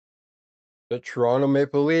The Toronto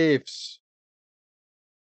Maple Leafs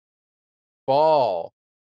fall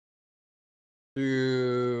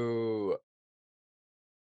to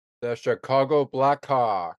the Chicago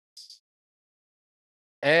Blackhawks.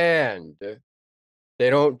 And they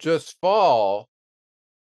don't just fall,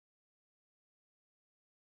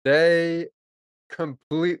 they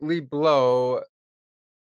completely blow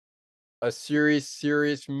a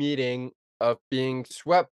serious meeting of being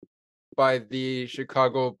swept by the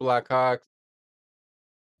Chicago Blackhawks.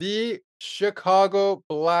 The Chicago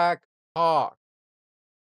Blackhawks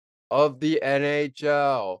of the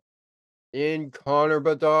NHL in Connor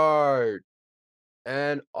Bedard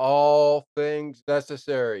and all things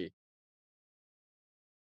necessary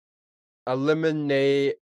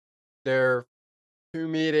eliminate their 2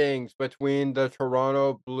 meetings between the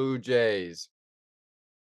Toronto Blue Jays.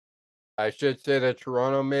 I should say the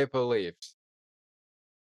Toronto Maple Leafs.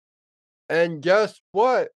 And guess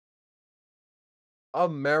what?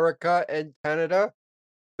 America and Canada,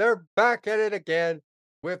 they're back at it again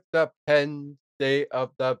with the Penn State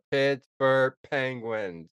of the Pittsburgh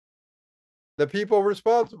Penguins. The people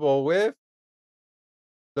responsible with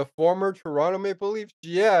the former Toronto Maple Leafs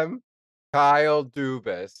GM, Kyle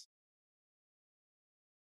Dubas.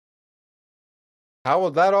 How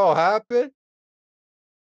will that all happen?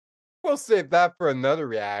 We'll save that for another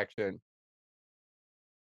reaction.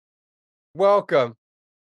 Welcome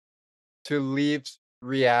to Leafs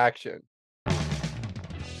Reaction. After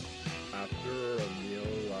a meal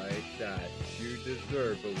like that, you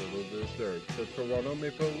deserve a little dessert. The Toronto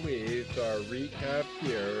Maple Leafs are recapped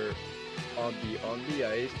here on the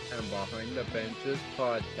Ice and Behind the Benches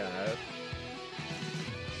podcast.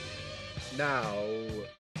 Now,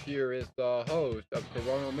 here is the host of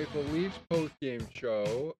Toronto Maple Leafs postgame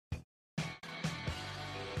show,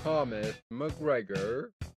 Thomas McGregor.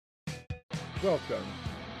 Welcome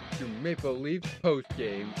to Maple Leafs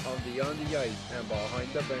postgame on the Ice and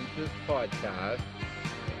Behind the Benches podcast.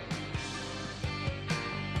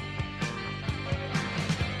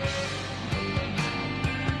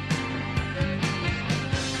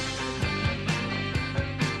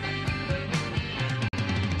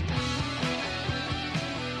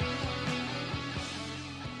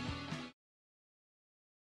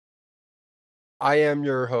 I am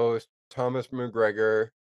your host, Thomas McGregor,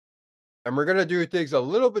 and we're going to do things a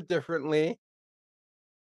little bit differently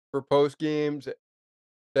for post games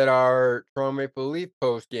that are Toronto Maple Leaf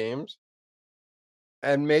post games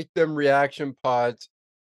and make them reaction pods.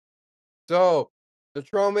 So, the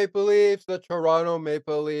Toronto Maple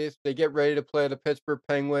Leafs, they get ready to play the Pittsburgh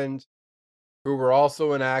Penguins, who were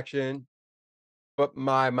also in action. But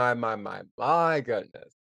my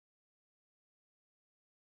goodness.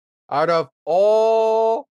 Out of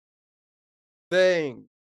all things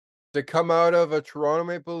to come out of a Toronto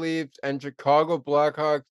Maple Leafs and Chicago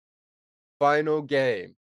Blackhawks final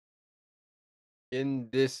game in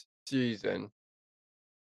this season,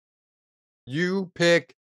 you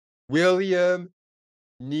pick William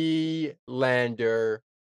Nylander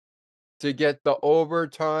to get the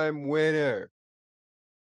overtime winner.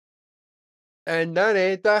 And that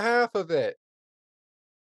ain't the half of it.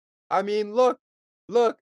 I mean, look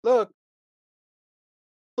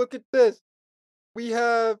at this. We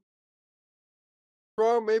have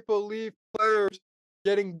Toronto Maple Leaf players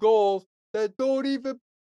getting goals that don't even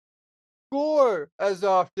score as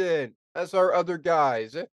often as our other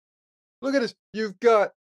guys. Look at this. You've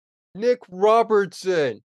got Nick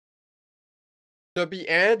Robertson to be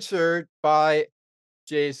answered by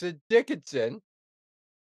Jason Dickinson.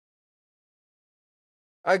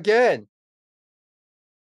 Again,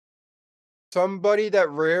 somebody that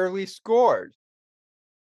rarely scores.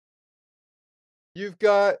 You've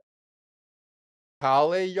got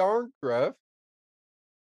Kalle Yarncroft,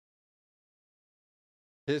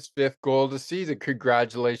 his 5th goal of the season.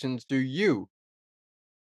 Congratulations to you.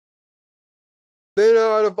 Then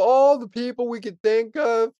out of all the people we could think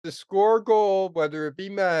of to score a goal, whether it be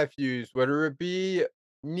Matthews, whether it be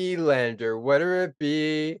Nylander, whether it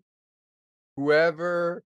be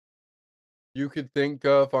whoever you could think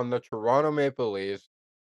of on the Toronto Maple Leafs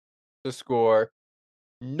to score,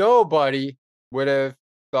 nobody would have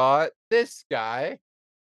thought this guy,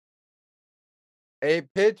 a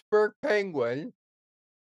Pittsburgh Penguin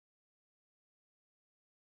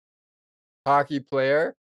hockey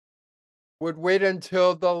player, would wait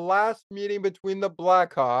until the last meeting between the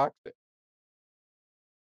Blackhawks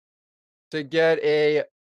to get a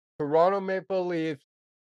Toronto Maple Leafs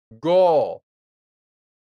goal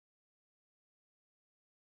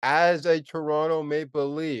as a Toronto Maple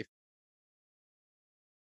Leaf.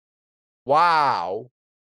 Wow.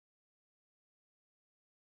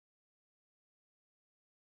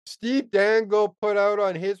 Steve Dangle put out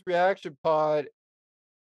on his reaction pod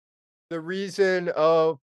the reason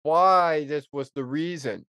of why this was the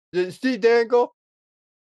reason. Steve Dangle,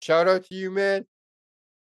 shout out to you, man.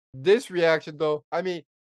 This reaction, though, I mean,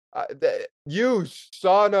 you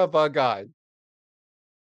son of a gun.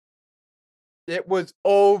 It was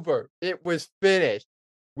over. It was finished.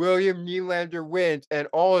 William Nylander wins, and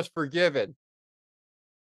all is forgiven.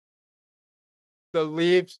 The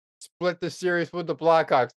Leafs split the series with the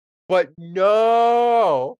Blackhawks. But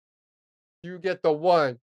no, you get the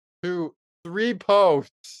 1, 2, 3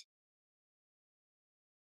 posts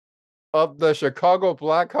of the Chicago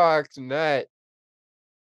Blackhawks net,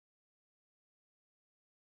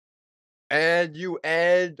 and you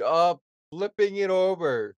end up flipping it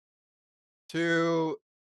over to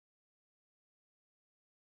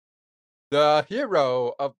the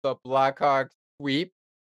hero of the Blackhawks sweep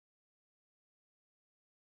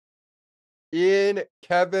in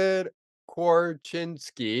Kevin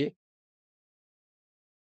Korchinski.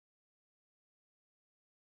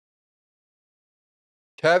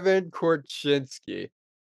 Kevin Korchinski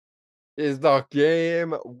is the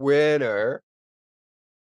game winner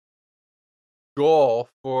goal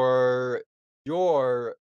for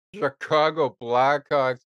your Chicago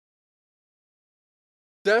Blackhawks,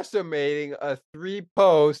 decimating a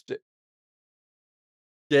 3-post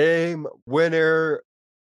game winner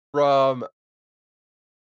from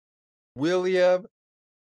William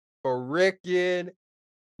frickin'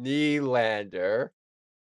 Nylander,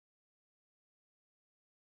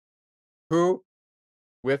 who,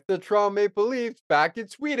 with the Toronto Maple Leafs back in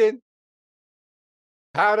Sweden,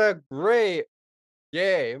 had a great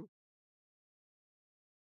game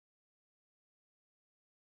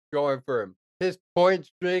going for him. His point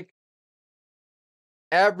streak,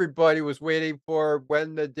 everybody was waiting for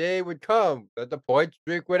when the day would come that the point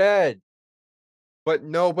streak would end. But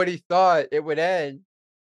nobody thought it would end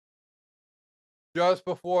just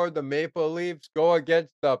before the Maple Leafs go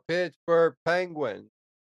against the Pittsburgh Penguins.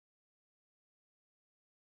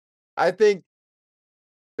 I think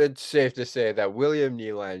it's safe to say that William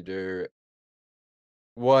Nylander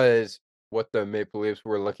was what the Maple Leafs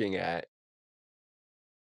were looking at.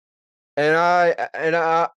 And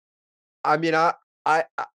I mean, I I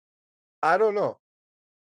I don't know.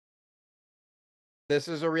 This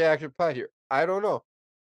is a reaction pod here. I don't know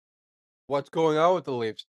what's going on with the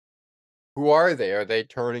Leafs. Who are they? Are they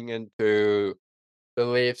turning into the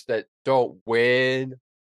Leafs that don't win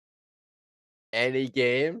any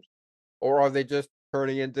games? Or are they just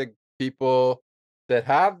turning into people that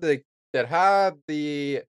have the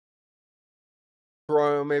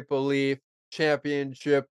Toronto Maple Leaf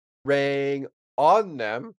championship ring on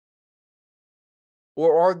them?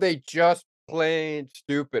 Or are they just plain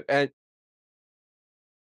stupid? And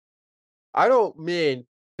I don't mean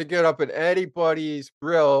to get up in anybody's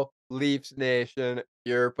grill, Leafs Nation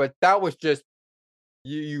here, but that was just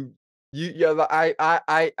you yeah,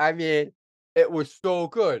 I mean, it was so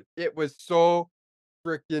good. It was so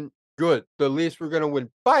freaking good. The Leafs were gonna win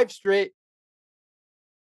 5 straight.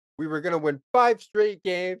 We were gonna win 5 straight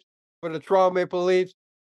games for the Toronto Maple Leafs.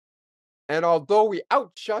 And although we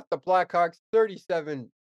outshot the Blackhawks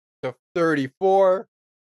 37-34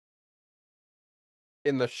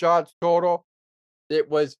 in the shots total, it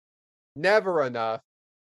was never enough.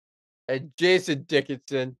 And Jason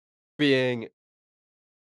Dickinson being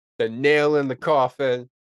the nail in the coffin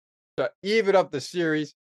to even up the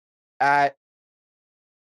series at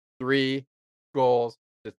 3-3.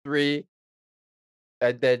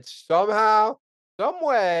 And then somehow, some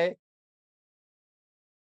way,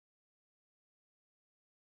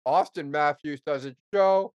 Austin Matthews doesn't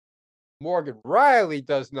show. Morgan Riley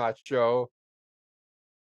does not show.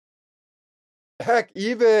 Heck,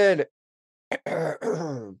 even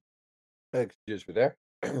excuse me there.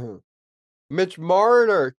 Mitch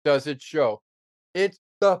Marner doesn't show. It's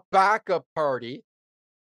the backup party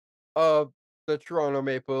of the Toronto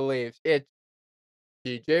Maple Leafs. It's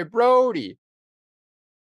TJ Brody.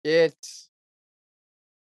 It's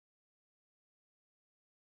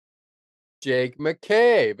Jake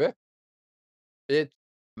McCabe. It's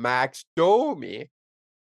Max Domi.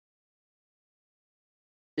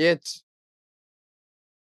 It's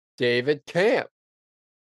David Camp.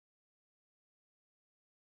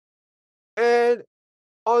 And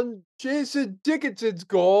on Jason Dickinson's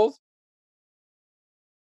goals,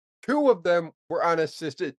 2 of them were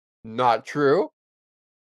unassisted. Not true.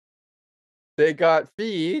 They got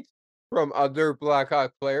feeds from other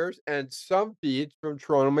Blackhawk players and some feeds from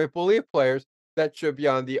Toronto Maple Leaf players that should be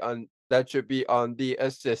on the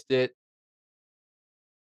assisted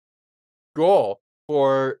goal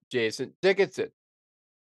for Jason Dickinson.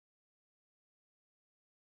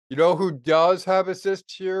 You know who does have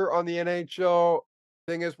assists here on the NHL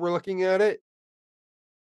thing as we're looking at it?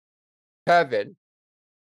 Kevin.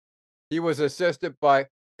 He was assisted by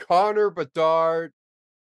Connor Bedard,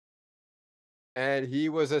 and he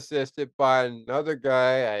was assisted by another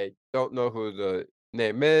guy. I don't know who the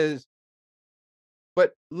name is,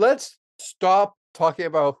 but let's stop talking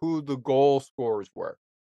about who the goal scorers were.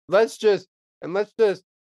 Let's just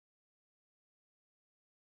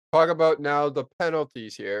talk about now the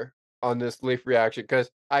penalties here on this Leaf reaction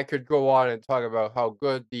because I could go on and talk about how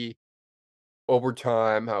good the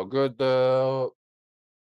overtime, how good the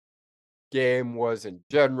game was in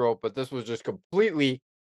general, but this was just completely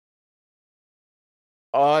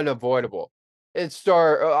unavoidable. It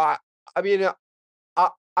start I mean,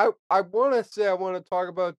 I wanna say I wanna talk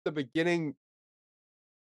about the beginning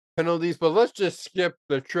penalties, but let's just skip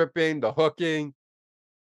the tripping, the hooking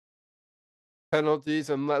penalties,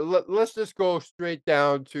 and let's just go straight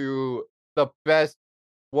down to the best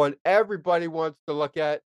one everybody wants to look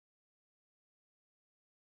at,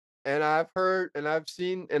 and I've heard and I've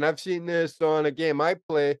seen this on a game I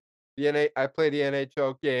play, I play the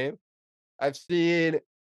NHL game. I've seen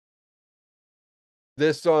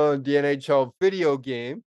this on the NHL video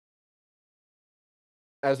game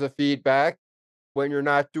as a feedback when you're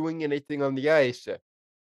not doing anything on the ice.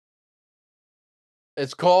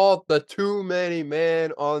 It's called the too many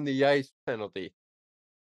man on the ice penalty.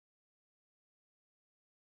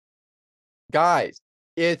 Guys,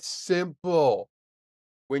 it's simple.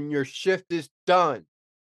 When your shift is done,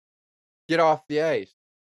 get off the ice.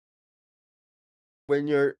 When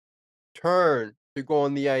your turn to go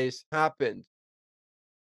on the ice happens,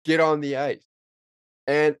 get on the ice.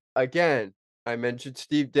 And again, I mentioned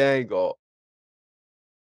Steve Dangle,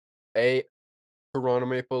 a Toronto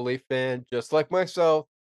Maple Leaf fan, just like myself,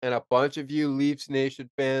 and a bunch of you Leafs Nation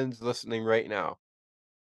fans listening right now.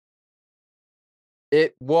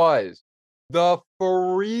 It was the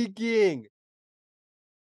freaking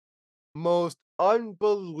most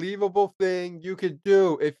unbelievable thing you could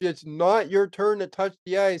do if it's not your turn to touch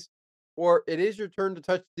the ice, or it is your turn to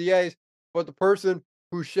touch the ice, but the person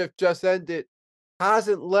whose shift just ended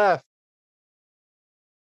hasn't left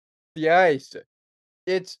the ice.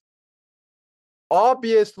 It's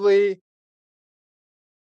obviously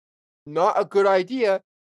not a good idea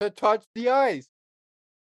to touch the ice.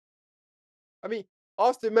 I mean,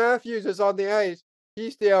 Austin Matthews is on the ice.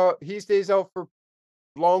 He stays out for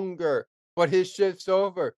longer, but his shift's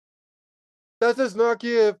over. That does not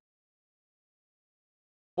give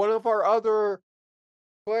one of our other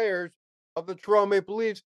players of the Toronto Maple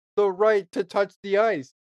Leafs the right to touch the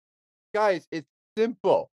ice. Guys, it's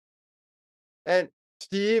simple. And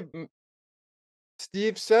Steve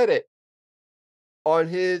said it on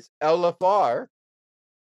his LFR.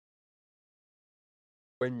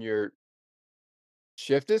 When your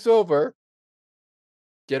shift is over,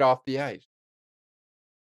 get off the ice.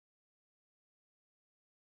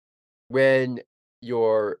 When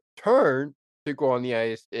your turn to go on the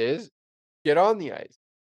ice is, get on the ice.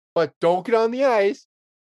 But don't get on the ice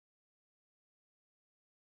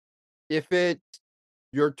if it's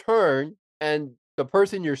your turn and the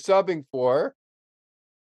person you're subbing for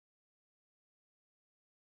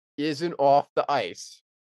isn't off the ice.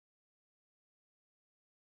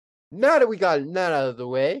 Now that we got that out of the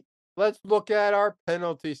way, let's look at our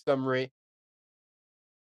penalty summary.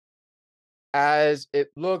 As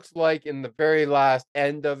it looks like in the very last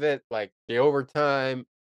end of it, like the overtime,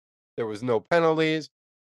 there was no penalties.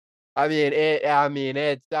 This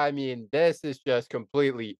is just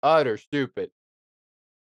completely utter stupid.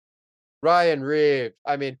 Ryan Reeves,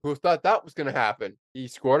 who thought that was gonna happen? He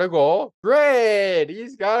scored a goal. Great!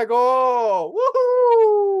 He's got a goal.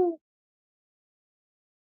 Woohoo!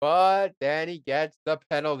 But then he gets the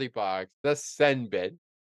penalty box, the send bid.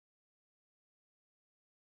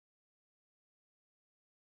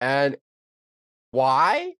 And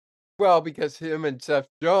why? Well, because him and Seth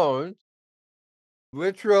Jones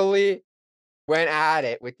literally went at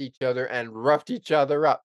it with each other and roughed each other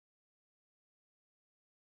up.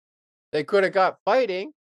 They could have got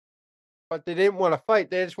fighting, but they didn't want to fight.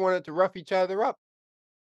 They just wanted to rough each other up.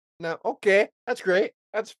 Now, okay, that's great.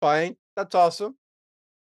 That's fine. That's awesome.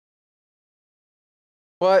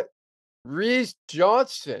 But Reese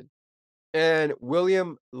Johnson and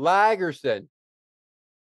William Lagerson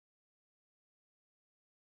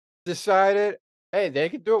decided, hey, they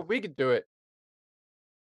can do it. We can do it.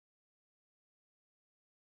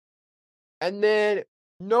 And then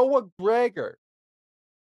Noah Gregor,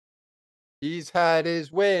 he's had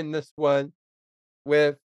his way in this one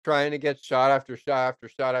with trying to get shot after shot after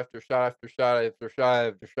shot after shot after shot after shot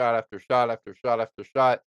after shot after shot after shot after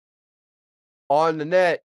shot. on the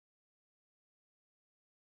net.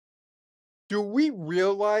 Do we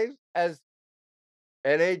realize as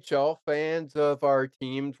NHL fans of our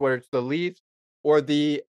teams, whether it's the Leafs or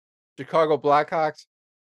the Chicago Blackhawks,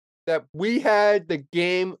 that we had the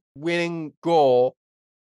game-winning goal?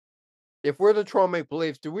 If we're the Toronto Maple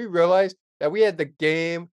Leafs, do we realize that we had the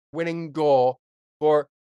game-winning goal for,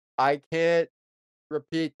 I can't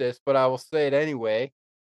repeat this, but I will say it anyway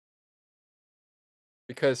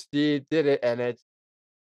because Steve did it and it's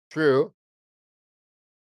true.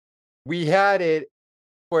 We had it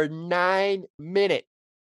for 9 minutes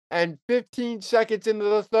and 15 seconds into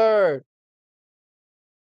the third.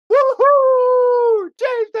 Woohoo!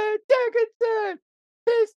 Jason Dickinson!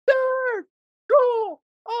 His third goal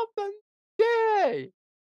of the day!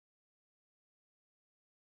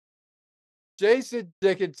 Jason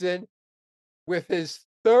Dickinson with his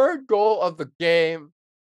third goal of the game,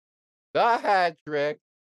 the hat trick,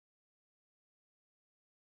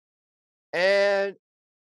 and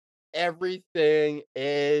everything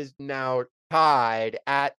is now tied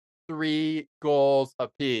at 3 goals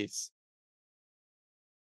apiece.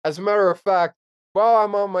 As a matter of fact, while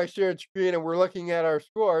I'm on my shared screen and we're looking at our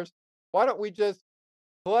scores, why don't we just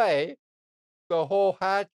play the whole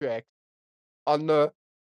hat trick on the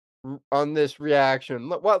on this reaction?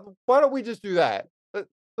 Why don't we just do that? Let,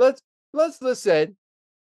 let's let's listen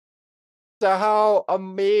to how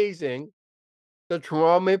amazing the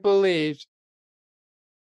Toronto Maple Leafs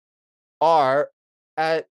are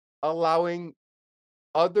at allowing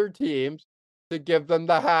other teams to give them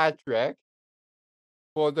the hat trick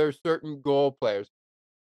for their certain goal players.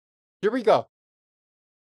 Here we go.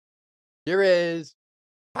 Here is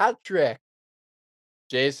hat trick.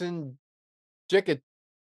 Jason Jicket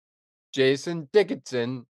Jason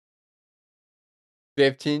Dickinson,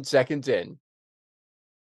 15 seconds in.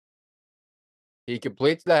 He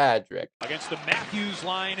completes the hat trick. Against the Matthews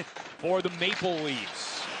line for the Maple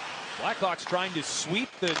Leafs. Blackhawks trying to sweep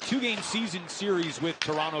the 2-game season series with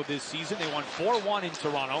Toronto this season. They won 4-1 in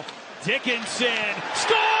Toronto. Dickinson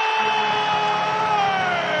scores!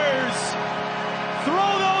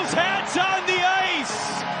 Throw those hats on the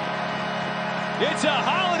ice! It's a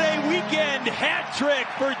holiday weekend hat trick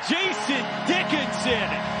for Jason Dickinson,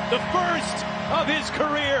 the first of his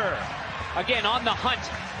career. Again, on the hunt,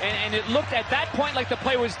 and it looked at that point like the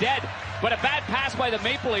play was dead, but a bad pass by the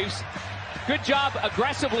Maple Leafs. Good job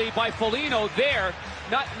aggressively by Foligno there.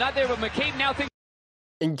 Not there, but McCabe now thinks.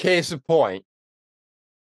 In case of point.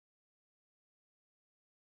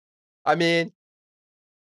 I mean,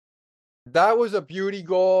 that was a beauty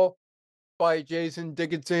goal by Jason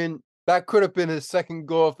Dickinson. That could have been his second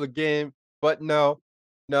goal of the game, but no.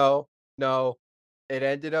 It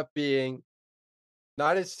ended up being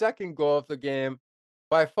not his second goal of the game,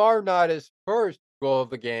 by far not his first goal of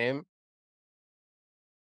the game.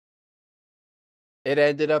 It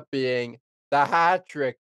ended up being the hat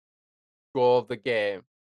trick goal of the game.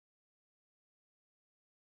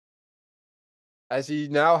 As he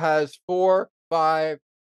now has 4, 5,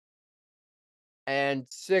 and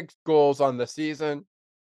 6 goals on the season.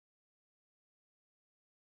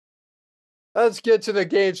 Let's get to the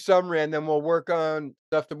game summary, and then we'll work on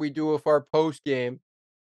stuff that we do with our post-game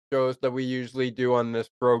shows that we usually do on this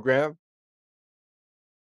program.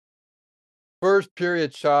 First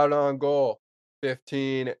period shot on goal,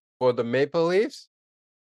 15 for the Maple Leafs,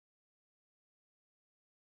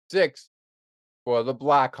 6 for the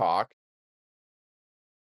Blackhawks.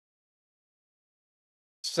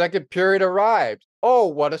 Second period arrives. Oh,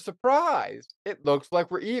 what a surprise. It looks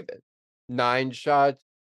like we're even. 9 shots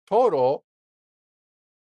total.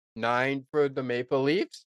 9 for the Maple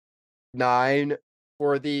Leafs, 9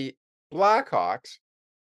 for the Blackhawks.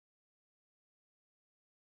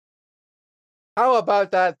 How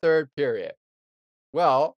about that third period?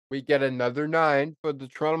 Well, we get another 9 for the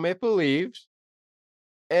Toronto Maple Leafs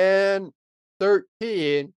and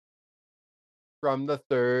 13 from the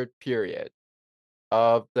third period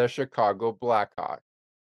of the Chicago Blackhawks.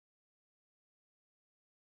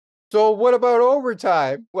 So what about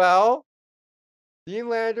overtime? Well,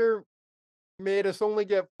 Nylander made us only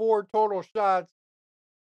get 4 total shots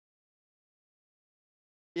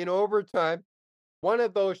in overtime. One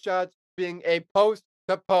of those shots being a post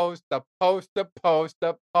to post, the post to post,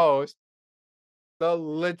 the post. The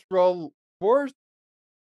literal worst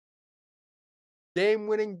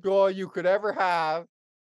game-winning goal you could ever have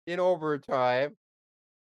in overtime.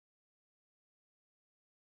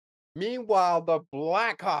 Meanwhile, the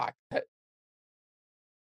Blackhawks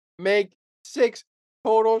make 6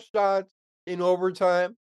 total shots in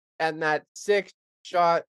overtime, and that 6th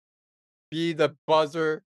shot be the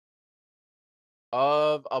buzzer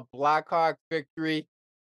of a Blackhawks victory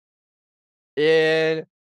in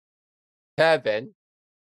heaven.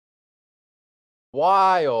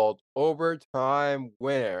 Wild overtime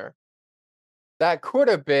winner that could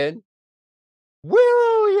have been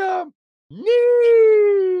William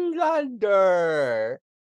Nylander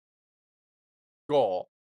goal.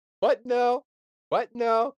 But no, but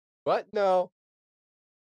no, but no.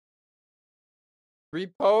 Three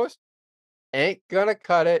post ain't gonna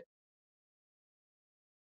cut it.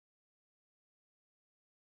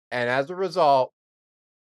 And as a result,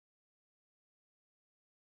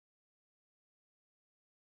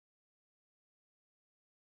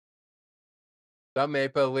 the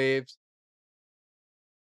Maple Leafs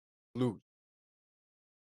lose.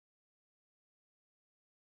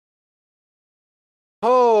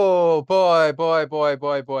 Oh boy, boy, boy,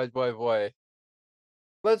 boy, boy, boy, boy.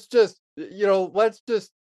 Let's just, let's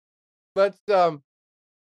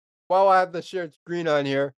while I have the shared screen on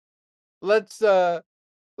here, let's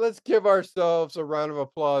let's give ourselves a round of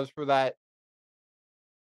applause for that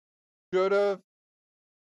should have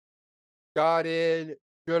got in,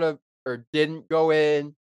 should have or didn't go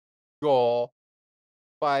in goal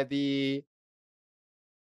by the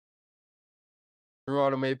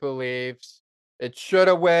Toronto Maple Leafs. It should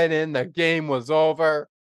have went in. The game was over.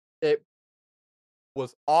 It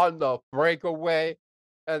was on the breakaway.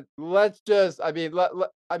 And let's just, I mean, let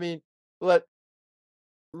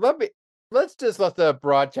let me let's just let the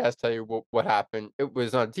broadcast tell you what happened. It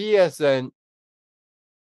was on TSN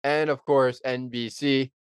and of course NBC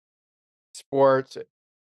Sports.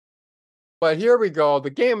 But here we go. The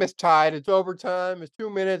game is tied. It's overtime. There's 2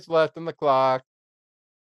 minutes left on the clock.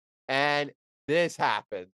 And this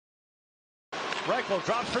happened. Reichel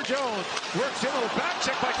drops for Jones. Works in with a back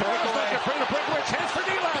check by Torres. Back in front of the breakaway. Chance for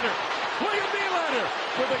Nylander. William Nylander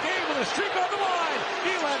with the game with a streak on the line.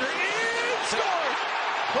 Nylander in. Score.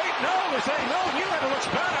 Wait, no. They're saying no. Nylander looks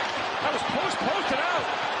back. That was posted out.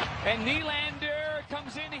 And Nylander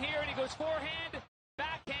comes in here and he goes forehand,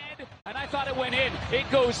 backhand, and I thought it went in. It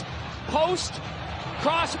goes post,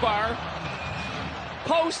 crossbar,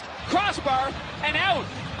 and out.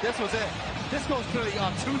 This was it. This goes clearly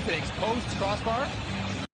on two things: post, crossbar.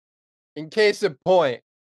 In case of point.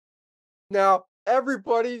 Now,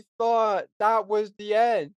 everybody thought that was the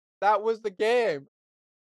end. That was the game.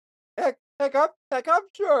 I'm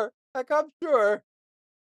sure. Heck, I'm sure.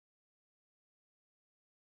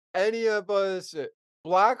 Any of us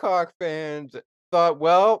Blackhawk fans thought,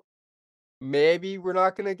 well, maybe we're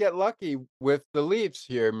not going to get lucky with the Leafs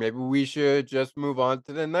here. Maybe we should just move on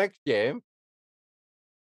to the next game.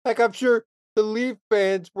 Heck, I'm sure the Leaf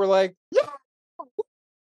fans were like, yeah, we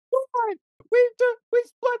won. We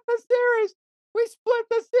split the series. We split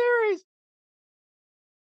the series.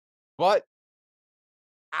 But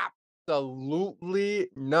absolutely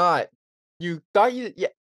not. You thought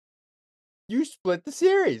you split the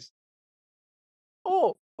series.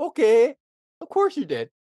 Oh, okay. Of course you did.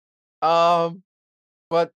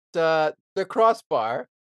 But the crossbar,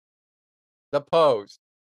 the post,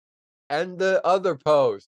 and the other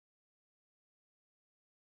post.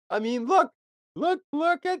 I mean, look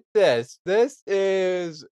at this. This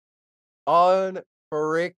is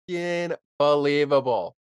unfreaking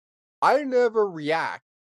believable. I never react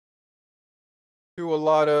to a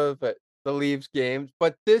lot of the Leafs games,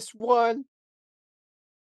 but this one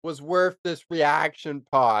was worth this reaction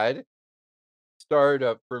pod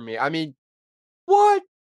startup for me. I mean, what?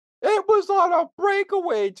 It was on a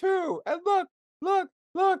breakaway too. And look,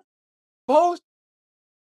 post,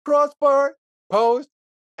 crossbar, post,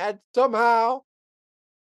 and somehow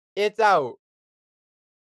it's out.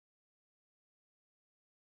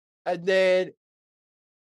 And then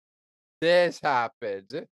this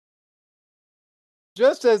happens.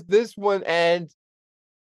 Just as this one ends,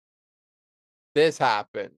 this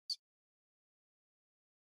happens.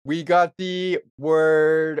 We got the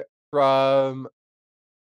word from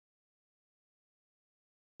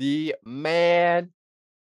the man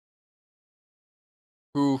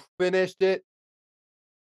who finished it.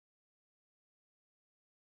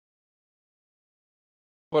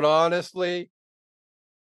 But honestly,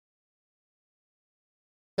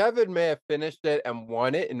 Kevin may have finished it and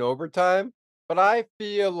won it in overtime, but I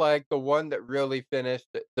feel like the one that really finished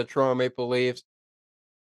the Toronto Maple Leafs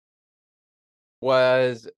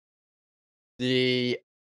was the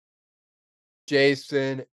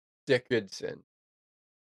Jason Dickinson.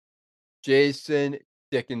 Jason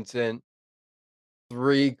Dickinson,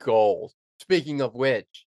 3 goals. Speaking of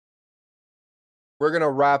which, we're going to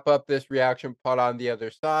wrap up this reaction pod on the other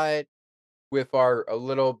side with a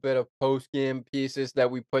little bit of post-game pieces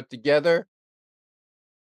that we put together.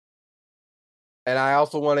 And I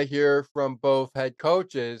also want to hear from both head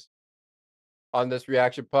coaches on this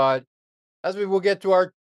reaction pod, as we will get to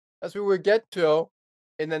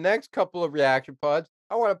in the next couple of reaction pods.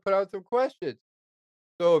 I want to put out some questions.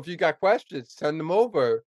 So if you got questions, send them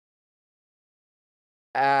over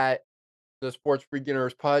at the Sports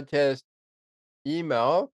Beginners Podcast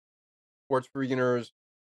email,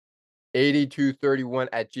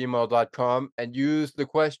 sportsbeginners8231@gmail.com, and use the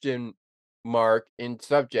question mark in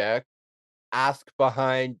subject, ask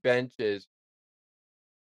behind benches.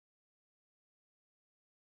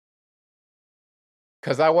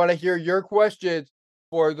 Because I want to hear your questions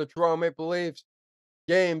for the Toronto Maple Leafs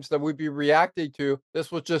games that we'd be reacting to.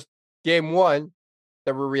 This was just game one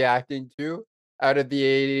that we're reacting to out of the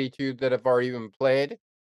 82 that have already been played.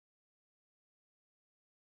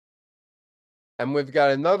 And we've got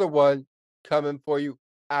another one coming for you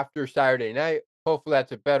after Saturday night. Hopefully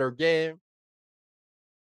that's a better game.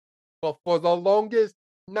 But for the longest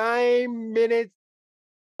 9 minutes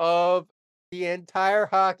of the entire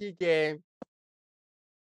hockey game,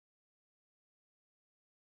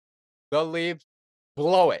 the Leafs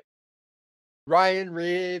blow it. Ryan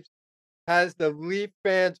Reeves has the Leaf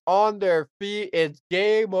fans on their feet. It's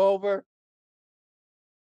game over.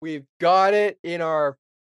 We've got it in our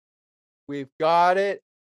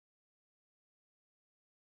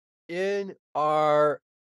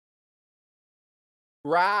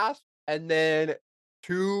grasp, and then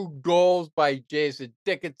 2 goals by Jason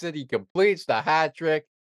Dickinson. He completes the hat trick,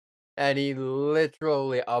 and he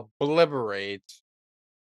literally obliterates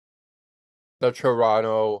the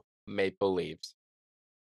Toronto Maple Leafs.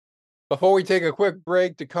 Before we take a quick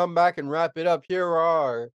break to come back and wrap it up, here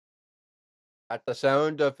are, at the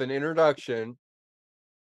sound of an introduction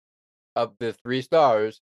of the 3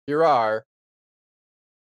 stars, here are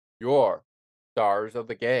your stars of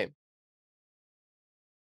the game.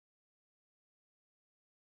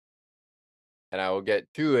 And I will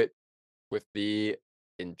get to it with the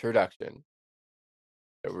introduction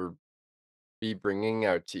that we'll be bringing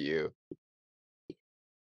out to you.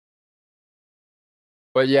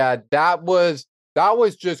 But yeah, that was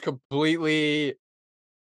just completely.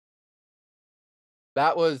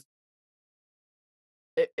 That was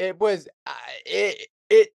it was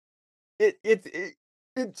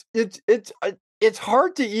it's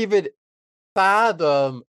hard to even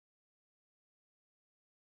fathom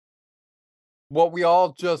what we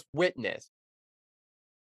all just witnessed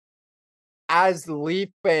as Leaf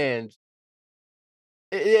fans.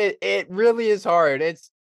 It really is hard.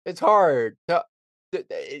 It's hard to.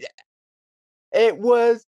 It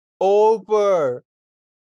was over,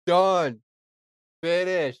 done,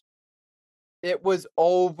 finished. It was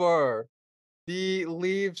over. The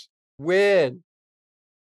Leafs win.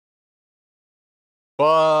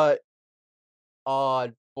 But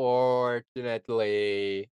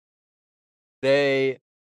unfortunately, they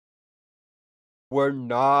were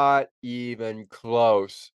not even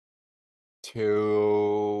close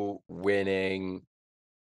to winning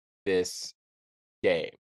this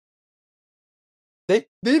game. They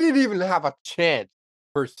didn't even have a chance,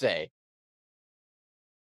 per se,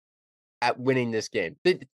 at winning this game.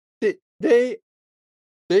 They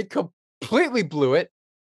completely blew it.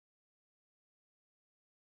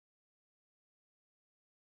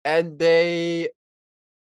 And they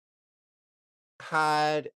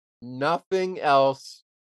had nothing else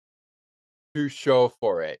to show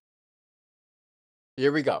for it.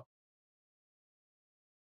 Here we go.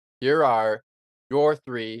 Here are your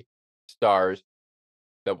 3 stars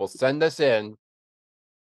that will send us in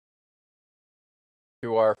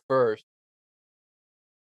to our first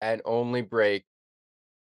and only break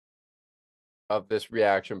of this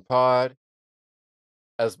reaction pod,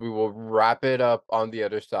 as we will wrap it up on the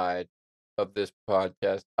other side of this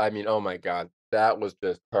podcast. I mean, oh my God, that was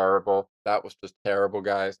just terrible. That was just terrible,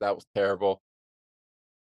 guys. That was terrible.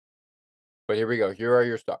 But here we go. Here are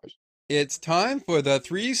your stars. It's time for the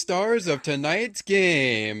 3 stars of tonight's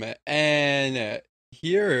game. And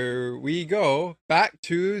here we go back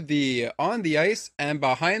to the On the Ice and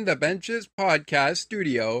Behind the Benches podcast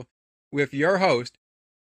studio with your host,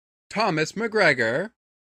 Thomas McGregor.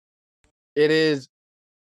 It is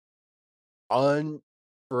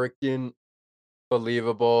unfreaking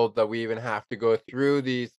believable that we even have to go through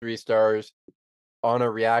these 3 stars on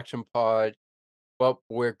a reaction pod, but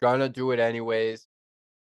we're gonna do it anyways.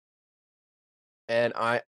 And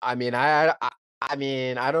I mean, I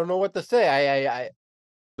don't know what to say.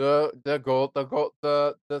 The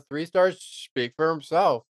 3 stars speak for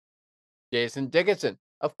himself. Jason Dickinson,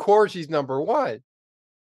 of course, he's number 1.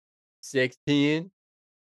 16.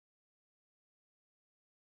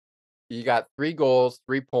 He got 3 goals,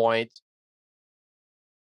 3 points.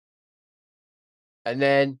 And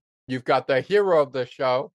then you've got the hero of the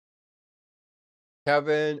show,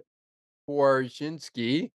 Kevin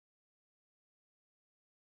Kowarzinski,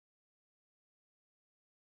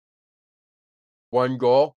 1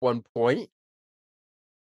 goal, 1 point.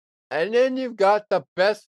 And then you've got the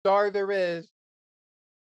best star there is,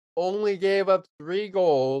 only gave up 3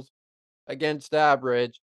 goals against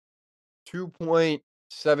average,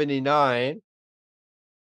 2.79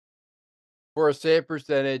 for a save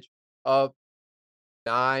percentage of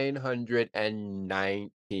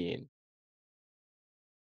 919.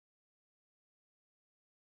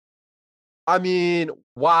 I mean,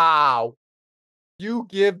 wow. You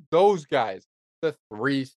give those guys the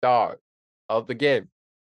 3 stars of the game.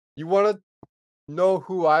 You wanna know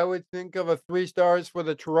who I would think of a 3 stars for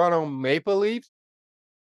the Toronto Maple Leafs?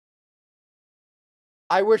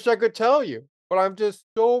 I wish I could tell you, but I'm just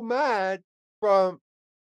so mad from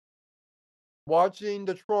watching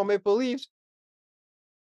the Toronto Maple Leafs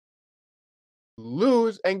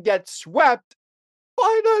lose and get swept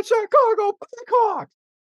by the Chicago Blackhawks.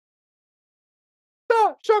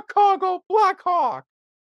 The Chicago Blackhawks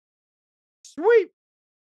sweep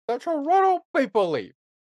the Toronto Maple Leafs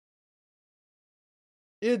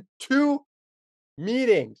in 2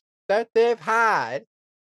 meetings that they've had.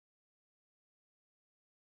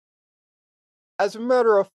 As a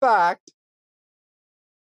matter of fact,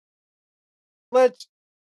 let's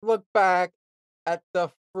look back at the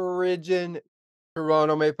frigid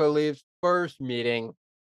Toronto Maple Leafs first meeting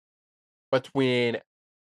between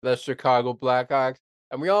the Chicago Blackhawks,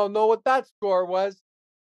 and we all know what that score was.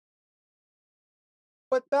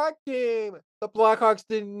 But that game, the Blackhawks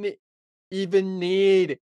didn't even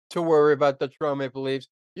need to worry about the Toronto Maple Leafs.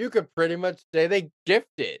 You could pretty much say they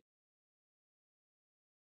gifted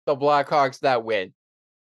the Blackhawks that win.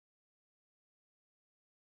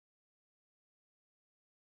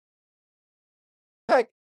 Heck,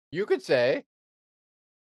 you could say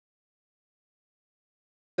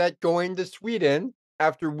that going to Sweden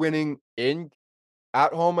after winning in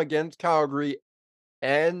at home against Calgary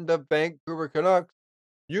and the Vancouver Canucks,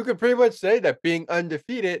 you could pretty much say that being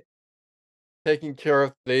undefeated, taking care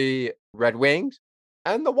of the Red Wings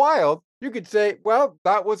and the Wild, you could say, well,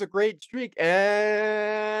 that was a great streak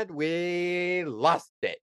and we lost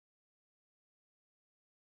it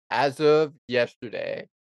as of yesterday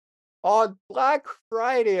on Black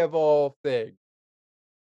Friday of all things.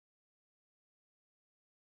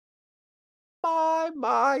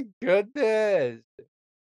 My goodness.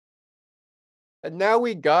 And now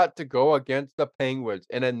we got to go against the Penguins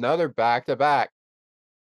in another back to back.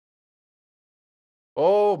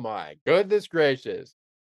 Oh my goodness gracious.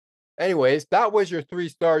 Anyways, that was your 3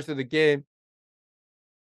 stars of the game.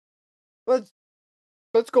 Let's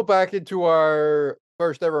let's go back into our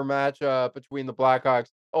first ever match between the Blackhawks.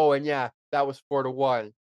 Oh, and yeah, that was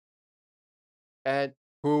 4-1. And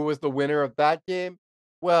who was the winner of that game?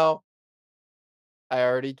 Well, I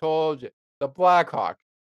already told you, the Blackhawks.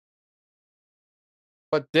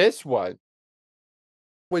 But this one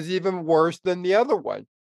was even worse than the other one.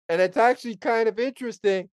 And it's actually kind of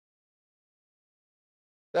interesting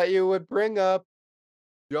that you would bring up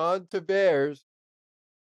John Tavares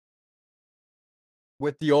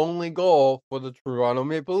with the only goal for the Toronto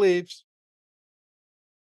Maple Leafs.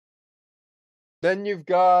 Then you've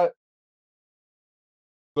got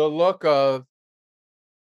the look of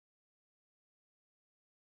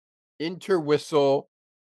Interwhistle,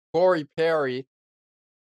 Corey Perry,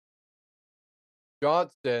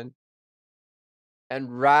 Johnston,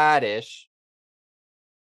 and Radish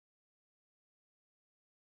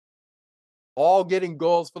all getting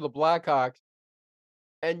goals for the Blackhawks,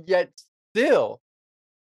 and yet still,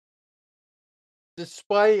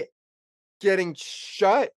 despite getting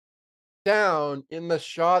shut down in the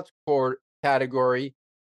shots category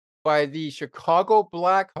by the Chicago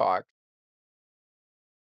Blackhawks,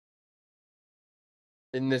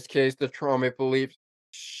 in this case, the Toronto Maple Leafs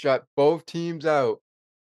shut both teams out,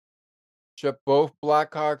 shut both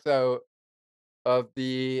Blackhawks out of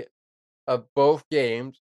both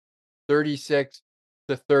games,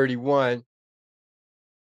 36-31.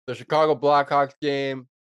 The Chicago Blackhawks game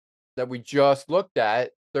that we just looked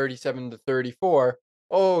at, 37-34.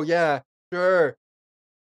 Oh yeah, sure.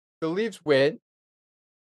 The Leafs win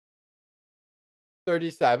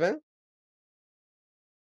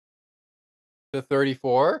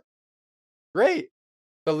 37-34. Great.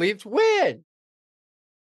 The Leafs win.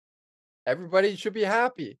 Everybody should be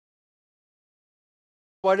happy.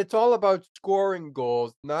 But it's all about scoring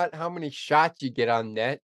goals, not how many shots you get on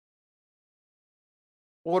net.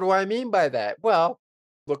 What do I mean by that? Well,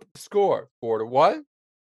 look at the score, 4-1,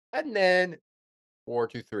 and then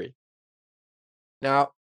 4-3.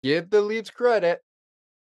 Now, give the Leafs credit.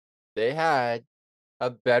 They had a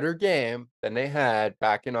better game than they had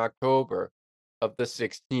back in October of the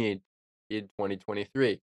 16th in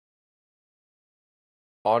 2023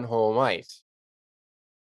 on home ice.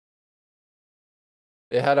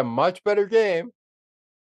 They had a much better game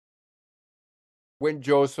when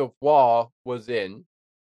Joseph Wall was in.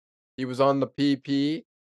 He was on the PP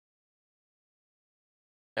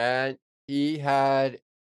and he had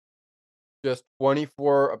just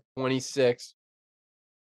 24 of 26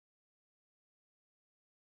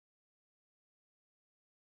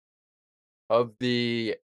 of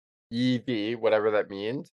the EV, whatever that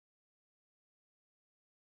means.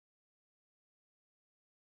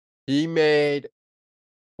 He made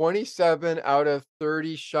 27 out of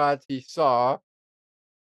 30 shots he saw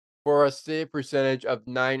for a save percentage of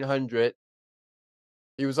 900.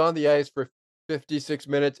 He was on the ice for 56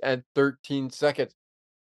 minutes and 13 seconds.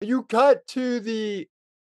 You cut to the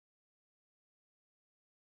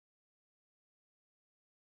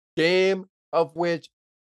game of which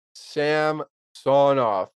Sam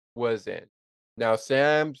Sonoff was in. Now,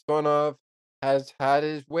 Sam Sonoff has had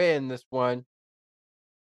his way in this one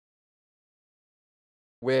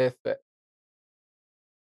with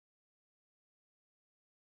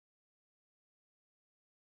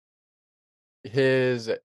his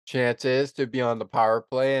chances to be on the power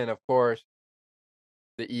play and, of course,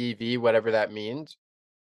 the EV, whatever that means.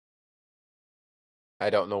 I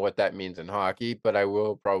don't know what that means in hockey, but I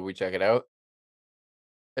will probably check it out.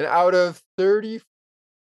 And out of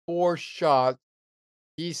 34 shots,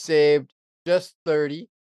 he saved just 30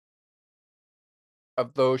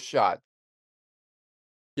 of those shots,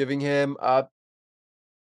 giving him a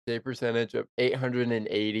save percentage of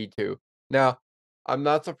 882. Now, I'm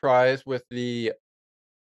not surprised with the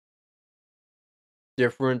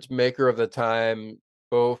difference maker of the time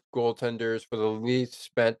both goaltenders for the Leafs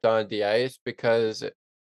spent on the ice, because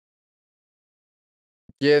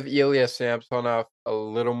give Ilya Samsonov a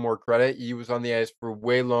little more credit. He was on the ice for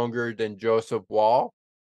way longer than Joseph Wall,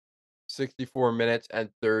 64 minutes and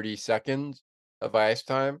 30 seconds of ice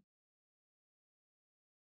time.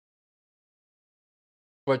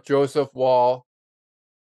 But Joseph Wall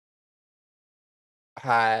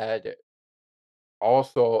had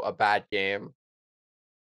also a bad game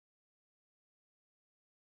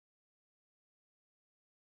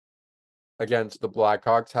against the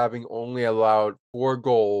Blackhawks, having only allowed 4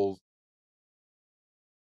 goals.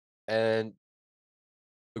 And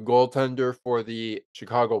the goaltender for the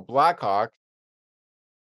Chicago Blackhawks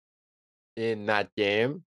in that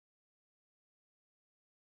game,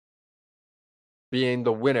 being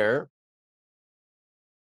the winner,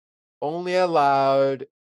 only allowed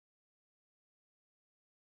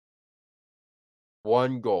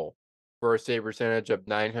 1 goal for a save percentage of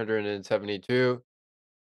 972.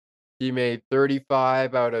 He made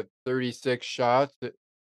 35 out of 36 shots,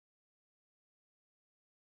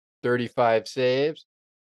 35 saves.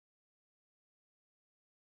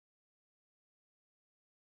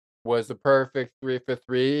 Was the perfect 3 for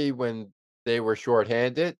 3 when they were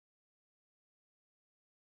shorthanded.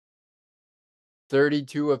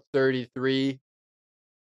 32 of 33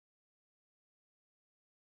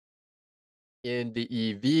 in the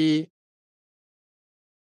EV.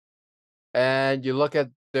 And you look at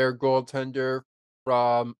their goaltender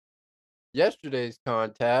from yesterday's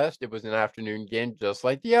contest. It was an afternoon game just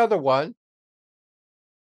like the other one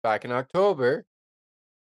back in October.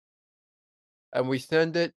 And we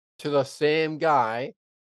send it to the same guy.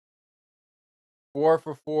 4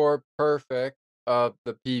 for 4 perfect of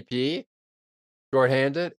the PP.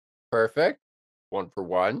 Shorthanded, perfect. 1 for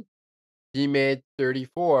 1. He made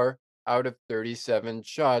 34 out of 37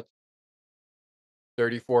 shots,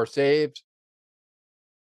 34 saves,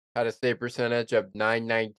 had a save percentage of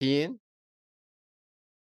 919,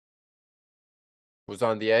 was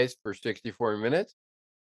on the ice for 64 minutes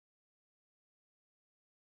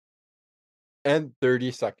and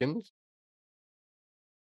 30 seconds,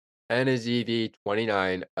 and his EV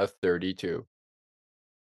 29 of 32.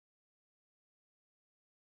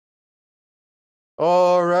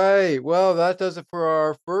 All right. Well, that does it for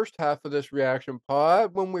our first half of this reaction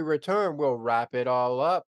pod. When we return, we'll wrap it all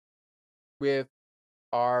up with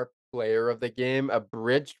our player of the game, a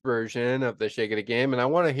bridged version of the Shake of the Game. And I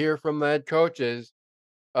want to hear from the head coaches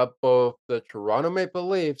of both the Toronto Maple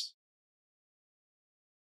Leafs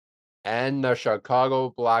and the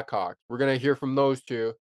Chicago Blackhawks. We're going to hear from those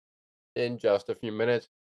two in just a few minutes.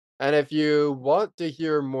 And if you want to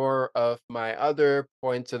hear more of my other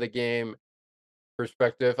points of the game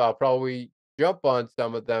perspective, I'll probably jump on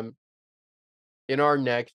some of them in our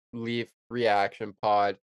next Leaf reaction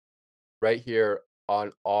pod right here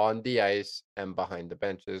on the Ice and Behind the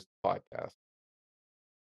Benches podcast.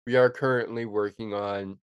 We are currently working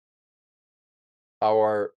on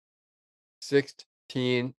our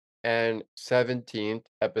 16th and 17th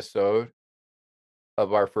episode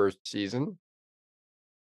of our first season.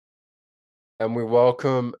 And we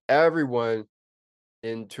welcome everyone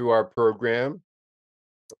into our program,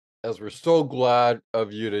 as we're so glad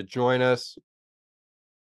of you to join us.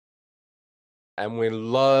 And we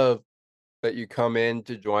love that you come in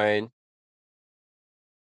to join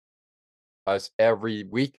us every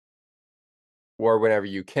week or whenever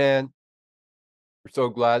you can. We're so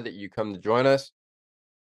glad that you come to join us.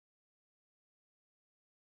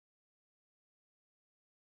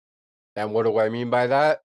 And what do I mean by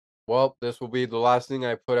that? Well, this will be the last thing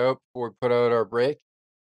I put out before we put out our break.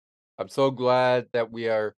 I'm so glad that we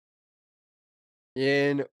are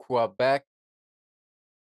in Quebec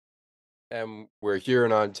and we're here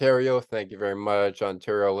in Ontario. Thank you very much,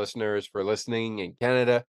 Ontario listeners, for listening in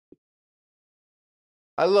Canada.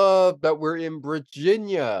 I love that we're in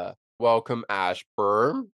Virginia. Welcome,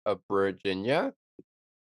 Ashburn of Virginia.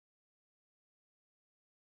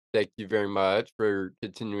 Thank you very much for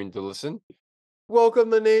continuing to listen.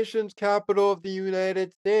 Welcome, the nation's capital of the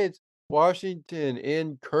United States, Washington,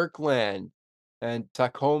 in Kirkland and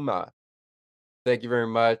Tacoma. Thank you very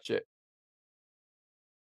much,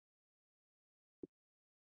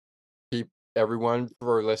 everyone,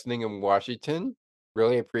 for listening in Washington.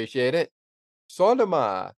 Really appreciate it.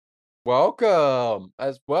 Sonoma, welcome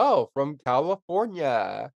as well from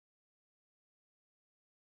California.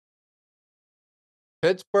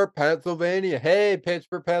 Pittsburgh, Pennsylvania. Hey,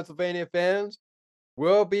 Pittsburgh, Pennsylvania fans.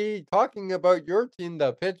 We'll be talking about your team,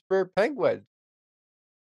 the Pittsburgh Penguins.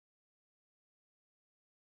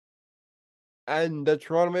 And the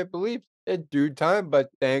Toronto Maple Leafs in due time, but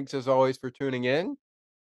thanks as always for tuning in.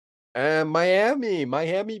 And Miami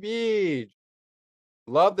Beach.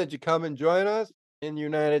 Love that you come and join us in the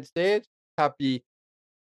United States. Happy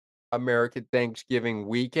American Thanksgiving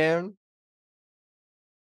weekend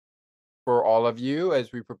for all of you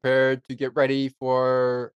as we prepare to get ready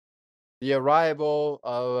for the arrival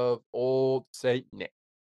of Old Saint Nick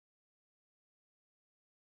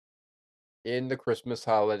in the Christmas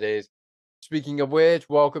holidays. Speaking of which,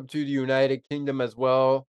 welcome to the United Kingdom as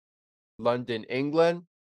well, London, England.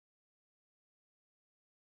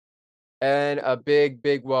 And a big,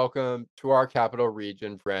 big welcome to our capital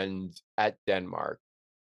region friends at Denmark.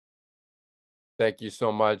 Thank you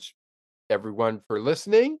so much, everyone, for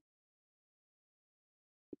listening.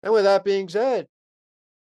 And with that being said,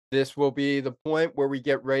 this will be the point where we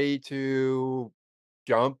get ready to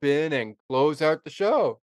jump in and close out the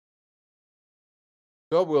show.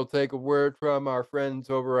 So we'll take a word from our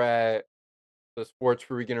friends over at the Sports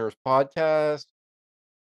for Beginners podcast,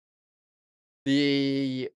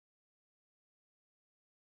 the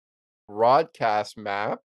broadcast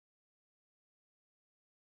map,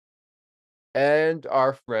 and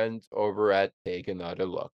our friends over at Take Another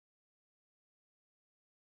Look.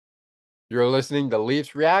 You're listening to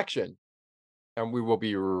Leafs Reaction, and we will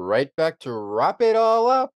be right back to wrap it all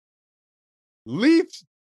up. Leafs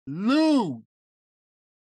lose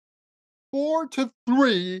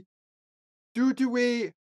 4-3 due to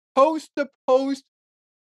a post-to-post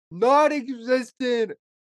non-existent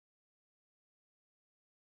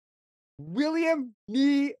William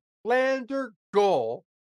Nylander goal.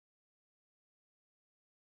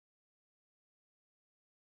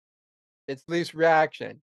 It's Leafs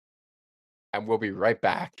Reaction, and we'll be right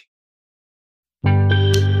back.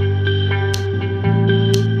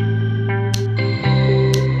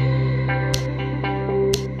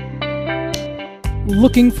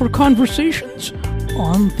 Looking for conversations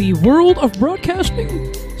on the world of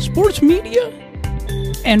broadcasting, sports media,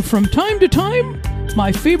 and from time to time, my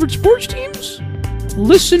favorite sports teams?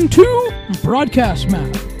 Listen to Broadcast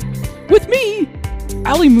Map with me,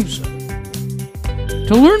 Ali Musa.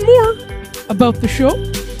 To learn more about the show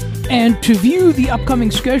and to view the upcoming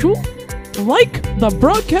schedule, like the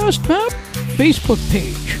Broadcast Map Facebook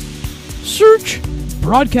page. Search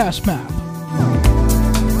Broadcast Map.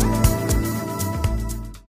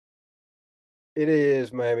 It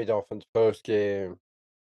is Miami Dolphins post game,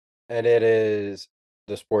 and it is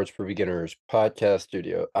the Sports for Beginners podcast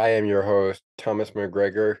studio. I am your host, Thomas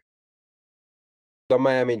McGregor. The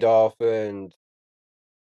Miami Dolphins,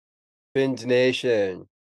 Fins Nation.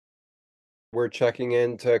 We're checking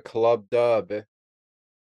into Club Dub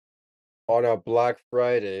on a Black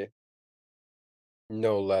Friday,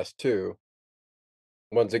 no less too.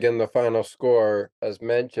 Once again, the final score, as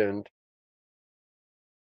mentioned,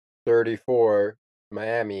 34,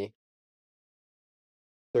 Miami,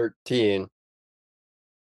 13,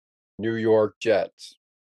 New York Jets.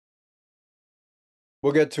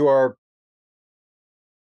 We'll get to our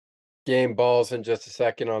game balls in just a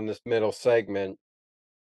second on this middle segment.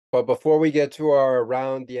 But before we get to our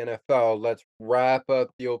Around the NFL, let's wrap up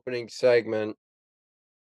the opening segment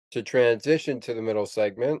to transition to the middle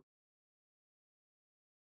segment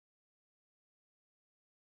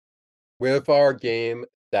with our game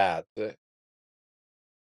stats.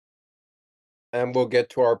 And we'll get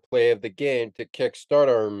to our play of the game to kickstart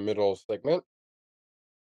our middle segment.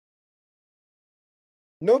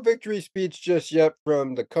 No victory speech just yet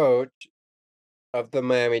from the coach of the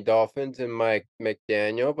Miami Dolphins and Mike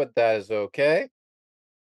McDaniel, but that is okay.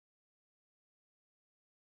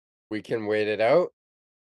 We can wait it out.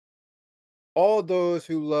 All those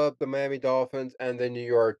who love the Miami Dolphins and the New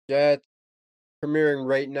York Jets, premiering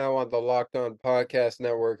right now on the Locked On Podcast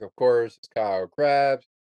Network, of course, is Kyle Krabs.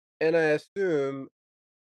 And I assume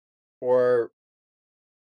or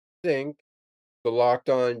think the Locked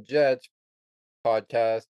On Jets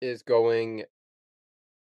podcast is going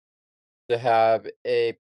to have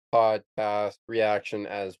a podcast reaction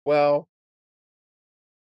as well.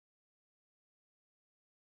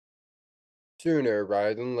 Sooner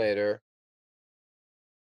rather than later.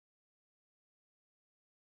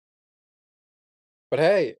 But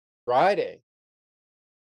hey, Friday.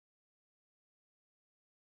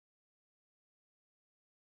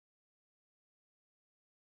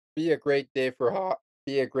 Be a great day for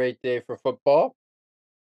football.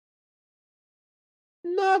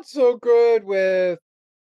 Not so good with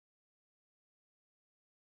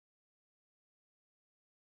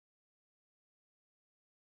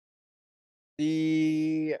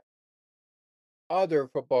the other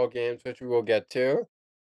football games, which we will get to.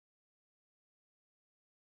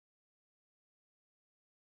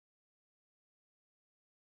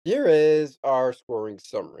 Here is our scoring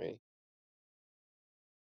summary.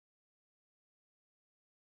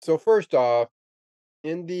 So first off,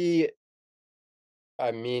 in the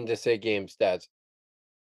I mean to say game stats.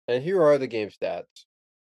 And here are the game stats.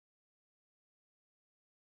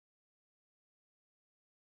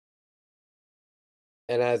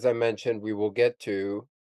 And as I mentioned, we will get to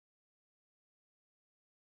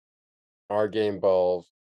our game balls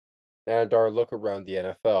and our look around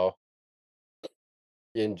the NFL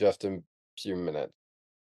in just a few minutes.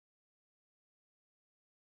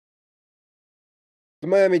 The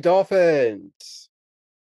Miami Dolphins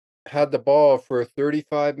had the ball for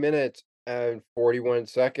 35 minutes and 41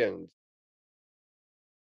 seconds.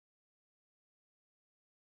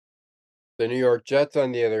 The New York Jets,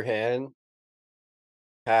 on the other hand,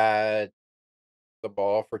 had the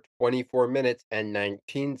ball for 24 minutes and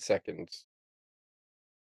 19 seconds.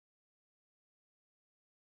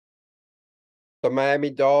 The Miami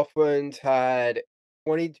Dolphins had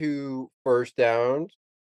 22 first downs.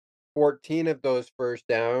 14 of those first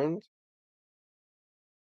downs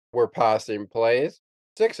were passing plays.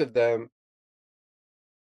 6 of them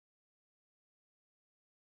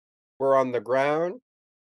were on the ground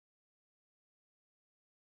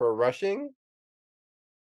for rushing,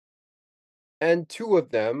 and 2 of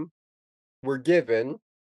them were given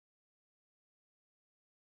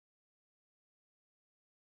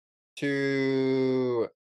to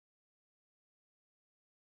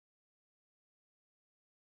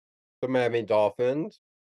the Miami Dolphins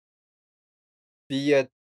via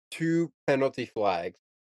 2 penalty flags.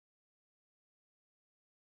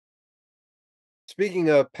 Speaking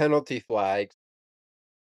of penalty flags,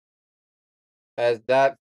 as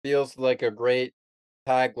that feels like a great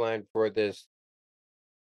tagline for this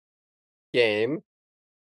game,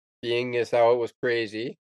 being as how it was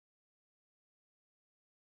crazy.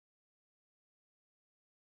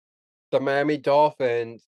 The Miami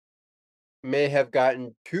Dolphins may have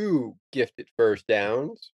gotten 2 gifted first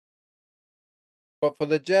downs, but for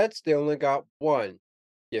the Jets, they only got 1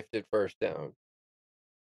 gifted first down.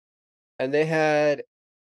 And they had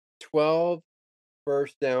 12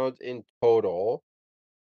 first downs in total.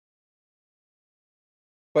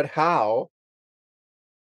 But how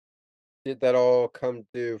did that all come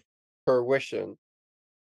to fruition?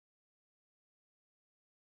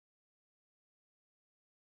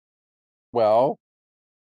 Well,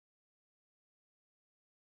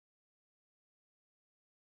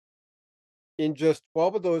 in just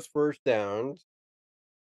 12 of those first downs,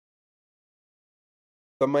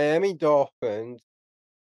 the Miami Dolphins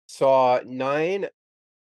saw 9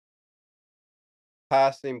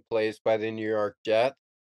 passing plays by the New York Jets,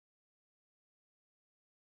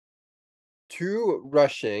 2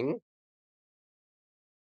 rushing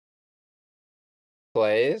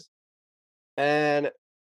plays, and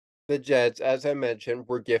the Jets, as I mentioned,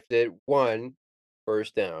 were gifted 1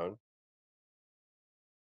 first down.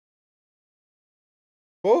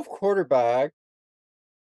 Both quarterbacks,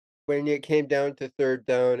 when it came down to third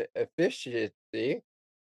down efficiency,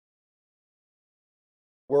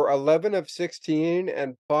 were 11 of 16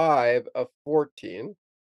 and 5 of 14.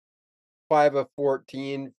 5 of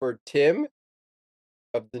 14 for Tim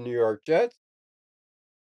of the New York Jets,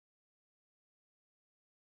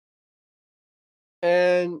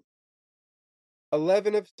 and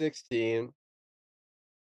 11 of 16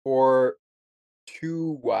 for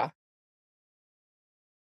Tua.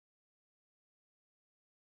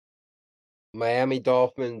 Miami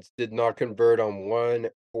Dolphins did not convert on one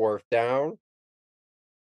fourth down.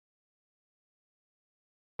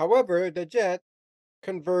 However, the Jets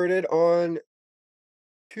converted on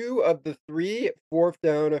 2 of the 3 fourth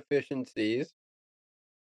down efficiencies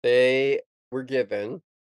they were given.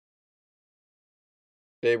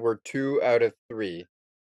 They were 2 out of 3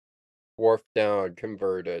 fourth down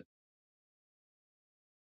converted.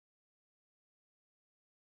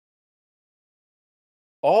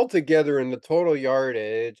 Altogether in the total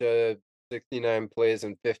yardage of 69 plays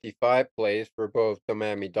and 55 plays for both the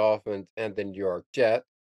Miami Dolphins and the New York Jets,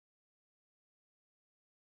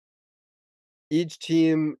 each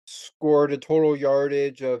team scored a total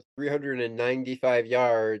yardage of 395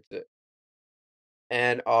 yards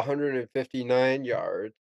and 159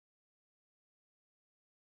 yards.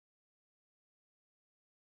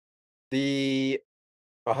 The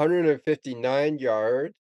 159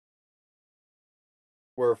 yards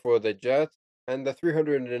were for the Jets, and the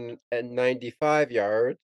 395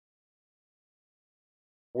 yards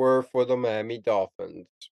were for the Miami Dolphins,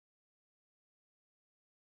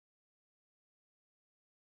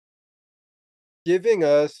 giving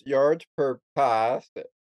us yards per pass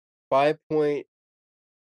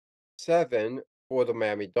 5.7 for the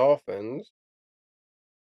Miami Dolphins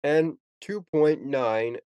and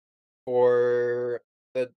 2.9 for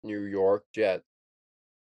the New York Jets.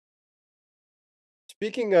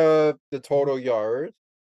 Speaking of the total yards,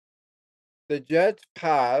 the Jets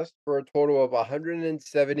passed for a total of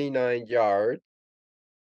 179 yards.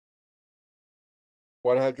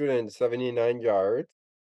 179 yards.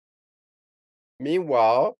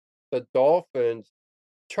 Meanwhile, the Dolphins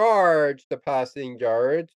charged the passing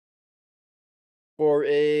yards for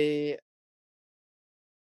a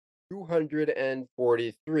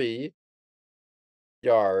 243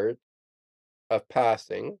 yards of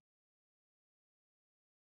passing.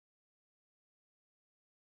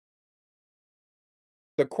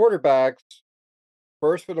 The quarterbacks,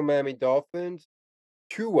 first for the Miami Dolphins,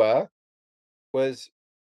 Tua was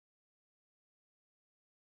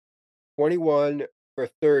 21 for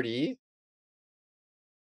 30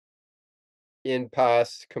 in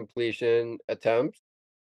pass completion attempts.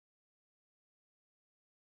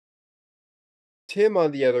 Tim,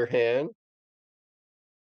 on the other hand,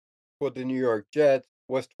 for the New York Jets,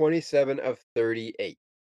 was 27 of 38.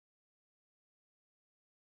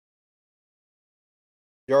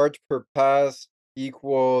 Yards per pass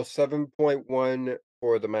equals 7.1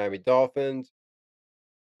 for the Miami Dolphins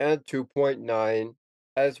and 2.9,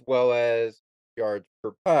 as well as yards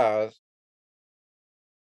per pass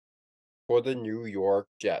for the New York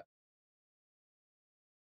Jets.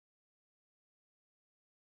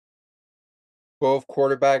 Both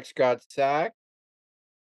quarterbacks got sacked,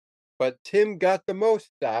 but Tim got the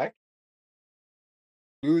most sacks,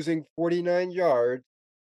 losing 49 yards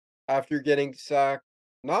after getting sacked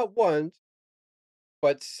not once,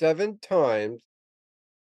 but 7 times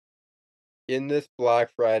in this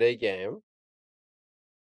Black Friday game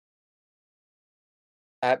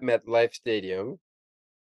at MetLife Stadium.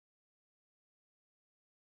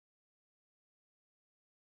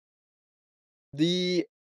 The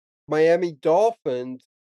Miami Dolphins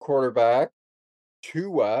quarterback,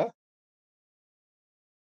 Tua,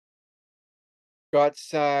 got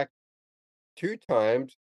sacked 2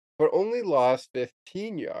 times, but only lost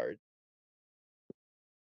 15 yards.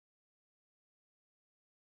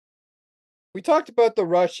 We talked about the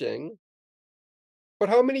rushing, but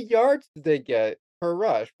how many yards did they get per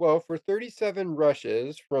rush? Well, for 37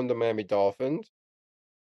 rushes from the Miami Dolphins,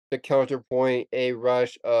 the counterpoint a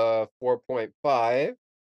rush of 4.5.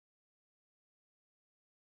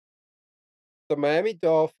 The Miami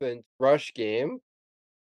Dolphins rush game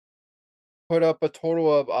put up a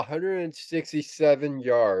total of 167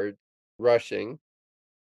 yards rushing.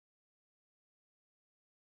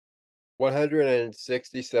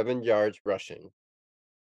 167 yards rushing.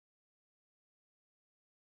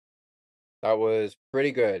 That was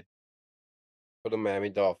pretty good for the Miami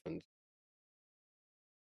Dolphins.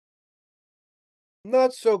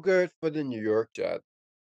 Not so good for the New York Jets,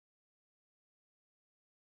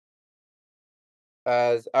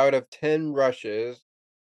 as out of 10 rushes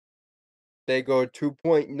They go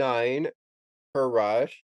 2.9 per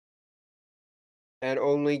rush and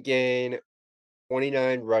only gain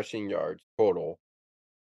 29 rushing yards total.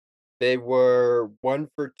 They were 1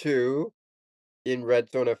 for 2 in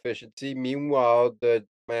red zone efficiency. Meanwhile, the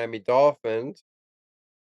Miami Dolphins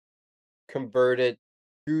converted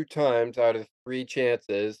 2 times out of 3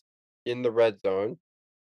 chances in the red zone.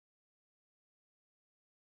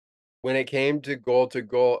 When it came to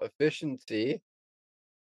goal efficiency,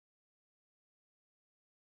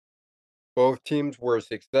 both teams were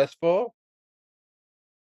successful,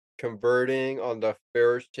 converting on the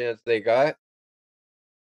fairest chance they got.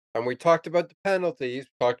 And we talked about the penalties,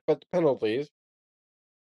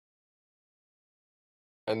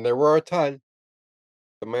 and there were a ton.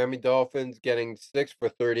 The Miami Dolphins getting 6 for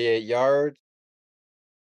 38 yards,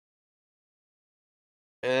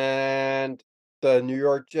 and the New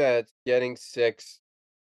York Jets getting 6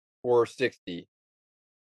 for 60.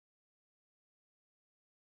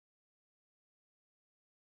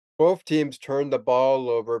 Both teams turned the ball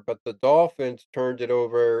over, but the Dolphins turned it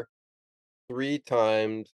over 3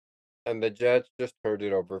 times, and the Jets just turned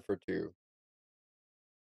it over for 2.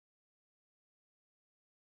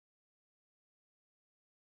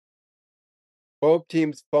 Both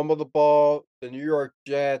teams fumbled the ball. The New York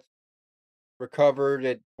Jets recovered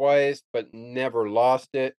it twice, but never lost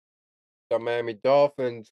it. The Miami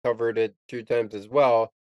Dolphins covered it 2 times as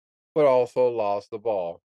well, but also lost the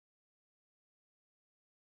ball.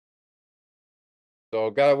 So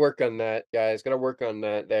gotta work on that, guys. Gotta work on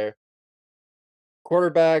that there.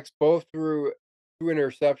 Quarterbacks both threw 2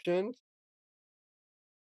 interceptions,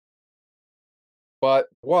 but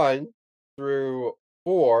one threw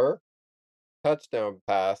 4 touchdown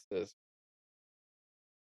passes.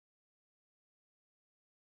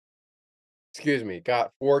 Excuse me,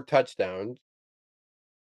 got 4 touchdowns.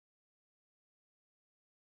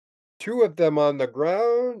 2 of them on the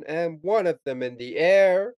ground and 1 of them in the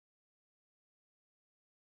air.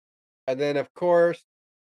 And then, of course,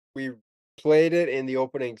 we played it in the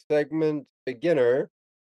opening segment, beginner,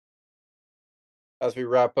 as we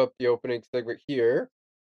wrap up the opening segment here.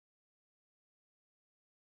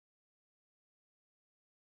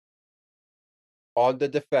 On the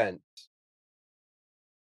defense.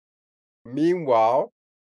 Meanwhile,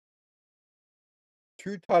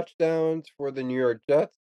 2 touchdowns for the New York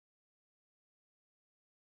Jets,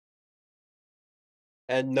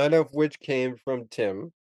 and none of which came from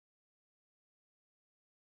Tim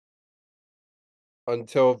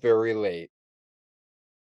until very late.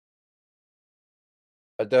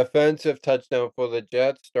 A defensive touchdown for the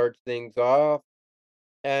Jets starts things off,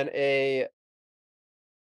 and a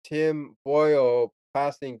Tim Boyle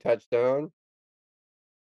passing touchdown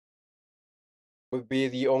would be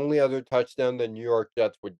the only other touchdown the New York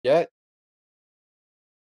Jets would get.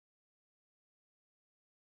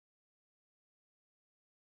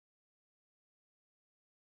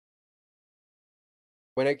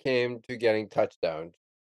 When it came to getting touchdowns.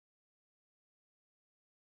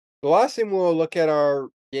 The last thing we'll look at our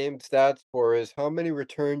game stats for is how many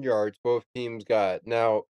return yards both teams got.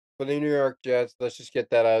 Now, for the New York Jets, let's just get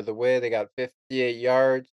that out of the way. They got 58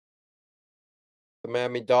 yards. The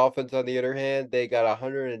Miami Dolphins, on the other hand, they got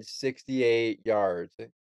 168 yards.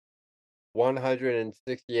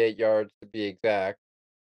 168 yards to be exact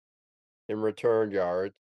in return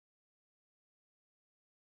yards.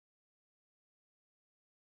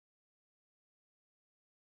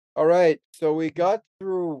 All right, so we got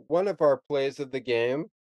through one of our plays of the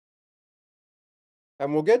game.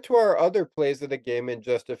 And we'll get to our other plays of the game in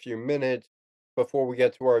just a few minutes before we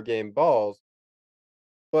get to our game balls.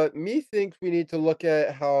 But me thinks we need to look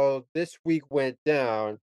at how this week went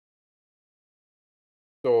down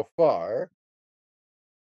so far.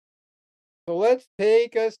 So let's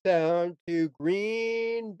take us down to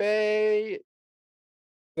Green Bay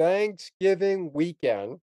Thanksgiving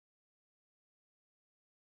weekend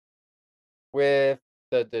with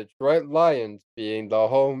the Detroit Lions being the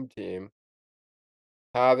home team,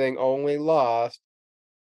 having only lost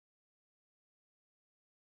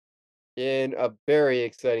in a very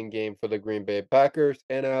exciting game for the Green Bay Packers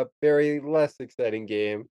and a very less exciting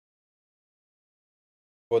game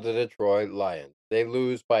for the Detroit Lions. They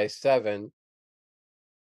lose by 7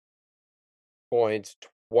 points,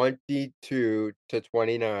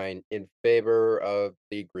 22-29 in favor of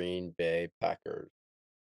the Green Bay Packers.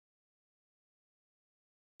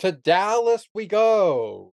 To Dallas we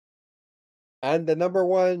go. And the number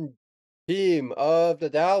 1 team of the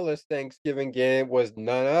Dallas Thanksgiving game was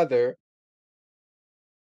none other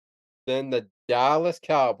than the Dallas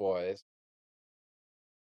Cowboys,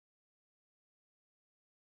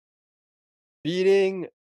 beating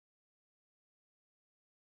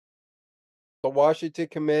the Washington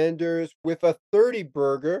Commanders with a 30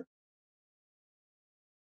 burger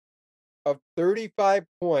of 35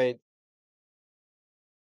 points,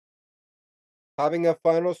 having a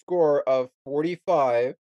final score of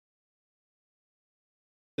 45-10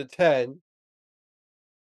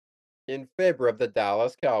 in favor of the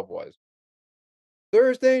Dallas Cowboys.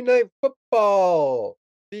 Thursday Night Football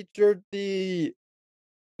featured the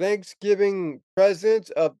Thanksgiving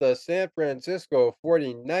presents of the San Francisco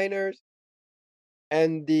 49ers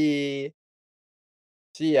and the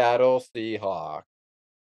Seattle Seahawks.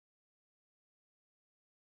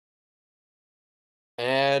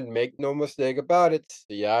 And make no mistake about it,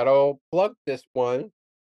 Seattle plucked this one,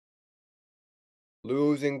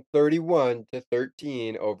 losing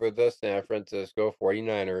 31-13 over the San Francisco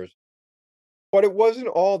 49ers. But it wasn't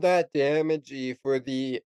all that damaging for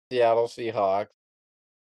the Seattle Seahawks,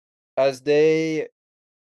 as they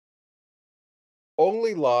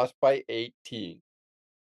only lost by 18.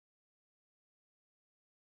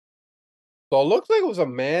 So it looks like it was a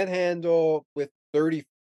manhandle with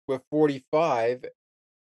 45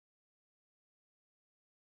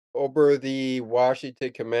 over the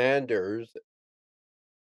Washington Commanders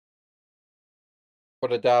for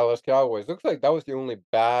the Dallas Cowboys. Looks like that was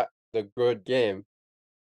the good game.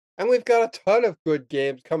 And we've got a ton of good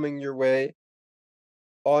games coming your way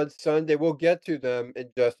on Sunday. We'll get to them in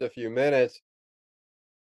just a few minutes.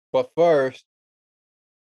 But first,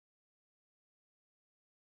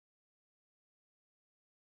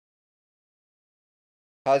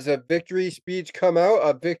 has a victory speech come out?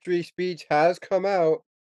 A victory speech has come out.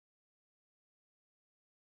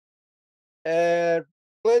 And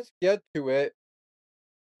let's get to it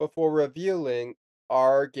before revealing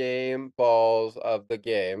our game balls of the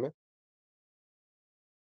game.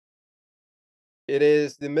 It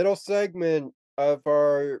is the middle segment of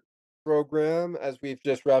our program as we've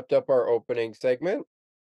just wrapped up our opening segment.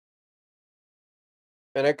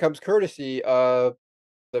 And it comes courtesy of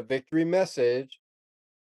the victory message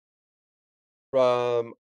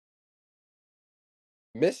from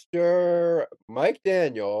Mr. Mike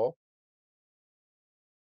Daniel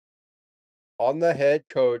on the head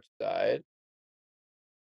coach side.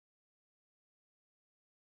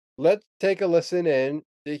 Let's take a listen in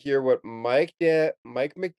to hear what Mike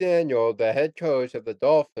McDaniel, the head coach of the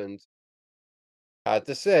Dolphins, had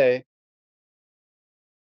to say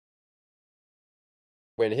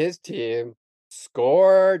when his team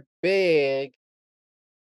scored big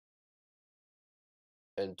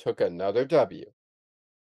and took another W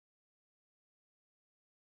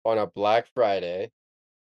on a Black Friday.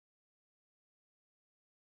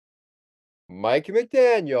 Mike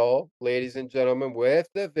McDaniel, ladies and gentlemen, with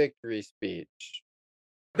the victory speech.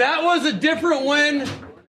 That was a different win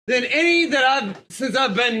than any that since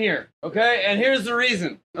I've been here. Okay, and here's the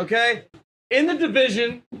reason. Okay, in the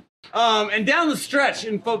division, and down the stretch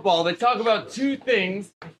in football, they talk about two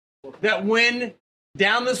things that win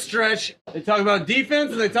down the stretch. They talk about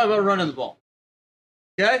defense and they talk about running the ball.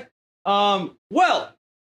 Okay, well,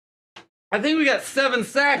 I think we got 7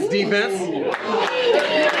 sacks defense.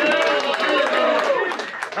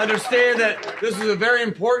 Understand that this is a very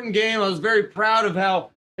important game. I was very proud of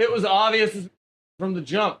how it was obvious from the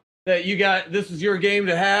jump that this is your game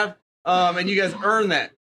to have, and you guys earned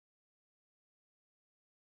that.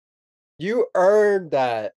 You earned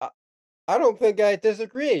that. I don't think I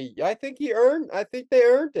disagree. I think they earned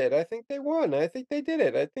it. I think they won. I think they did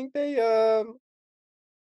it. I think they earned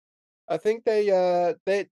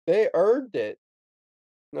it.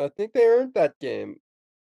 I think they earned that game.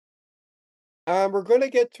 We're going to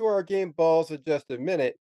get to our game balls in just a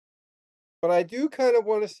minute, but I do kind of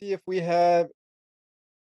want to see if we have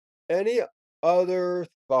any other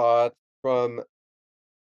thoughts from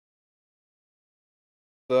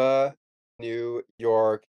the New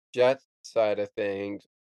York Jets side of things.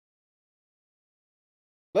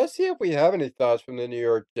 Let's see if we have any thoughts from the New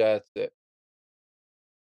York Jets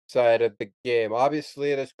side of the game.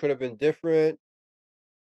 Obviously, this could have been different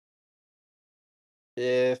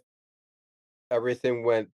if everything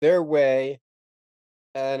went their way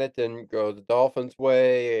and it didn't go the Dolphins'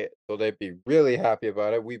 way. So they'd be really happy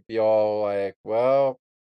about it. We'd be all like, well,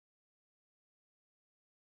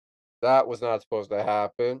 that was not supposed to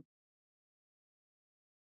happen.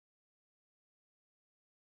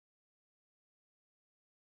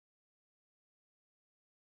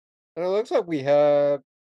 And it looks like we have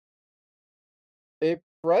a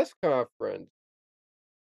press conference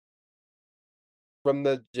from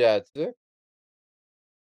the Jets.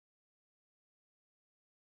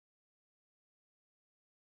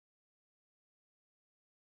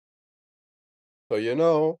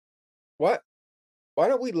 So, what? Why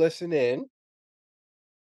don't we listen in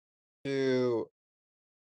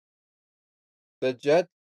The Jets.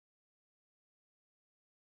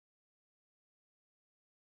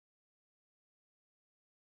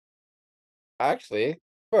 Actually,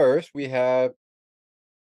 first we have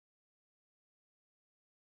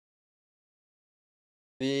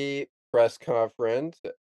the press conference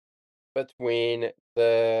between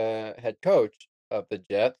the head coach of the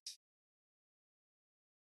Jets.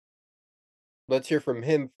 Let's hear from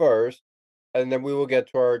him first, and then we will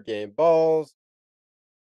get to our game balls.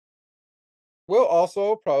 We'll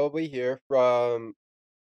also probably hear from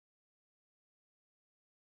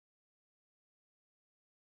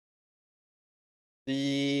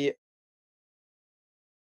the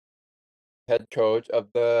head coach of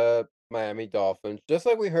the Miami Dolphins, just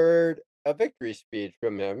like we heard a victory speech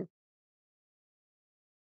from him.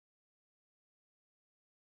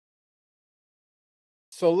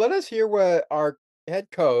 So let us hear what our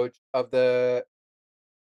head coach of the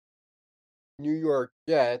New York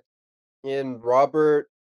Jets in Robert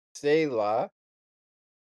Saleh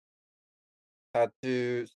had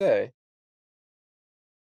to say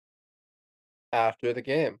after the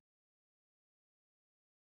game.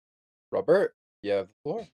 Robert, you have the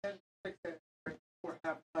floor. Before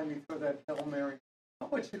halftime, you throw that Hail Mary. How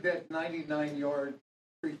much did that 99-yard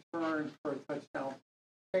return for a touchdown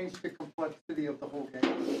change the complexity of the whole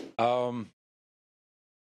game?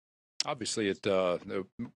 Obviously,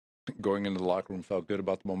 going into the locker room felt good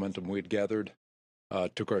about the momentum we had gathered.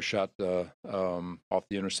 Took our shot off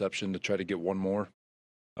the interception to try to get one more.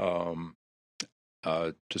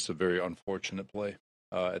 Just a very unfortunate play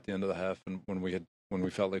at the end of the half, and when we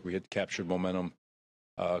felt like we had captured momentum,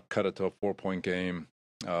 cut it to a 4-point game,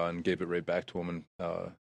 and gave it right back to them. And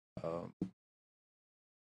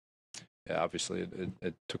yeah, obviously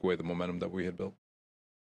it took away the momentum that we had built.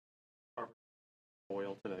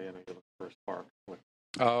 Boyle today, and I get the first spark.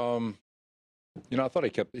 I thought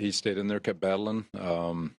he stayed in there, kept battling.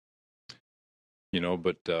 But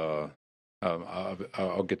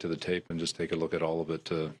I'll get to the tape and just take a look at all of it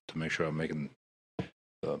to make sure I'm making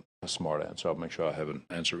a smart answer. I'll make sure I have a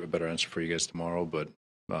better answer for you guys tomorrow. But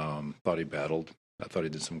thought he battled. I thought he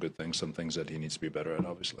did some good things, some things that he needs to be better at,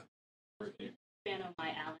 obviously. Fan of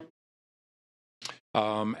my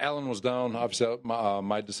Allen. Allen was down. Obviously,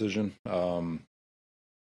 my decision.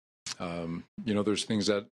 There's things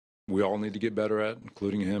that we all need to get better at,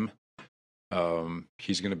 including him.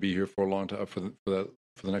 He's going to be here for a long time, for the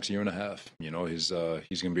next year and a half. He's going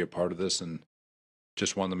to be a part of this, and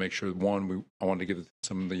just wanted to make sure. One, I wanted to give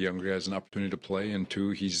some of the younger guys an opportunity to play, and two,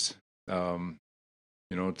 he's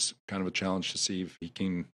it's kind of a challenge to see if he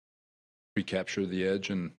can recapture the edge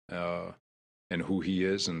and who he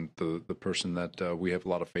is, and the person that we have a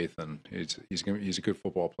lot of faith in. He's a good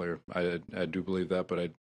football player. I do believe that,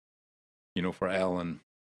 but for Allen,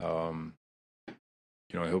 he'll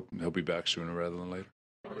be back sooner rather than later.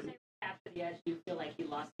 After the edge, do you feel like he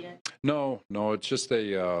lost the edge? No, it's just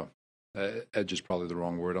edge is probably the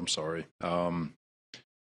wrong word. I'm sorry.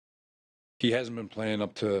 He hasn't been playing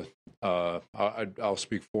up to. I'll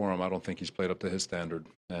speak for him. I don't think he's played up to his standard,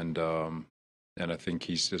 and I think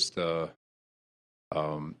he's just.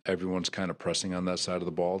 Everyone's kind of pressing on that side of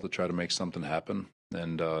the ball to try to make something happen,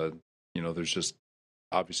 and there's just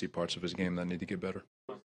obviously parts of his game that need to get better.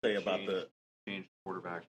 Say about the change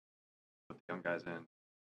quarterback, put the young guys in.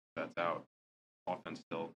 That's out. Offense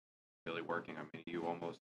still really working. I mean, you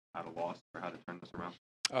almost at a loss for how to turn this around.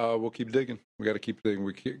 We'll keep digging. We got to keep digging.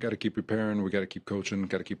 We got to keep preparing. We got to keep coaching.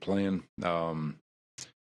 Got to keep playing.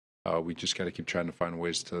 We just got to keep trying to find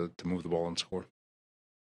ways to move the ball and score.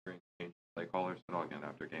 Play callers at all again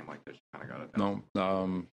after a game like this. You kind of got it.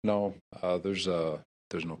 No.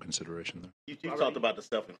 There's no consideration there. You talked about the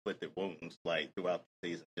self-inflicted wounds like throughout the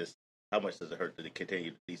season. Just how much does it hurt that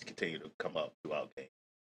these continue to come up throughout games?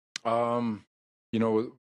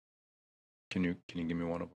 Can you give me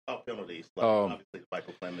one of them? Oh, penalties. Obviously, the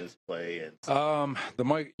Michael Clemens play and the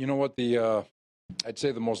Mike. I'd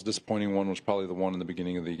say the most disappointing one was probably the one in the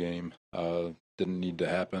beginning of the game. Didn't need to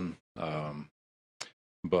happen.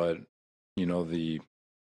 But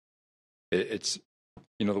it's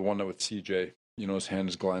the one that with CJ. His hand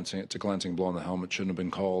is glancing. It's a glancing blow on the helmet. Shouldn't have been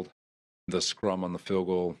called. The scrum on the field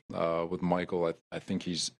goal with Michael. I think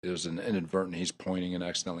it was an inadvertent. He's pointing and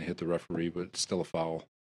accidentally hit the referee, but it's still a foul.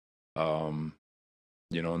 And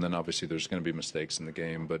then obviously there's going to be mistakes in the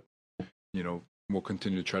game, but we'll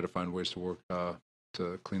continue to try to find ways to work to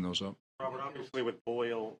clean those up. Robert, obviously with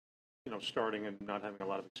Boyle, starting and not having a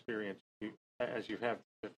lot of experience, as you have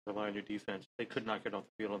to rely on your defense, they could not get off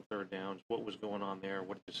the field on third downs. What was going on there?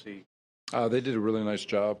 What did you see? They did a really nice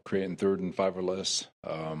job creating 3rd and 5 or less,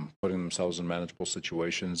 putting themselves in manageable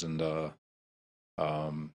situations, and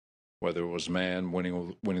whether it was man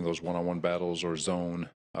winning those one-on-one battles or zone,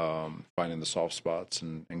 finding the soft spots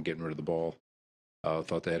and getting rid of the ball.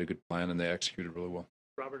 Thought they had a good plan and they executed really well.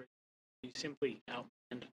 Robert, you simply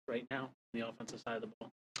outmanned right now on the offensive side of the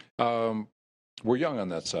ball. We're young on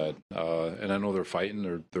that side, and I know they're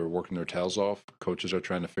fighting. They're working their tails off. Coaches are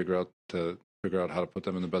trying to figure out how to put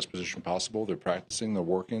them in the best position possible. They're practicing. They're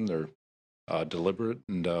working. They're deliberate,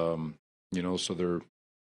 and so they're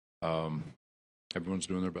everyone's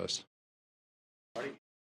doing their best.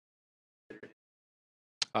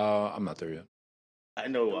 I'm not there yet. I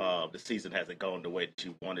know the season hasn't gone the way that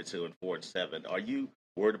you wanted to in 4-7. Are you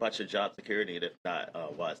worried about your job security? And if not,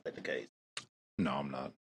 why is that the case? No, I'm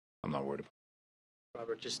not. I'm not worried about it.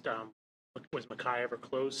 Robert, just was Mackay ever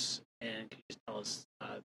close? And can you just tell us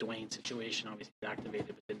Dwayne's situation? Obviously, he's activated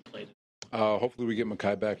but didn't play. Hopefully, we get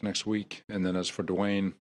Mackay back next week. And then as for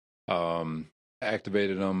Dwayne,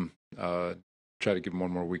 activated him. Try to give him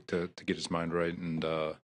one more week to get his mind right, and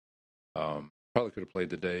probably could have played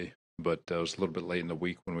today, but it was a little bit late in the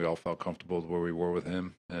week when we all felt comfortable with where we were with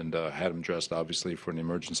him, and had him dressed obviously for an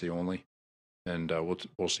emergency only, and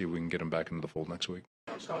we'll see if we can get him back into the fold next week.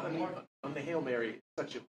 On the Hail Mary,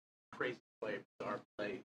 such a crazy play, bizarre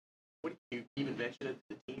play. What do you even mention it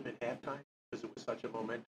to the team at halftime because it was such a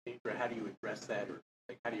momentum change, or how do you address that, or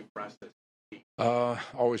how do you process?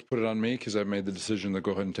 Always put it on me because I made the decision to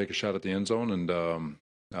go ahead and take a shot at the end zone, and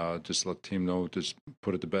just let the team know, just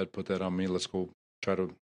put it to bed, put that on me. Let's go try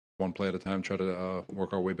to one play at a time, try to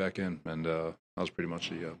work our way back in, and that was pretty much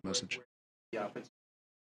the message. The offense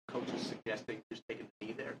coach is suggesting just taking the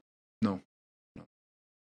knee there. No.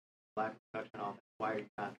 Lack of production offense. Why are you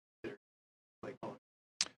not considering play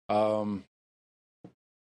calling?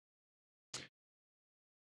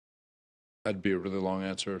 That'd be a really long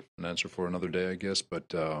answer, an answer for another day, I guess.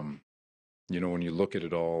 But when you look at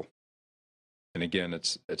it all, and again,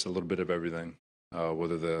 it's a little bit of everything.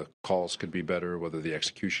 Whether the calls could be better, whether the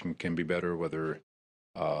execution can be better, whether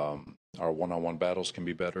our one-on-one battles can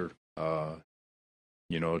be better.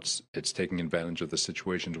 It's taking advantage of the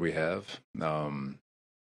situations we have when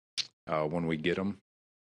we get them.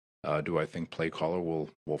 Do I think play caller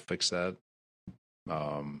will fix that?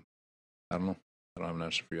 I don't know. I don't have an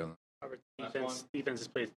answer for you on that. Defense has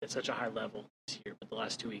played at such a high level this year, but the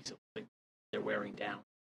last 2 weeks, they're wearing down.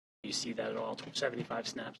 You see that at all? 75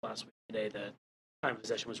 snaps last week. Today, the time of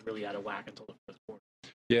possession was really out of whack until the fourth quarter.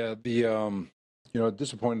 Yeah,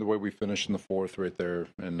 disappointed the way we finished in the fourth right there,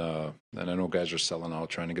 and I know guys are selling out,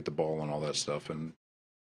 trying to get the ball and all that stuff, and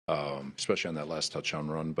especially on that last touchdown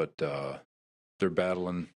run. But they're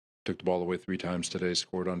battling. Took the ball away 3 times today.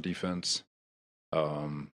 Scored on defense.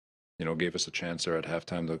 Gave us a chance there at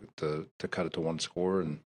halftime to cut it to 1 score,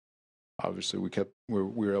 and obviously we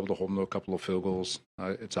were able to hold them to a couple of field goals.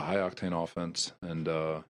 It's a high octane offense, and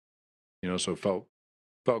so it felt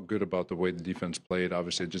good about the way the defense played.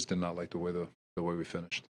 Obviously, it just did not like the way we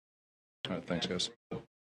finished. All right, thanks, guys.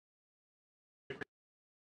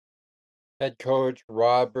 Head coach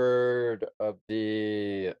Robert of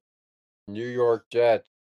the New York Jets.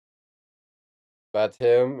 That's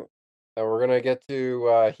him. And we're going to get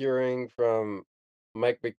to hearing from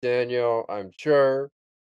Mike McDaniel, I'm sure,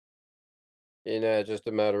 in just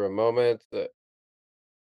a matter of moments.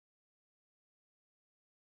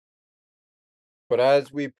 But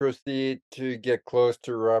as we proceed to get close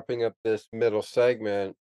to wrapping up this middle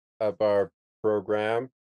segment of our program,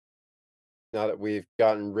 now that we've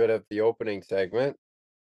gotten rid of the opening segment,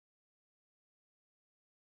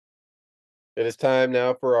 it is time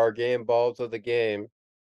now for our game balls of the game.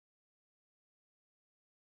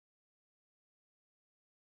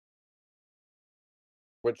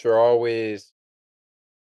 Which are always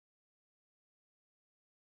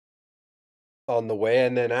on the way.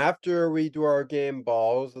 And then after we do our game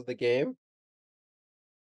balls of the game,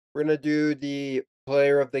 we're going to do the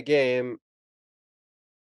player of the game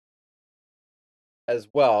as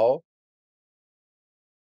well.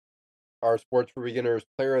 Our Sports for Beginners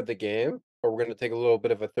player of the game. But we're going to take a little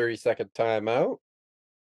bit of a 30-second timeout.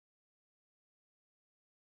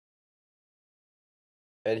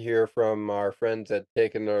 And hear from our friends at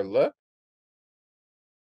Taking Their Look.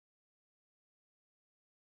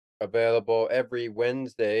 Available every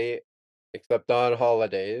Wednesday, except on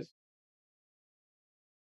holidays,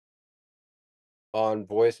 on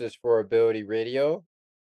Voices for Ability Radio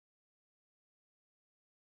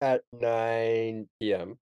at 9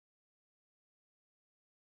 p.m.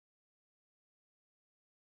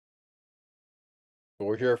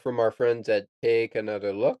 We'll hear from our friends at Take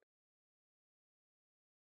Another Look.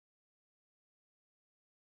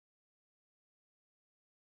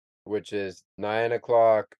 Which is 9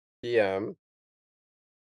 o'clock p.m.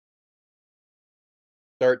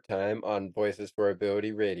 start time on Voices for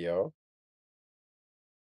Ability Radio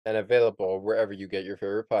and available wherever you get your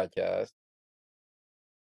favorite podcast.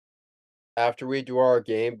 After we do our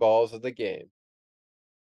game balls of the game.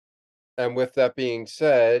 And with that being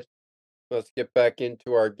said, let's get back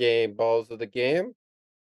into our game balls of the game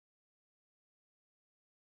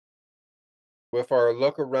with our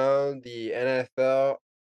look around the NFL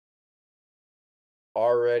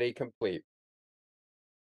already complete.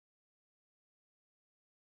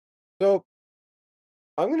 So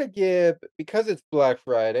I'm going to give, because it's Black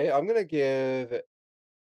Friday, I'm going to give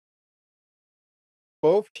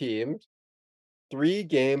both teams 3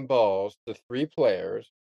 game balls to 3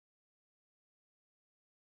 players.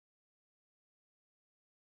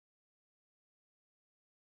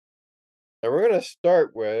 And we're going to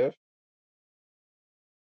start with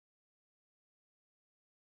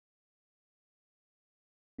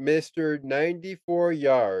Mr. 94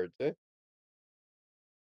 yards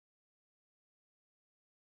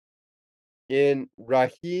in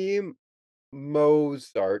Raheem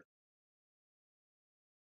Mostert.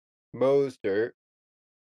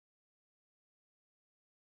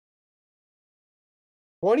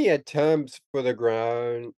 20 attempts for the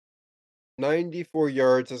ground, 94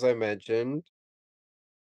 yards, as I mentioned,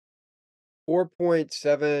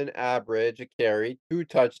 4.7 average a carry, 2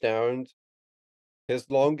 touchdowns. His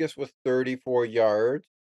longest was 34 yards.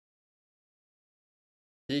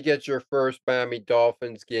 He gets your first Miami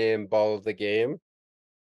Dolphins game ball of the game.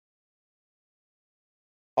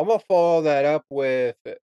 I'm going to follow that up with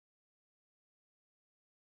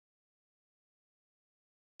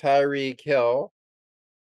Tyreek Hill,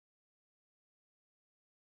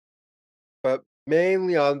 but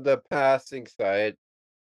mainly on the passing side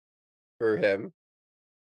for him,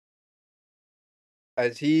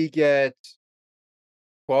 as he gets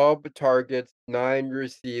 12 targets, 9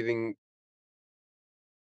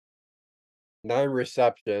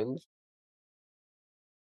 receptions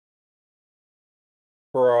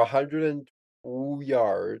for 102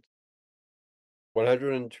 yards,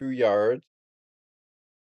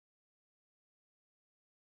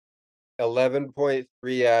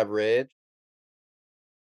 11.3 average,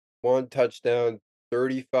 1 touchdown,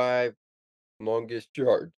 35 longest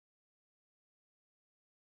yard.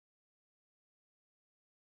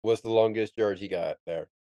 Was the longest yard he got there.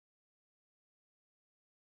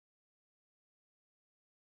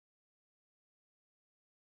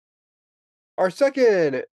 Our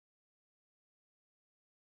second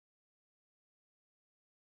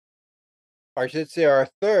I should say our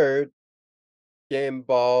third game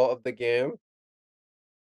ball of the game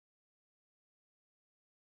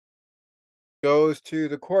goes to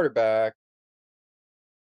the quarterback.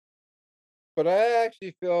 But I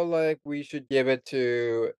actually feel like we should give it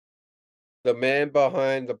to the man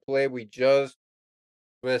behind the play we just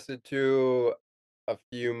listened to a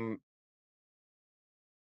few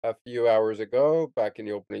hours ago, back in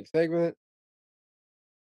the opening segment,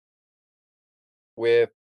 with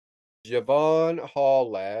Javon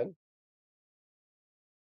Holland.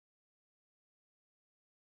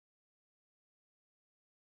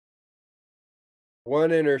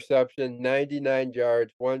 One interception, 99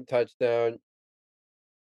 yards, 1 touchdown,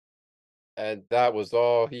 and that was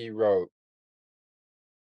all he wrote.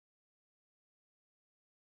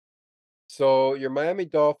 So your Miami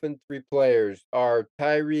Dolphins 3 players are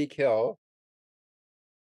Tyreek Hill,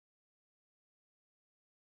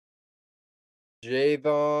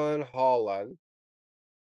 Javon Holland,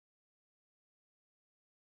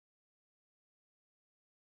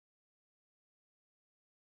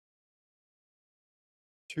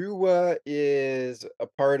 Tua is a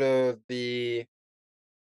part of the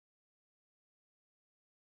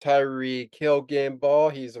Tyreek Hill game ball.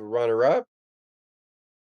 He's a runner-up.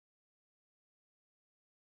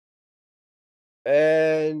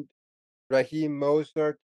 And Raheem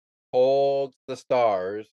Mostert holds the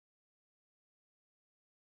stars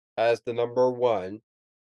as the number 1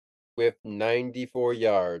 with 94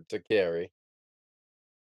 yards to carry.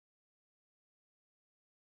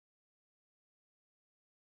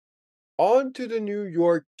 On to the New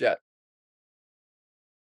York Jets.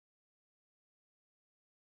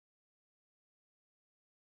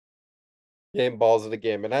 Game balls of the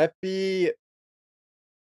game. And I'd be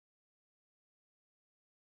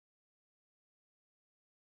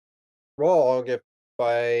wrong if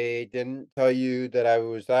I didn't tell you that I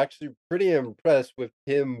was actually pretty impressed with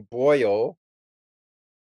Tim Boyle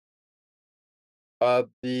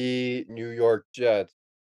of the New York Jets.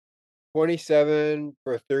 27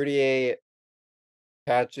 for 38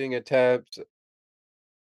 catching attempts.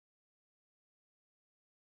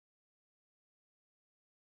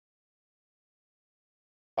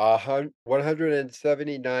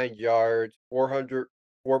 179 yards,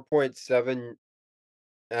 4.7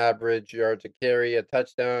 average yards a carry, a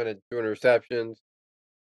touchdown, and 2 interceptions.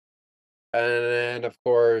 And then, of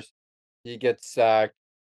course, he gets sacked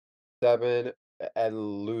 7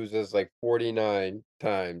 and loses like 49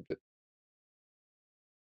 times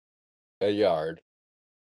a yard.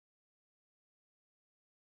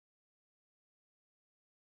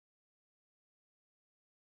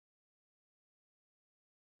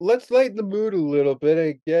 Let's lighten the mood a little bit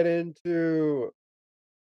and get into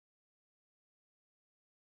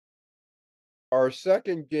our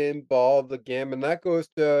second game ball of the game, and that goes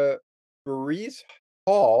to Brees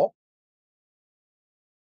Hall.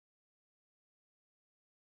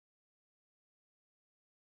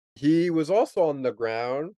 He was also on the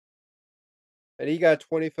ground, and he got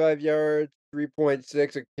 25 yards,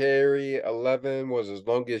 3.6 a carry, 11 was his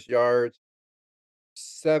longest yards,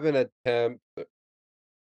 7 attempts,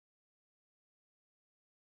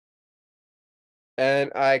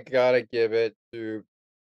 and I gotta give it to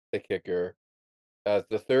the kicker. As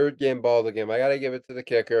the third game ball of the game, I gotta give it to the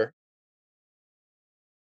kicker.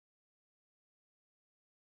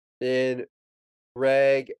 In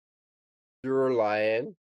Greg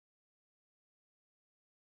Lion.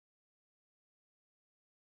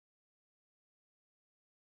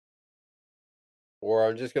 Or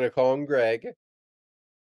I'm just gonna call him Greg.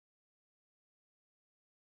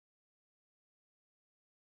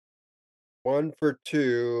 One for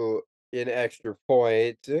two in extra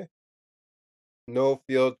points. No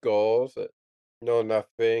field goals. No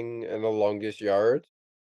nothing in the longest yards.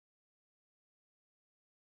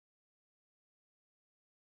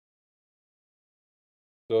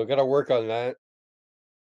 So I gotta work on that.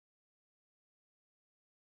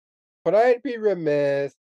 But I'd be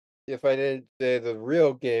remiss if I didn't say the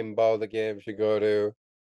real game ball of the game should go to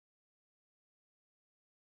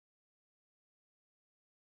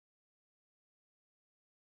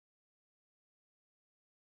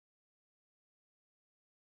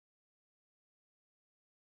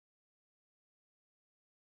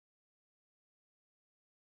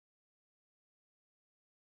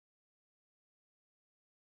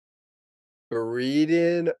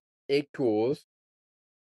Breeden Equals,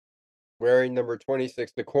 wearing number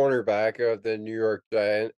 26, the cornerback of the New York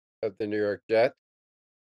Jets.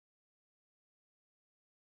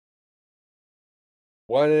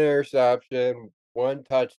 One interception, one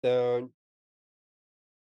touchdown.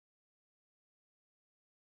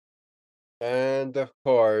 And of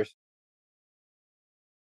course,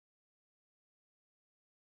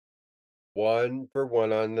 1 for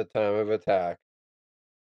 1 on the time of attack.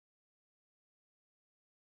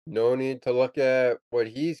 No need to look at what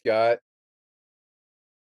he's got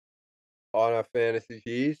on a fantasy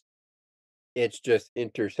feast. It's just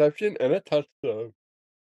interception and a touchdown.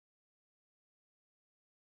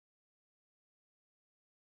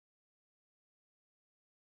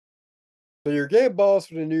 So your game balls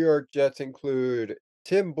for the New York Jets include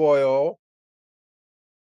Tim Boyle,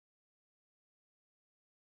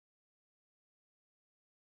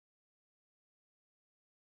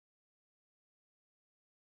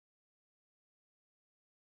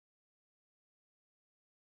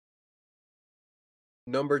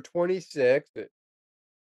 number 26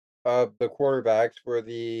 of the quarterbacks for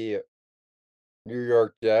the New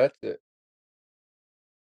York Jets.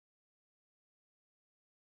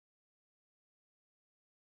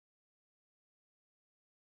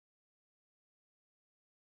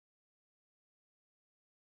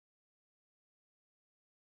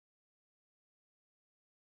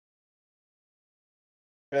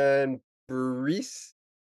 And Brees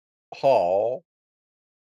Hall.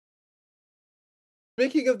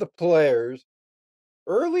 Speaking of the players,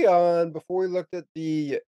 early on, before we looked at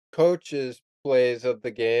the coaches' plays of the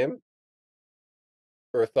game,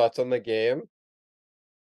 or thoughts on the game,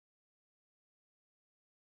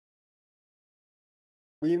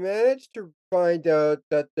 we managed to find out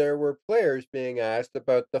that there were players being asked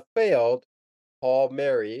about the failed Hail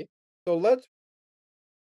Mary. So let's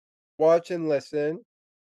watch and listen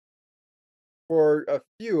for a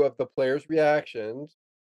few of the players' reactions.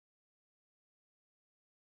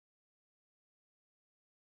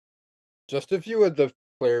 Just a few of the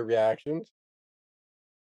player reactions.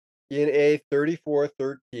 In a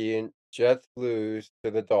 34-13, Jets lose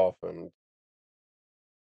to the Dolphins.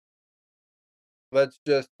 Let's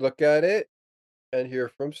just look at it and hear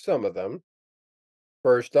from some of them.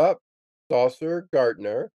 First up, Saucer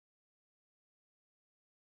Gardner.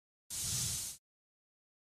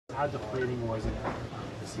 How deflating was it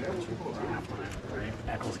sequence after that, right?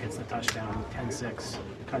 Eccles gets the touchdown, 10-6.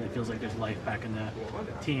 Kind of feels like there's life back in the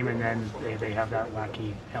team, and then they have that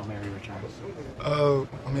wacky Hail Mary return.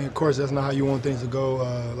 I mean, of course, that's not how you want things to go.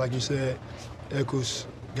 Like you said, Eccles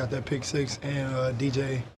got that pick six, and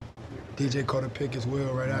DJ caught a pick as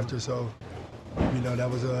well right after. So, you know, that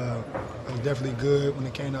was definitely good when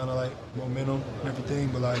it came down to like momentum and everything.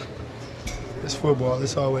 But like, it's football.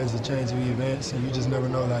 It's always a change of events, and you just never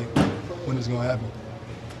know like when it's gonna happen.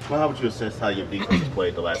 Well, how would you assess how your defense has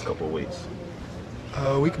played the last couple of weeks?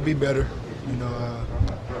 We could be better. You know,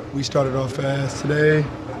 we started off fast today.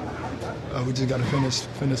 We just got to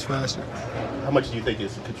finish faster. How much do you think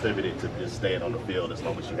it's contributed to just staying on the field as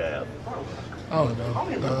long as you have? I don't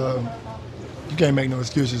know. You can't make no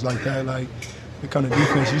excuses like that. Like, the kind of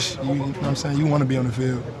defense, you know what I'm saying, you want to be on the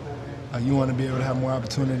field. Like, you want to be able to have more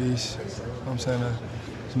opportunities, you know what I'm saying,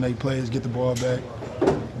 to make plays, get the ball back,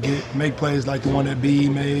 make plays like the one that B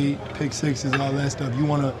made, pick sixes, all that stuff. You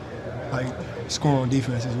want to, like, score on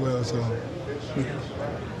defense as well. So,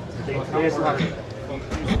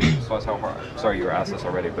 How hard, sorry you were asked this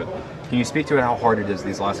already, but can you speak to it how hard it is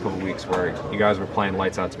these last couple of weeks where you guys were playing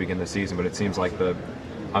lights out to begin the season, but it seems like the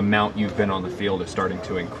amount you've been on the field is starting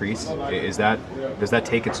to increase? Does that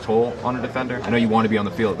take its toll on a defender? I know you want to be on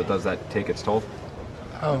the field, but does that take its toll?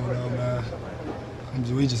 I don't know, man.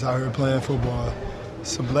 We just out here playing football.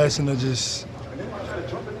 It's a blessing to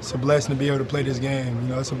be able to play this game. You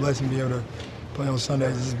know, it's a blessing to be able to play on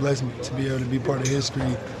Sundays. It's a blessing to be able to be part of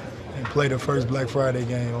history and play the first Black Friday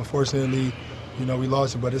game. Unfortunately, you know, we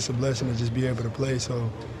lost it, but it's a blessing to just be able to play. So,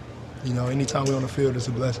 you know, anytime we're on the field, it's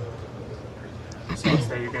a blessing. So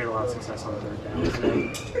they had a lot of success on third down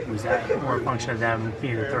today. Was that more a function of them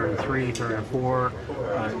being a 3rd and 3, 3rd and 4?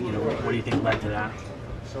 You know, what do you think led to that?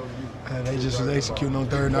 They just was executing on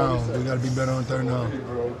 3rd down. We got to be better on 3rd down.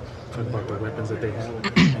 Talk about the weapons that they have,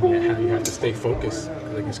 and yet how you have to stay focused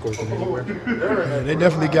because they can score from anywhere. Yeah, they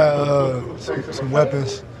definitely got some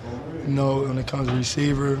weapons. You know, when it comes to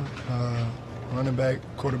receiver, running back,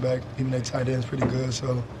 quarterback, even their tight end's pretty good.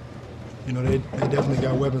 So, you know, they definitely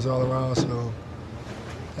got weapons all around. So,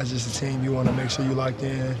 that's just a team you want to make sure you locked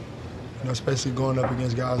in. You know, especially going up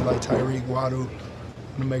against guys like Tyreek, Waddle. You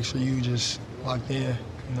want to make sure you just locked in.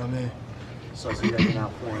 You know what I mean? So you guys are now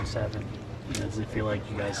 4-7. You know, does it feel like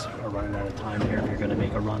you guys are running out of time here if you're going to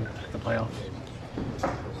make a run at the playoffs?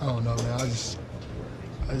 I don't know, man. I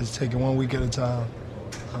just take it 1 week at a time.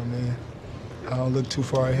 I mean, I don't look too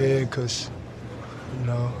far ahead because, you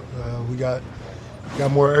know, we got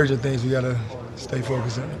more urgent things we got to stay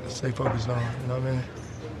focused on. You know what I mean?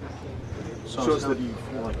 So how do you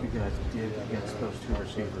feel like you guys did against those two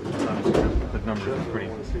receivers? Obviously, the numbers are pretty.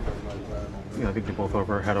 You know, I think they both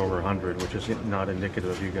had over 100, which is not indicative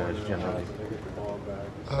of you guys generally.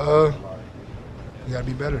 We gotta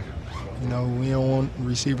be better. You know, we don't want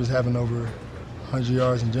receivers having over 100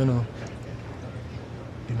 yards in general.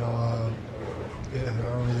 You know, yeah, I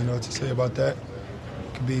don't really know what to say about that.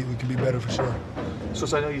 We could be better for sure. So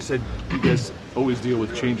I know you said you guys always deal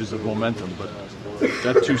with changes of momentum, but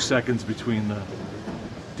that 2 seconds between the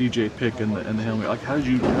DJ pick and the Hail Mary, like how did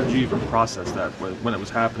you even process that when it was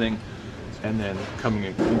happening, and then coming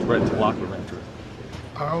right into the locker room after it?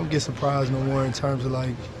 I don't get surprised no more in terms of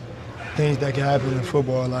like things that can happen in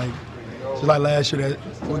football. Like just like last year,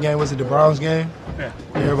 what game was it? The Browns game. Yeah.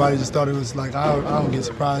 Everybody just thought it was like I don't get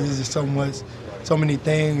surprised. There's just so many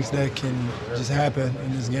things that can just happen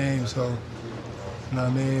in this game. So you know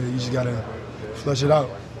what I mean? You just gotta flush it out.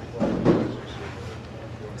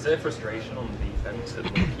 Is there frustration on the defense that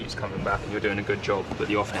keeps coming back and you're doing a good job, but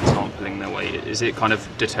the offense aren't pulling their weight? Is it kind of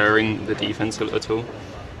deterring the defense at all?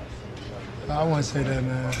 I wouldn't say that,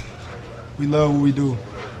 man. We love what we do.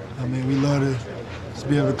 I mean, we love to just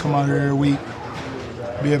be able to come out here every week,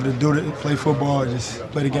 be able to do it, play football, just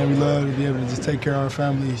play the game we love, to be able to just take care of our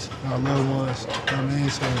families, our loved ones. You know what I mean?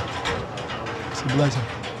 So it's a blessing.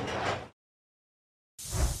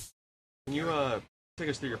 Can you take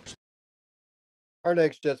us through your perspective? Our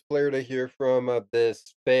next Jets player to hear from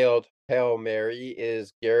this failed Hail Mary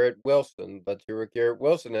is Garrett Wilson. Let's hear what Garrett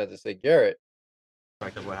Wilson had to say. Garrett.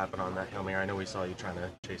 What happened on that Hail Mary? I know we saw you trying to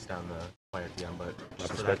chase down the play at the end, but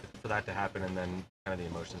just for that to happen and then kind of the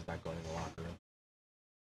emotions of that going in the locker room.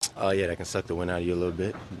 Yeah, that can suck the wind out of you a little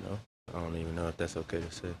bit. You know, I don't even know if that's okay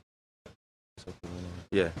to say.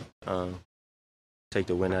 Yeah, take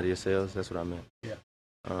the wind out of your sails. That's what I meant. Yeah.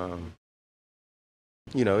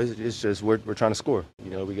 You know, it's just we're trying to score. You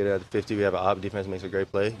know, we get it at the 50. We have an op defense, makes a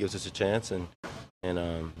great play, gives us a chance, and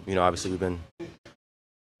you know, obviously we've been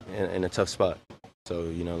in a tough spot. So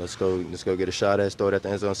you know, let's go get a shot at it, throw it at the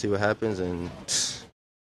end zone, see what happens, and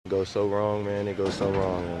goes so wrong, man. It goes so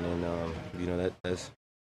wrong, and you know that's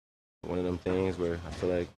one of them things where I feel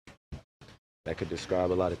like that could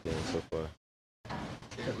describe a lot of things so far.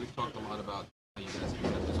 Yeah, we've talked a lot about how you guys have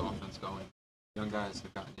kept this offense going. Young guys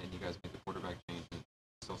have gotten in. You guys made the quarterback change, and it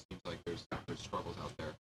still seems like there's struggles out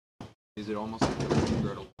there. Is it almost like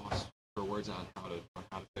you're at a loss for words on how to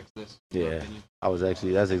fix this? Yeah, that's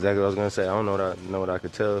exactly what I was gonna say. I don't know what I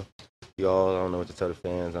could tell y'all. I don't know what to tell the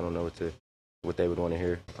fans. I don't know what they would want to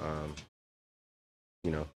hear.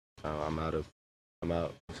 You know, I'm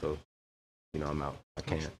out. So, you know, I'm out. I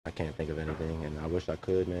can't think of anything, and I wish I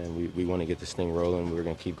could, man. We want to get this thing rolling. We're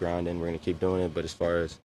gonna keep grinding. We're gonna keep doing it. But as far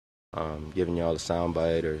as giving y'all a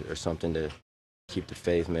soundbite or something to keep the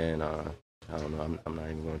faith, man, I don't know. I'm not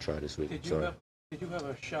even gonna try this week. Did you have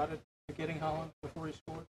a shot at getting Holland before he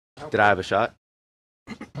scored? Did I have a shot?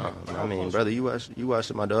 I mean, brother, you watched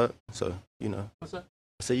it, my dog. So you know. What's that?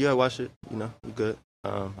 I said you had watched it. You know, we good.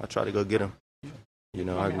 I tried to go get him. You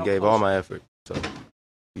know, I How gave close? all my effort. So,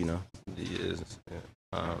 you know,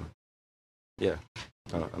 yeah.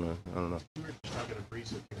 I don't know. We were just talking to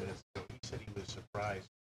Brees a few minutes ago. He said he was surprised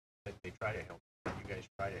that they tried to help you guys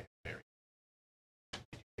try to help Mary. Did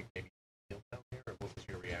you think maybe you killed down there, or what was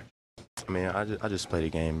your reaction? I mean, I just play the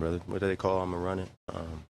game, brother. What do they call? I'm gonna run it.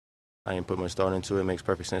 I ain't put much thought into it. It makes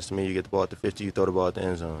perfect sense to me. You get the ball at the 50, you throw the ball at the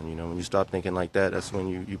end zone. You know, when you stop thinking like that, that's when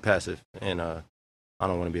you passive. And I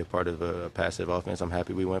don't want to be a part of a passive offense. I'm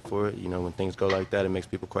happy we went for it. You know, when things go like that, it makes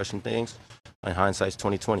people question things. In hindsight's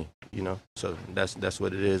 20/20. You know, so that's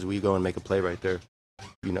what it is. We go and make a play right there.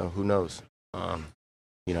 You know, who knows?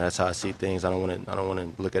 You know, that's how I see things. I don't want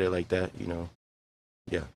to look at it like that. You know,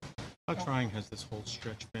 yeah. How trying has this whole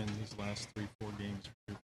stretch been these last 3-4 games?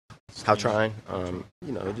 How trying?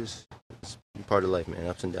 You know, it's part of life, man.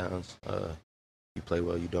 Ups and downs. You play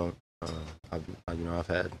well, you don't. I've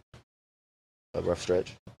had a rough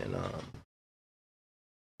stretch, and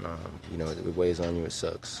you know, it weighs on you. It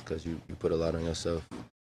sucks because you put a lot on yourself.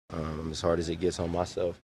 As hard as it gets on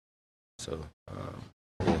myself. So,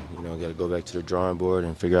 yeah, you know, got to go back to the drawing board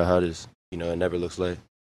and figure out how this. You know, it never looks like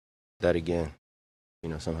that again. You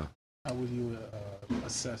know, somehow. How would you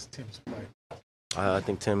assess Tim's play? I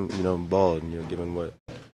think Tim, you know, balled. You know, given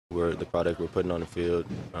the product we're putting on the field,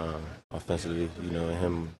 offensively, you know, and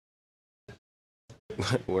him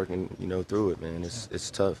working, you know, through it, man.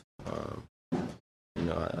 It's tough. You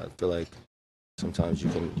know, I feel like sometimes you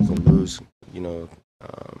can lose, you know,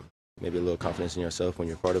 maybe a little confidence in yourself when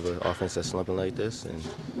you're part of an offense that's slumping like this.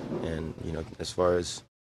 And you know, as far as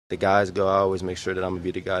the guys go, I always make sure that I'm gonna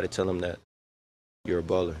be the guy to tell them that you're a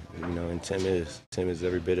baller, you know, and Tim is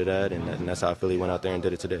every bit of that, and that's how I feel he went out there and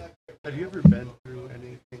did it today. Have you ever been through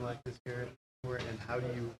anything like this, Garrett? And how do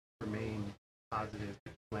you remain positive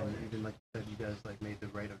when, even like you said, you guys like made the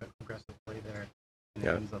right aggressive play there, and it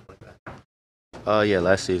ends up like that? Yeah,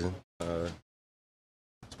 last season,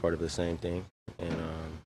 it's part of the same thing. And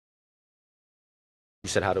you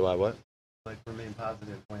said, how do I what? Like remain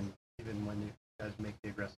positive when even when you guys make the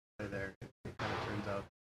aggressive play there, it kind of turns out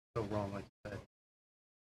so wrong, like you said.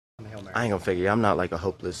 I ain't gonna figure. I'm not like a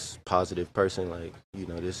hopeless positive person. Like, you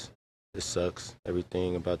know, this sucks.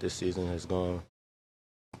 Everything about this season has gone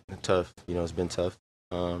tough. You know, it's been tough.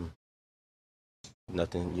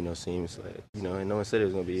 Nothing, you know, seems like, you know, and no one said it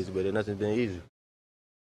was gonna be easy, but nothing's been easy.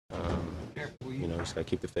 You know, just gotta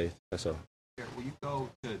keep the faith. That's all. Will you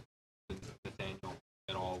go to Nathaniel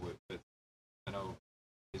at all with I know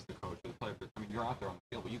he's the coach of the player, but I mean, you're out there on the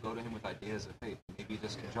field. Will you go to him with ideas of, hey, maybe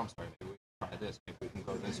this can jumpstart, maybe we can try this, maybe we can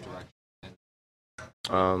go this direction?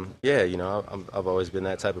 Yeah, you know, I've always been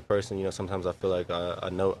that type of person. You know, sometimes I feel like I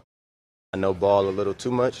know ball a little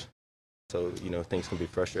too much, so you know, things can be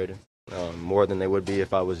frustrating more than they would be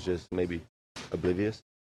if I was just maybe oblivious.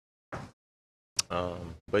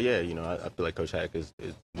 But yeah, you know, I feel like Coach Hack is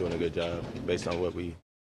doing a good job based on what we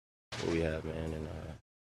have, man. And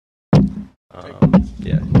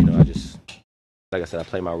yeah, you know, I just, like I said, I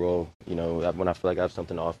play my role. You know, when I feel like I have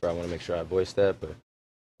something to offer, I want to make sure I voice that. But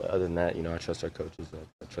other than that, you know, I trust our coaches.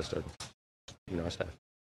 I trust our, you know, our staff.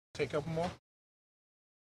 Take a couple more.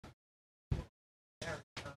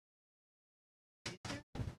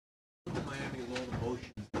 Miami, all the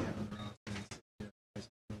motions they have on their offense.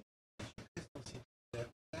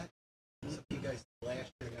 Some of you guys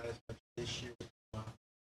last year, not as much this year.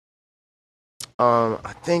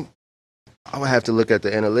 I think I would have to look at the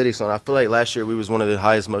analytics on. I feel like last year we was one of the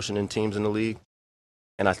highest motioning teams in the league,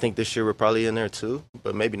 and I think this year we're probably in there too,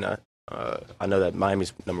 but maybe not. I know that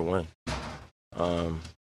Miami's number one. And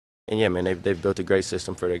yeah, man, they've built a great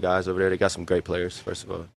system for their guys over there. They got some great players, first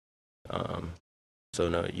of all. So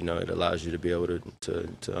no, it allows you to be able to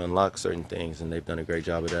unlock certain things, and they've done a great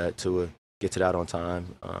job of that. Tua gets it out on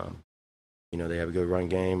time. They have a good run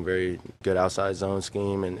game, very good outside zone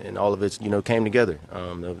scheme, and all of it, came together.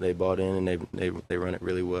 They bought in and they run it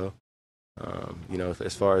really well.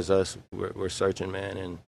 As far as us, we're searching,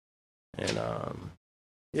 man,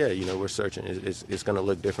 we're searching. It's going to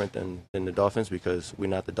look different than the Dolphins because we're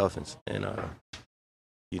not the Dolphins, and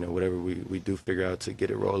whatever we do figure out to get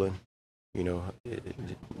it rolling,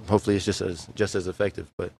 hopefully it's just as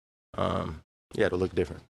effective. But it'll look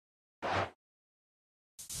different.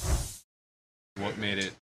 What made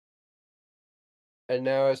it? And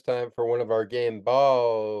now it's time for one of our game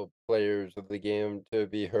ball players of the game to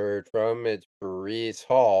be heard from. It's Brees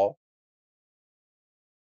Hall.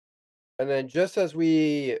 And then just as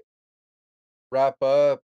we wrap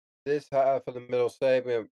up this half of the middle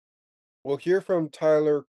segment, we'll hear from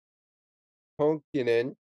Tyler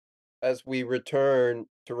Konkinen as we return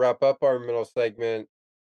to wrap up our middle segment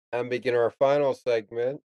and begin our final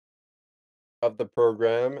segment of the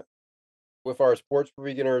program with our Sports for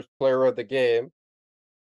Beginners player of the game.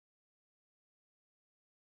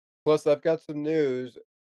 Plus, I've got some news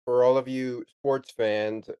for all of you sports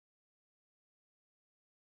fans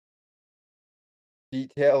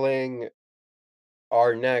detailing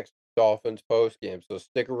our next Dolphins post game. So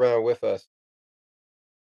stick around with us.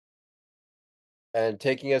 And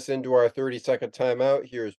taking us into our 30-second timeout,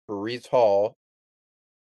 here's Brees Hall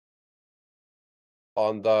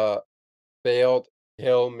on the failed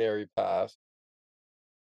Hail Mary pass.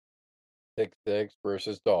 Pick six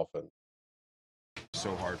versus Dolphins.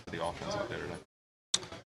 So hard for the offense out there today.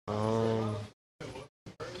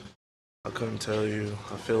 I couldn't tell you.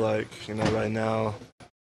 I feel like right now,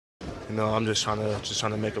 I'm just trying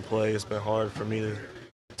to make a play. It's been hard for me to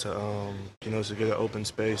get an open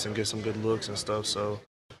space and get some good looks and stuff. So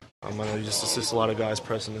I know it's just a lot of guys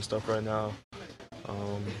pressing and stuff right now.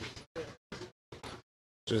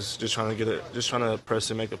 Just trying to press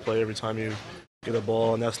and make a play every time you get a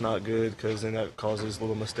ball, and that's not good because then that causes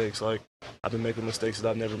little mistakes. Like I've been making mistakes that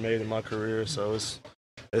I've never made in my career, so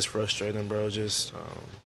it's frustrating, bro. Just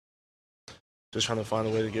trying to find a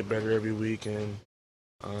way to get better every week, and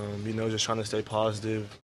just trying to stay positive.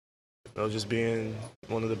 Just being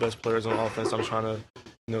one of the best players on offense, I'm trying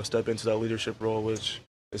to step into that leadership role, which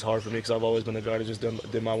is hard for me because I've always been a guy that just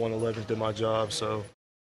did my 111, did my job. So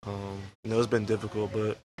it's been difficult,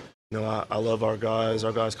 but I love our guys.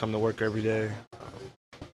 Our guys come to work every day.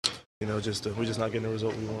 We're just not getting the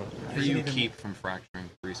result we want. How do you keep from fracturing,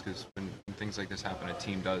 Brees? Because when things like this happen, a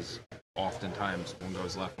team does oftentimes one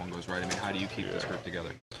goes left, one goes right. I mean, how do you keep this group together?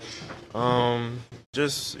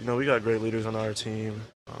 We got great leaders on our team,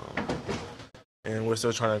 and we're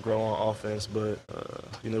still trying to grow on offense. But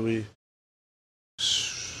we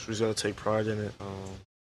just got to take pride in it.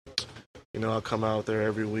 I come out there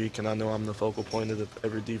every week, and I know I'm the focal point of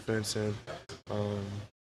every defense, and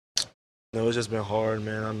it's just been hard,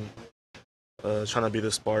 man. I'm trying to be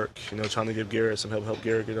the spark, trying to give Garrett some help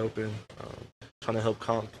Garrett get open, trying to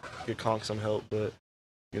get Conk some help, but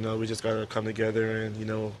we just got to come together and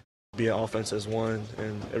be an offense as one,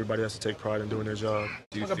 and everybody has to take pride in doing their job.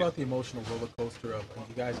 Talk about the emotional roller coaster of when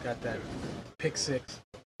you guys got that pick six.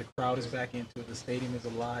 The crowd is back into it. The stadium is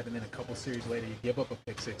alive, and then a couple series later, you give up a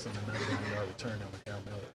pick six on a 99-yard return on the Hail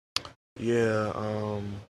Mary.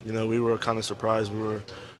 Yeah, we were kind of surprised we were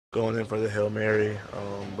going in for the Hail Mary,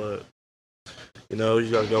 but you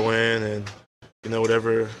got to go in and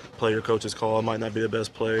whatever play your coaches call, it might not be the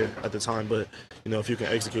best play at the time, but if you can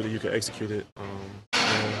execute it, you can execute it.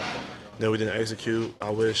 We didn't execute. I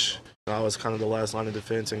wish I was kind of the last line of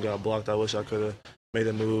defense and got blocked. I wish I could have made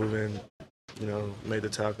a move and made the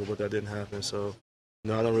tackle, but that didn't happen. So, I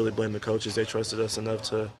don't really blame the coaches. They trusted us enough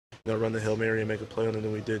to, run the Hail Mary and make a play on it,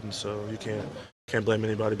 and we didn't. So you can't blame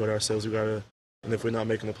anybody but ourselves. We gotta, and if we're not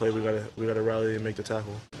making the play, we gotta rally and make the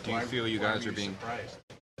tackle. Do you feel you guys are being surprised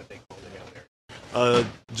that they called it out there?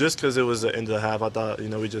 Just because it was the end of the half, I thought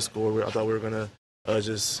we just scored. I thought we were gonna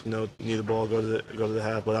just need the ball, go to the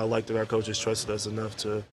half. But I like that our coaches trusted us enough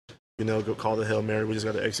to go call the Hail Mary. We just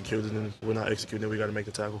got to execute it, and if we're not executing it, we got to make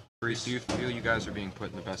the tackle. Brees, do you feel you guys are being put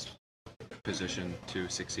in the best position to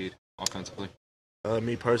succeed offensively?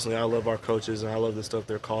 Me personally, I love our coaches, and I love the stuff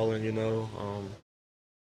they're calling,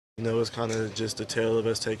 it's kind of just a tale of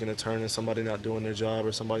us taking a turn and somebody not doing their job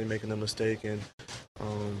or somebody making a mistake, and,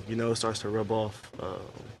 it starts to rub off.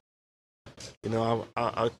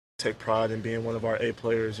 I take pride in being one of our A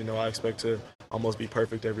players. I expect to almost be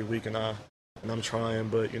perfect every week, and I'm trying,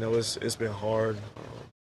 but, it's been hard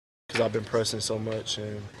because I've been pressing so much,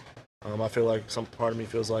 and I feel like some part of me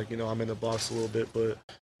feels like, I'm in the box a little bit, but,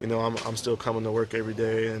 I'm still coming to work every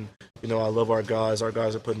day, and I love our guys. Our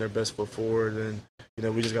guys are putting their best foot forward, and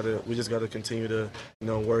we just gotta continue to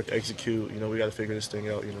work, execute. We got to figure this thing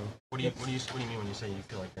out. What do you mean when you say you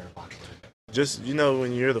feel like they're a box? Just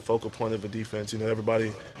when you're the focal point of a defense,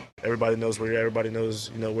 everybody knows where you're. Everybody knows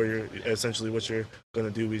where you're, essentially what you're gonna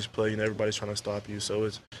do each play. Everybody's trying to stop you, so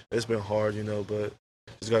it's been hard, but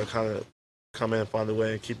just gotta kind of come in, find a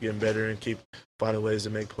way, and keep getting better, and keep finding ways to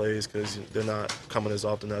make plays because they're not coming as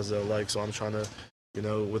often as they'll like. So I'm trying to,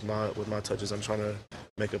 with my touches, I'm trying to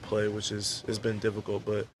make a play, which it's been difficult,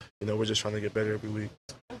 but we're just trying to get better every week.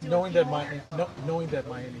 Knowing that Miami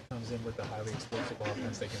comes in with a highly explosive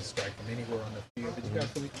offense, they can strike from anywhere on the field. Did you guys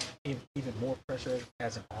feel even more pressure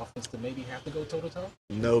as an offense to maybe have to go toe to toe?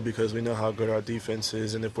 No, because we know how good our defense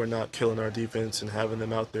is, and if we're not killing our defense and having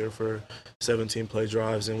them out there for 17 play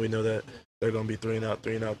drives, then we know that they're going to be 3 and out,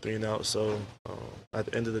 3 and out, 3 and out. So at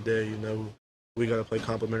the end of the day, we got to play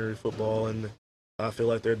complementary football, and I feel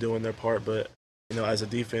like they're doing their part. But as a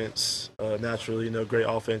defense, naturally, great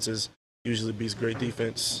offenses usually beats great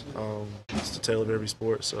defense. It's the tale of every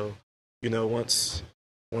sport. So,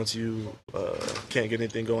 once you can't get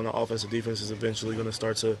anything going on offense, and defense is eventually going to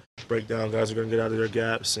start to break down. Guys are going to get out of their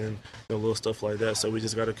gaps and little stuff like that. So we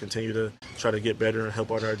just got to continue to try to get better and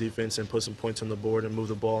help out our defense and put some points on the board and move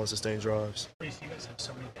the ball and sustain drives. You guys have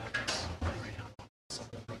so many guys right now. Some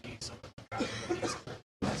of the rookies, some of the rookies.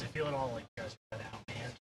 Does it feel at all like you guys are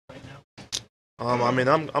outmanned right now? I mean,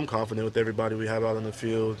 I'm confident with everybody we have out on the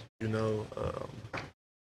field.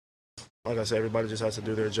 Like I said, everybody just has to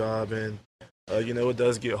do their job, and it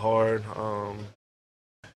does get hard.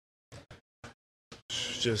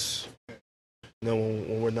 Just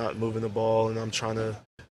when we're not moving the ball, and I'm trying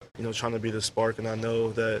to be the spark, and I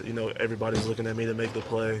know that everybody's looking at me to make the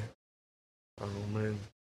play.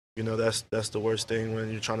 And that's the worst thing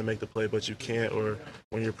when you're trying to make the play, but you can't, or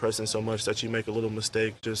when you're pressing so much that you make a little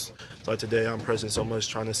mistake. Just like today, I'm pressing so much,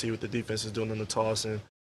 trying to see what the defense is doing on the toss and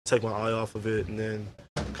take my eye off of it, and then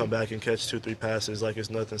come back and catch 2-3 passes like it's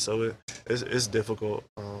nothing. So it's difficult.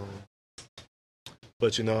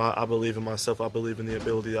 But I believe in myself. I believe in the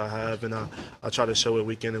ability I have, and I try to show it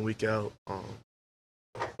week in and week out.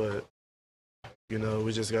 But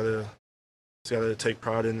we just gotta take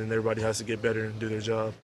pride in it, and everybody has to get better and do their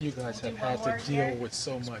job. You guys have had to deal with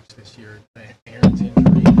so much this year. Aaron's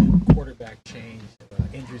injury, quarterback change,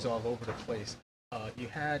 injuries all over the place. You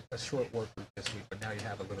had a short work week this week, but now you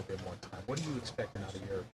have a little bit more time. What are you expecting out of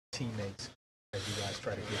your teammates as you guys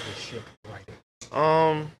try to get this ship right?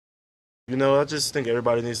 I just think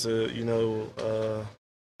everybody needs to,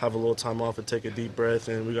 have a little time off and take a deep breath,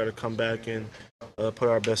 and we got to come back and put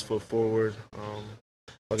our best foot forward.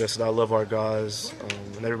 Like I said, I love our guys,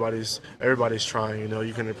 and everybody's trying.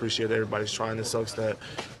 You can appreciate that everybody's trying. It sucks that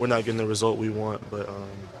we're not getting the result we want, but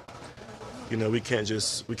we can't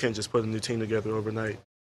just put a new team together overnight.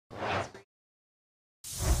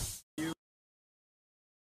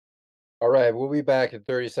 All right, we'll be back in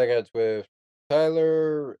 30 seconds with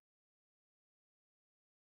Tyler.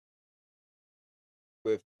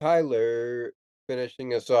 With Tyler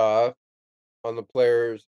finishing us off on the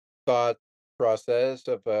player's thought process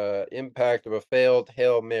of impact of a failed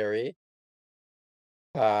Hail Mary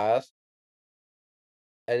pass,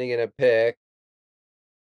 ending in a pick.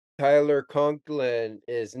 Tyler Conklin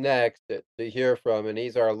is next to hear from, and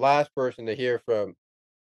he's our last person to hear from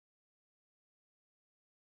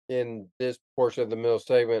in this portion of the middle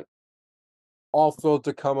segment. Also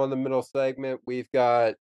to come on the middle segment, we've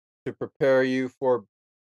got to prepare you for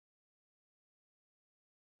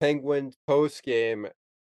Penguins post game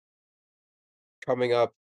coming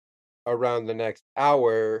up around the next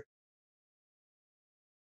hour.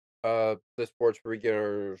 The Sports for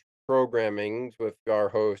Beginners programmings with our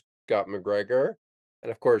host Scott McGregor,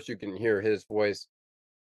 and of course you can hear his voice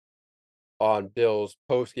on Bill's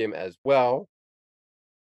post game as well.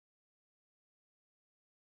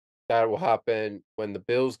 That will happen when the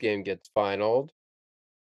Bills game gets finalized,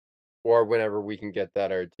 or whenever we can get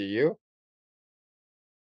that out to you.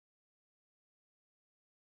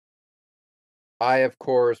 I, of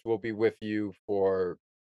course, will be with you for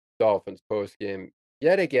Dolphins post game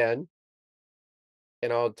yet again,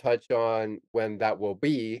 and I'll touch on when that will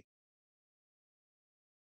be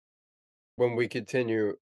when we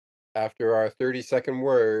continue after our 30-second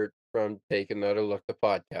word from Take Another Look, the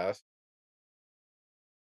podcast.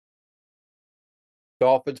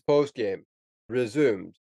 Dolphins postgame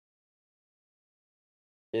resumes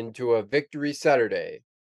into a victory Saturday.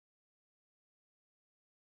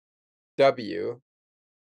 W.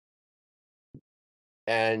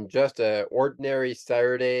 And just an ordinary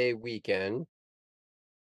Saturday weekend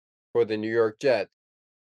for the New York Jets.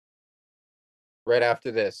 right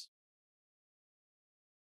after this.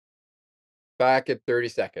 Back at 30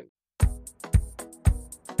 seconds.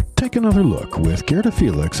 Take another look with Gerda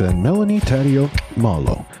Felix and Melanie Taddeo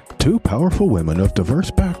Malo, two powerful women of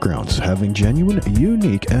diverse backgrounds having genuine,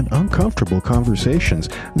 unique, and uncomfortable conversations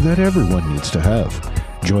that everyone needs to have.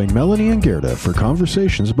 Join Melanie and Gerda for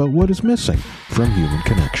conversations about what is missing from human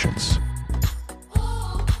connections.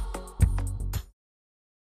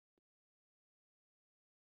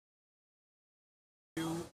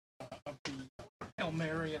 Of the Hail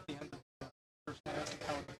Mary at the end of the first half,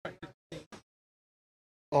 how it affected the team.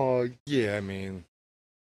 Oh, yeah, I mean,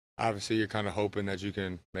 obviously you're kind of hoping that you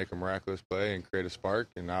can make a miraculous play and create a spark,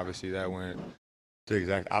 and obviously that went the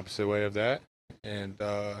exact opposite way of that. And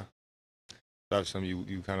that's something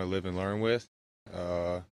you kind of live and learn with.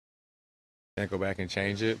 Can't go back and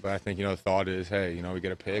change it, but I think, the thought is, hey, we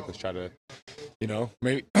get a pick, let's try to,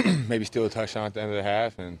 maybe maybe steal a touchdown at the end of the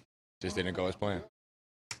half, and just didn't go as planned.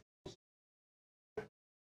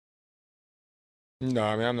 No,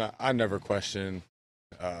 I mean, I never question,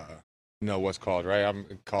 what's called, right? I'm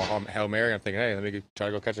call Hail Mary. I'm thinking, hey, let me try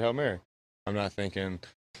to go catch a Hail Mary. I'm not thinking,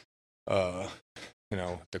 the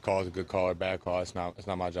call is a good call or bad call. It's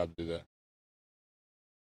not my job to do that.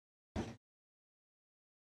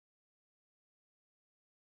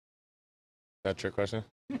 That trick question?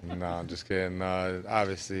 No, I'm just kidding.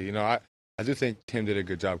 Obviously, I do think Tim did a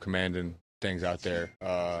good job commanding things out there.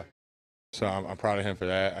 So I'm proud of him for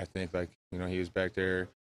that. I think, he was back there.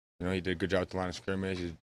 He did a good job at the line of scrimmage. He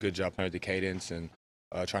did a good job playing with the cadence and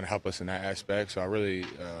trying to help us in that aspect. So I really,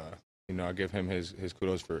 I give him his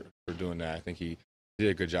kudos for doing that. I think he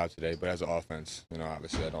did a good job today. But as an offense,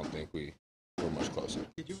 obviously I don't think we were much closer.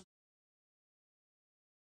 Did you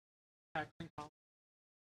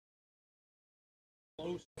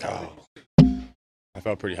Oh. I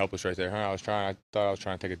felt pretty helpless right there. I thought I was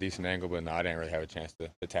trying to take a decent angle, but no, I didn't really have a chance to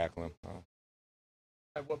tackle him.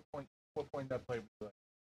 At what point that play was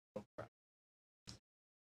like?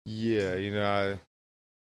 Yeah, I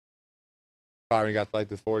probably got to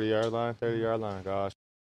the 40-yard line, 30-yard line. Gosh,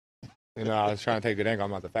 I was trying to take a good angle.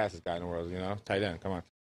 I'm not the fastest guy in the world, tight end. Come on,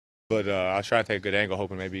 but I was trying to take a good angle,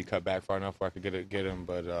 hoping maybe he cut back far enough where I could get him,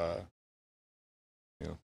 but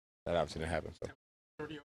that obviously didn't happen. So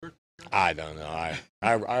I don't know. I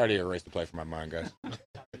already erased the play from my mind, guys.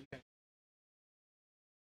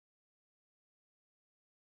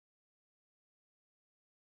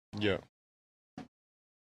 Yeah.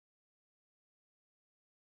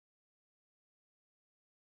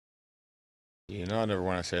 I never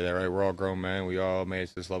want to say that, right? We're all grown men. We all made it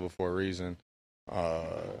to this level for a reason.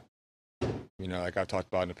 Like I've talked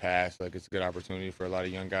about in the past, it's a good opportunity for a lot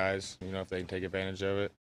of young guys, if they can take advantage of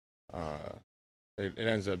it. It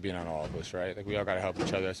ends up being on all of us, right? We all got to help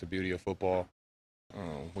each other. That's the beauty of football.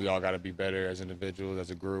 We all got to be better as individuals,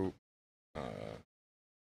 as a group.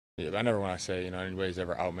 But I never want to say, anybody's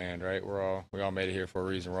ever outmanned, right? We all made it here for a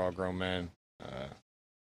reason. We're all grown men. A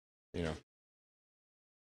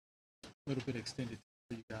little bit extended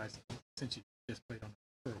for you guys since you just played on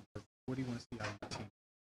the field. What do you want to see out of the team?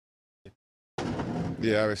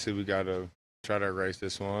 Yeah, obviously we got to try to erase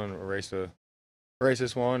this one, and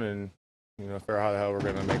figure out how the hell we're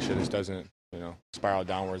going to make sure this doesn't, spiral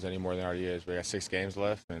downwards any more than it already is. We got 6 games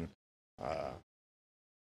left, and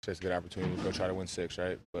it's a good opportunity to go try to win 6,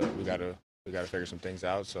 right? But we got to figure some things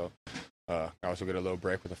out. So I also get a little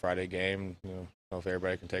break with the Friday game. If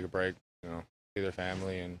everybody can take a break, see their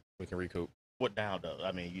family, and we can recoup. What now, though?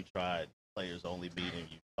 I mean, you tried players only beating.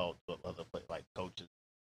 You talked to other coaches.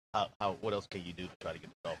 What else can you do to try to get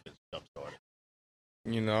the offense jump started?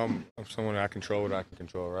 I'm someone that I control what I can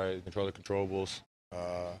control, right? Control the controllables.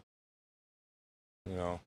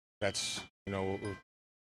 That's we'll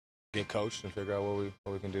get coached and figure out what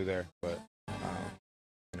we can do there. But I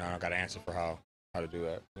don't got an answer for how to do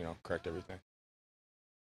that. Correct everything.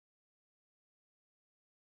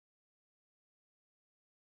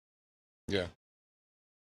 Yeah.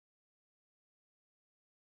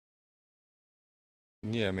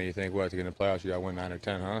 Yeah, I mean, you think, to get in the playoffs, you got to win 9 or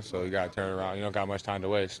 10, huh? So you got to turn around. You don't got much time to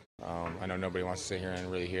waste. I know nobody wants to sit here and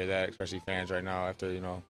really hear that, especially fans right now after,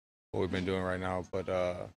 what we've been doing right now. But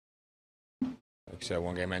like I said,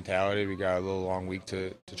 one-game mentality. We got a little long week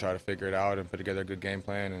to try to figure it out and put together a good game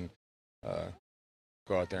plan and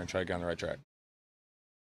go out there and try to get on the right track.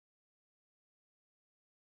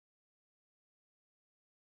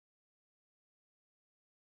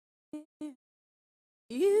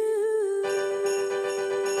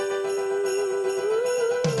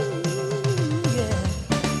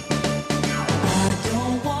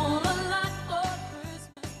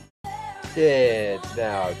 It's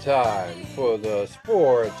now time for the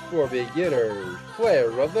Sports for Beginners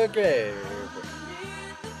Player of the Game.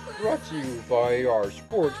 Brought to you by our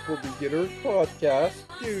Sports for Beginners podcast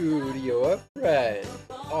studio of friends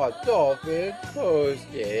on Dolphins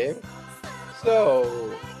Post Game. So,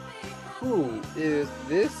 who is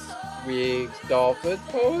this week's Dolphins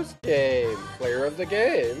Post Game Player of the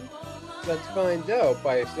Game? Let's find out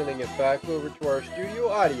by sending it back over to our studio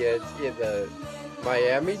audience in the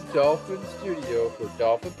Miami Dolphins studio for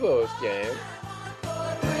Dolphin Post Game.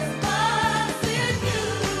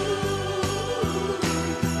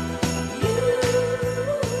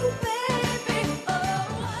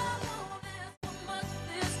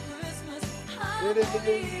 It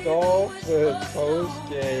is Dolphins Post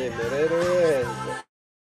Game, and it is.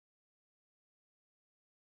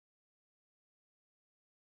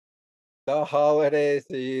 The holiday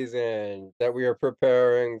season that we are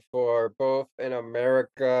preparing for both in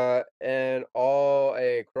America and all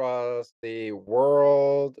across the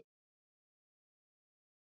world.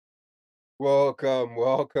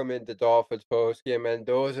 Welcome into Dolphins postgame, and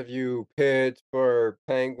those of you Pittsburgh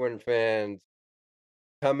Penguin fans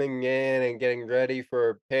coming in and getting ready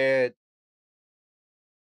for Pittsburgh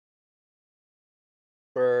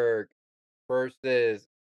versus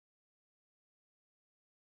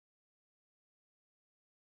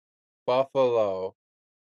Buffalo.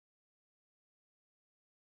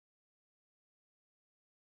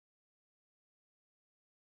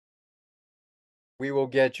 We will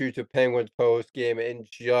get you to Penguins postgame in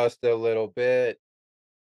just a little bit.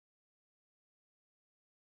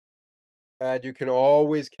 And you can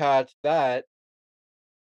always catch that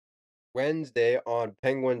Wednesday on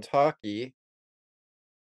Penguins Hockey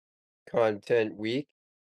Content Week.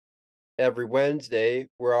 Every Wednesday,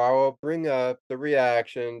 where I will bring up the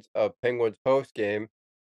reactions of Penguins postgame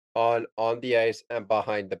on the ice and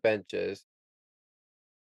behind the benches.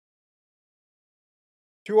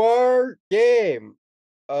 To our game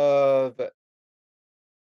of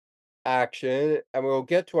action, and we'll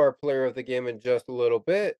get to our player of the game in just a little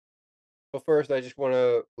bit. But first, I just want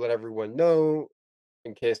to let everyone know,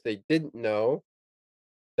 in case they didn't know,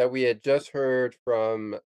 that we had just heard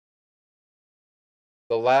from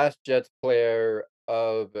the last Jets player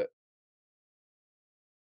of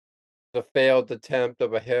the failed attempt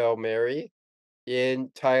of a Hail Mary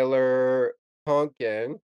in Tyler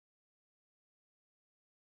Tonkin.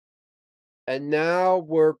 And now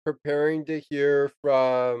we're preparing to hear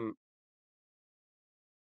from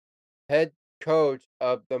head coach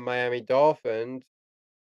of the Miami Dolphins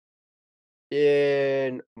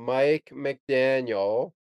in Mike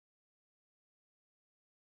McDaniel.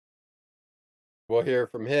 We'll hear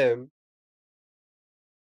from him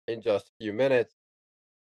in just a few minutes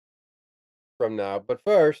from now. But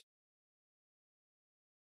first,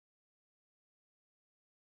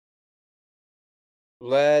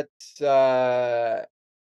 let's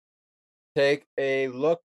take a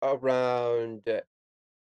look around the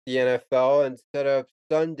NFL instead of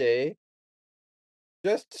Sunday,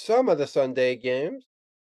 just some of the Sunday games,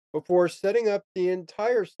 before setting up the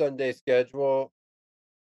entire Sunday schedule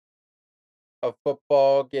of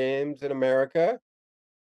football games in America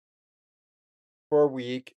for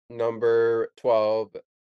week number 12.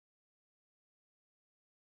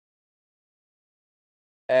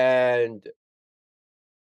 And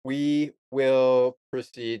we will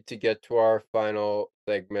proceed to get to our final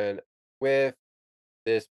segment with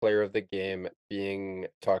this player of the game being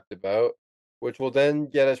talked about, which will then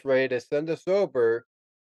get us ready to send us over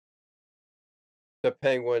to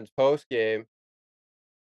Penguins post game,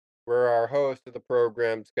 where our host of the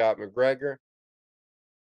program, Scott McGregor,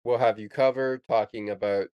 will have you covered talking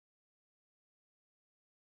about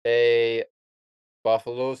a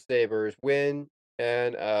Buffalo Sabres win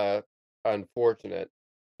and a unfortunate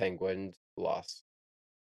Penguins loss.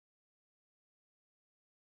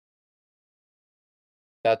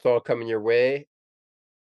 That's all coming your way.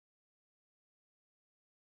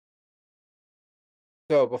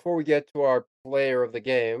 So before we get to our player of the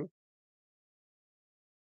game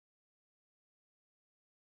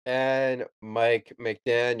and Mike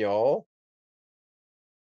McDaniel,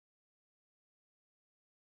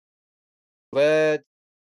 let's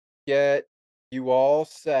get you all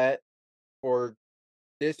set for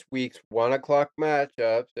this week's 1 o'clock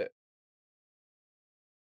matchups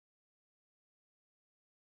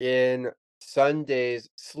in Sunday's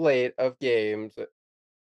slate of games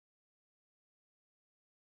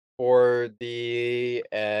for the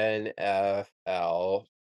NFL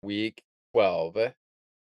Week 12.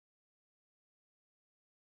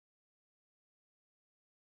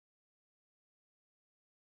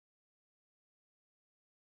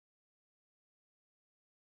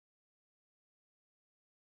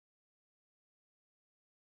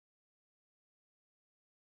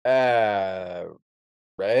 Right?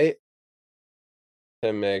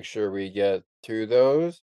 To make sure we get to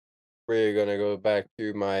those, we're going to go back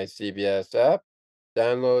to my CBS app,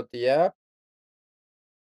 download the app,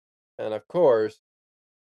 and of course,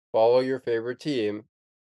 follow your favorite team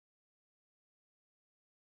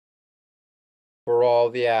for all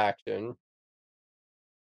the action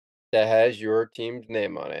that has your team's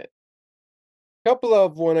name on it. Couple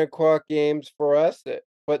of 1 o'clock games for us,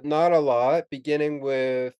 but not a lot, beginning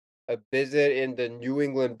with a visit in the New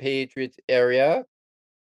England Patriots area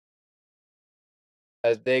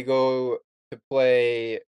as they go to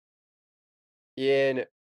play in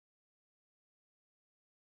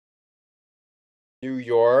New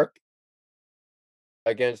York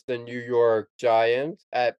against the New York Giants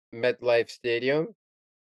at MetLife Stadium,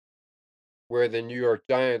 where the New York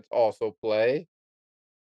Giants also play.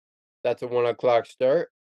 That's a 1 o'clock start.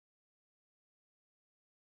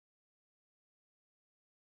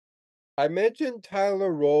 I mentioned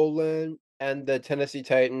Tyler Rowland and the Tennessee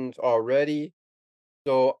Titans already.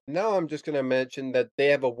 So now I'm just going to mention that they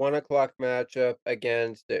have a 1 o'clock matchup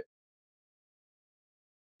against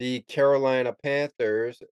the Carolina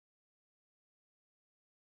Panthers,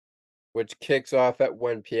 which kicks off at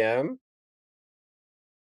 1 p.m.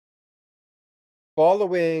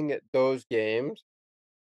 Following those games,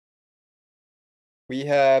 we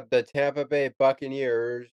have the Tampa Bay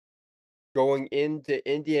Buccaneers going into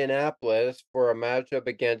Indianapolis for a matchup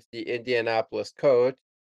against the Indianapolis Colts.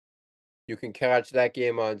 You can catch that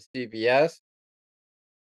game on CBS.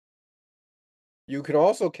 You can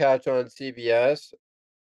also catch on CBS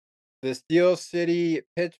the Steel City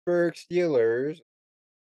Pittsburgh Steelers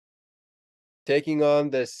taking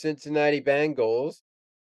on the Cincinnati Bengals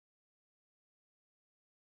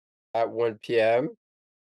at 1 p.m.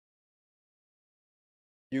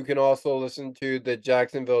 You can also listen to the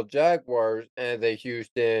Jacksonville Jaguars and the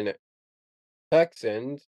Houston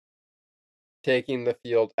Texans taking the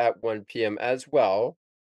field at 1 p.m. as well.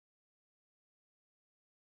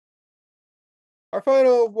 Our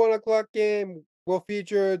final 1 o'clock game will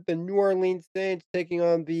feature the New Orleans Saints taking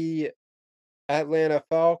on the Atlanta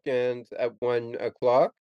Falcons at 1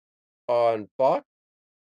 o'clock on Fox.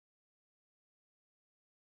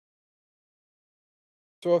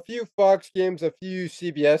 So a few Fox games, a few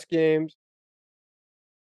CBS games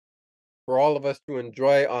for all of us to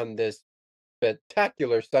enjoy on this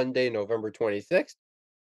spectacular Sunday, November 26th,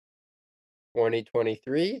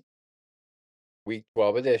 2023, Week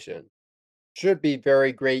 12 edition. Should be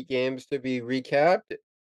very great games to be recapped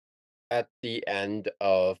at the end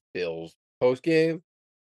of Bill's postgame.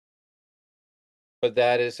 But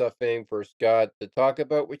that is something for Scott to talk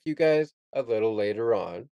about with you guys a little later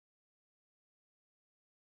on.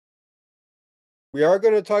 We are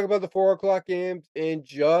going to talk about the 4 o'clock games in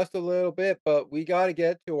just a little bit, but we got to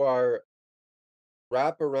get to our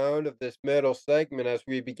wrap around of this middle segment as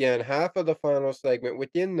we begin half of the final segment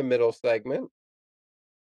within the middle segment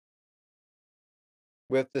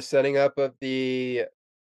with the setting up of the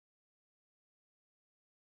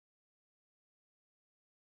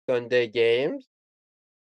Sunday games.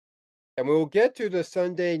 And we will get to the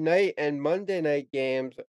Sunday night and Monday night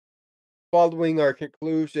games following our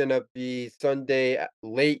conclusion of the Sunday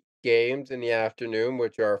late games in the afternoon,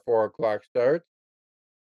 which are 4 o'clock starts.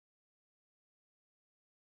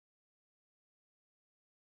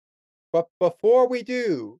 But before we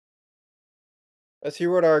do, let's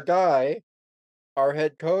hear what our guy, our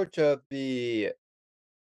head coach of the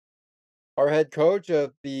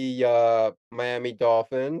Miami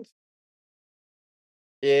Dolphins,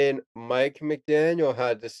 in Mike McDaniel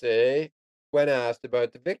had to say when asked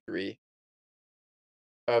about the victory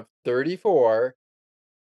of 34-13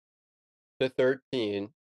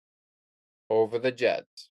 over the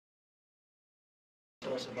Jets.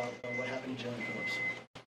 Tell us about what happened to Jalen Phillips.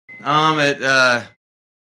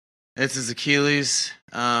 It's his Achilles.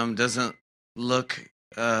 Doesn't look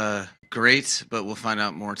great, but we'll find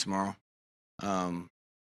out more tomorrow.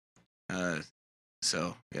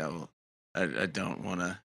 So yeah, well, I don't want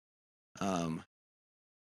to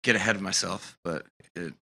get ahead of myself, but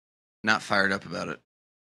not fired up about it.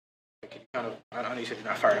 Kind of, I know you said you're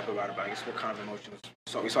not fired up about it, but I guess what kind of emotions?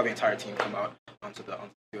 So we saw the entire team come out onto the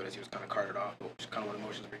field as he was kind of carted off. What kind of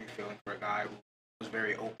emotions were you feeling for a guy who was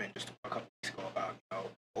very open just a couple weeks ago about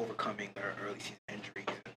overcoming their early season injuries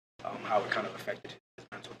and how it kind of affected his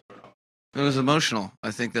mental through it all? It was emotional. I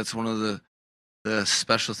think that's one of the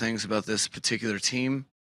special things about this particular team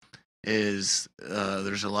is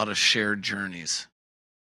there's a lot of shared journeys.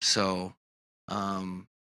 So,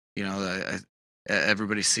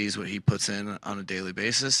 everybody sees what he puts in on a daily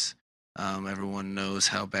basis. Everyone knows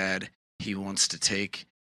how bad he wants to take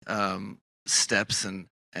steps and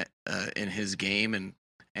in his game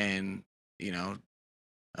and you know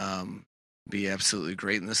be absolutely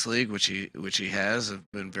great in this league, which he has.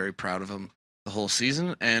 I've been very proud of him the whole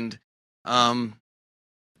season, and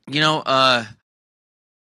you know,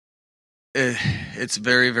 it's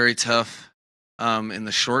very very tough in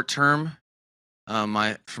the short term. From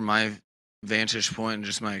my vantage point and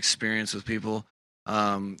just my experience with people,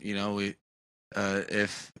 you know, if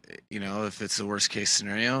if it's the worst case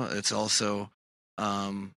scenario, it's also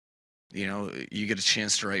you know, you get a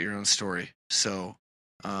chance to write your own story. So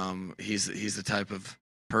he's the type of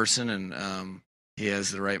person, and he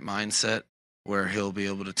has the right mindset where he'll be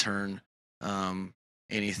able to turn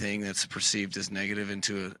anything that's perceived as negative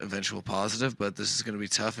into an eventual positive. But this is going to be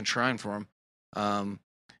tough and trying for him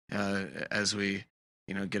as we,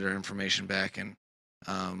 get our information back and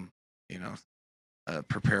you know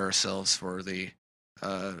prepare ourselves for the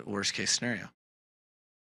worst case scenario.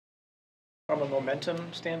 From a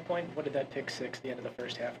momentum standpoint, what did that pick six at the end of the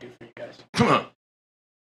first half do for you guys?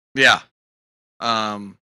 Yeah.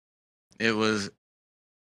 It was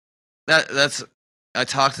that's I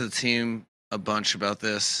talked to the team a bunch about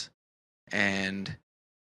this, and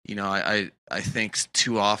I think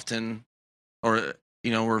too often, or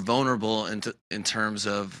we're vulnerable in terms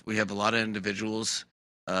of we have a lot of individuals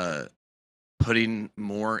putting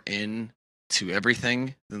more in to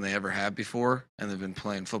everything than they ever have before, and they've been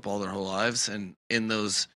playing football their whole lives, and in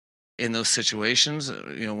those situations,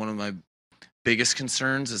 one of my biggest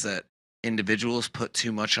concerns is that individuals put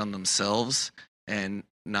too much on themselves and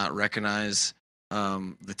not recognize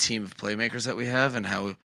the team of playmakers that we have and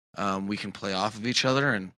how we can play off of each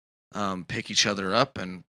other and pick each other up.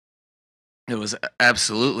 And it was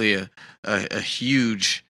absolutely a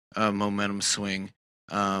huge momentum swing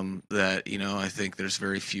that I think there's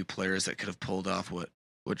very few players that could have pulled off what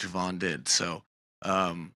Javon did. So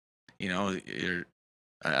you're,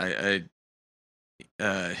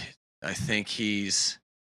 I think he's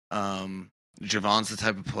Javon's the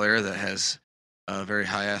type of player that has very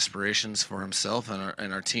high aspirations for himself,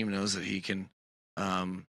 and our team knows that he can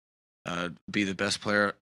be the best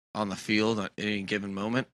player on the field at any given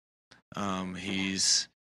moment. He's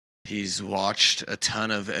watched a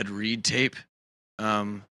ton of Ed Reed tape,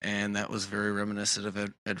 and that was very reminiscent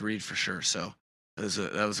of Ed Reed for sure. So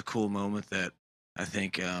that was a cool moment that I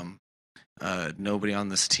think nobody on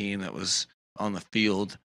this team that was on the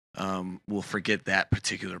field will forget that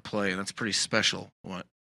particular play, and that's pretty special.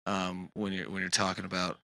 When you're talking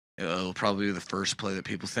about, it'll probably be the first play that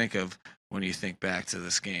people think of when you think back to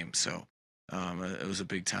this game. So it was a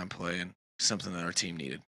big time play and something that our team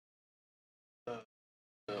needed.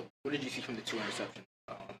 What did you see from the two interceptions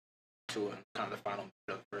to kind of the final of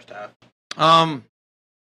the first half?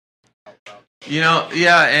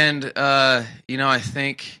 Yeah, and I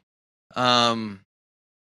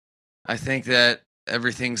think that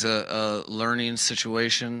everything's a learning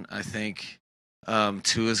situation. I think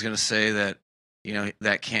Tua is going to say that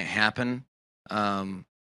that can't happen. I'm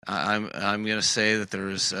going to say that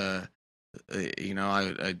there's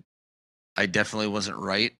I definitely wasn't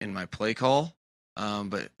right in my play call.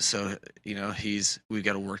 But so we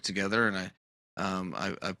got to work together, and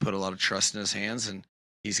I put a lot of trust in his hands, and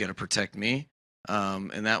he's going to protect me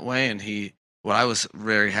in that way. And what I was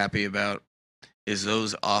very happy about is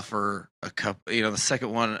those offer a couple. The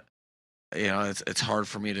second one, it's hard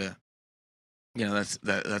for me to, that's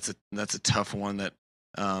a tough one that,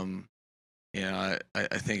 I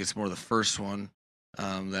think it's more the first one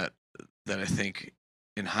that I think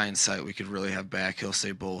in hindsight we could really have back. He'll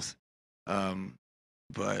say both.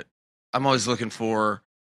 But I'm always looking for,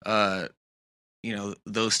 those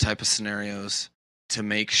type of scenarios to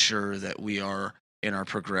make sure that we are in our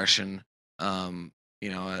progression,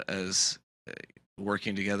 as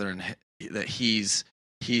working together, and that he's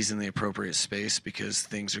in the appropriate space, because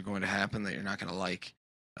things are going to happen that you're not going to like.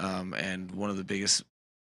 And one of the biggest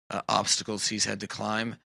obstacles he's had to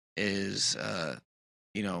climb is,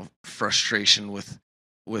 frustration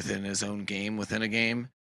within his own game, within a game,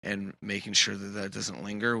 and making sure that doesn't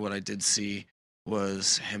linger. What I did see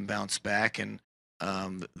was him bounce back, and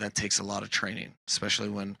that takes a lot of training, especially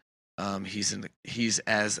when he's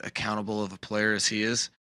as accountable of a player as he is.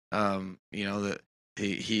 That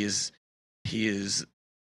he is.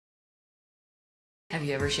 Have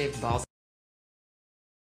you ever shaved balls?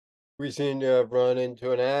 We seem to have run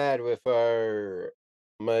into an ad with our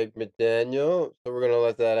Mike McDaniel, so we're going to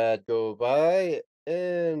let that ad go by,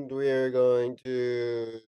 and we are going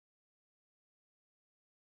to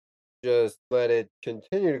just let it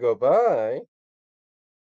continue to go by.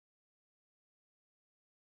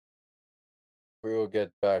 We will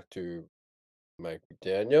get back to Mike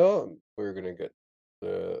McDaniel. We're gonna get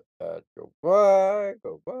the go by,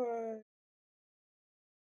 go by.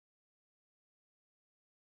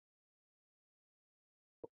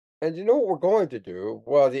 And you know what we're going to do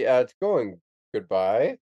while the ad's going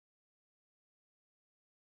goodbye?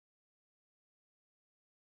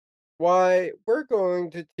 Why, we're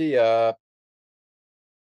going to tee up.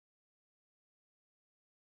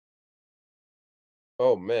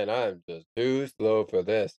 Oh man, I'm just too slow for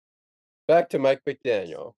this. Back to Mike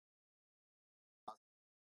McDaniel.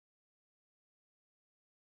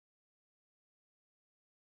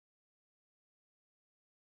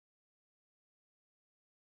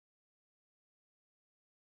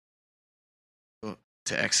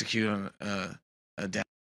 To execute on a down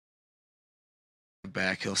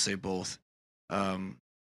back. He'll say both.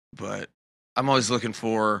 But I'm always looking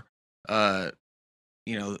for,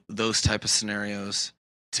 those type of scenarios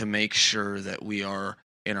to make sure that we are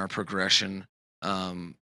in our progression,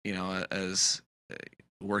 as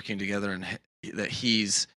working together and that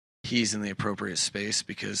he's in the appropriate space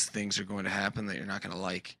because things are going to happen that you're not going to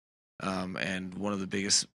like. And one of the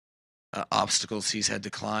biggest obstacles he's had to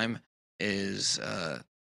climb is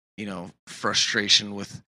frustration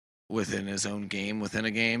within his own game within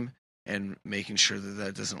a game and making sure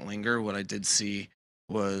that doesn't linger. What I did see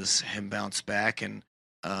was him bounce back, and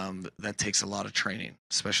that takes a lot of training,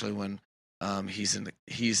 especially when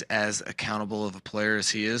he's as accountable of a player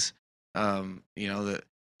as he is. That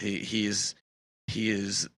he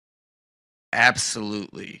is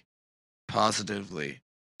absolutely positively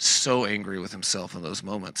so angry with himself in those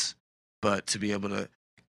moments, but to be able to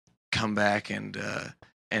come back and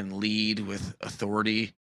lead with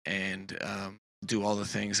authority and do all the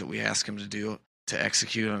things that we ask him to do to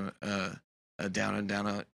execute on a down and down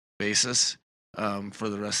out basis for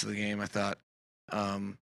the rest of the game, I thought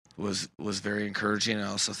was very encouraging. I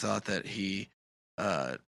also thought that he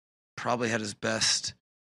probably had his best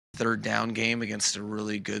third down game against a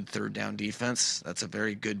really good third down defense. That's a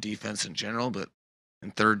very good defense in general, but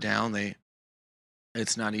in third down,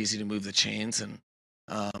 it's not easy to move the chains. And,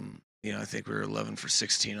 I think we were 11 for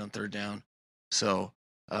 16 on third down. So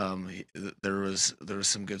there was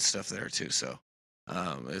some good stuff there too. So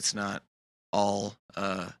it's not all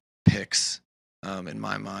picks in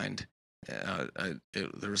my mind.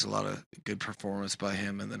 There was a lot of good performance by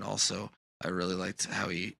him. And then also I really liked how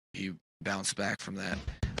he bounced back from that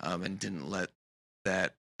and didn't let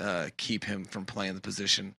that keep him from playing the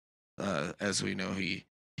position as we know he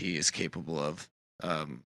is capable of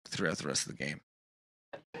throughout the rest of the game.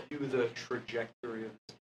 The trajectory of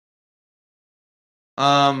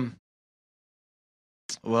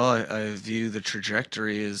well, I view the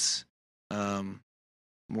trajectory as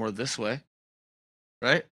more this way,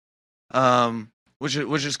 right? Which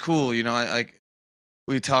is cool.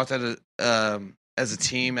 We talked as a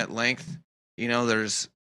team at length. There's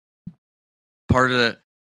part of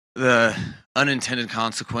the unintended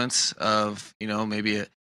consequence of maybe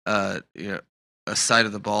a side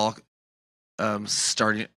of the ball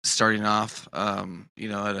starting off at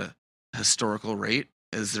a historical rate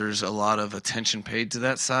is there's a lot of attention paid to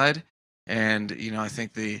that side, and I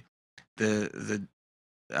think the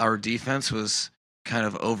our defense was kind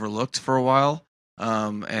of overlooked for a while,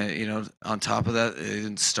 and on top of that, it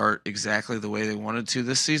didn't start exactly the way they wanted to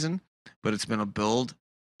this season, but it's been a build,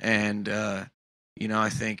 and I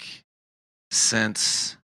think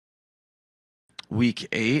since week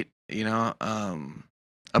 8,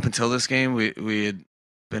 up until this game, we had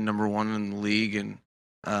been number 1 in the league in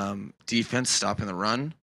defense, stopping the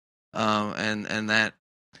run, and that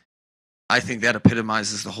I think that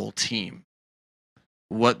epitomizes the whole team.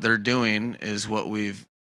 What they're doing is what we've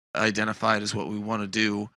identified as what we want to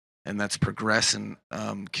do, and that's progress and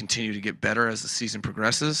continue to get better as the season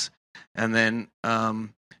progresses, and then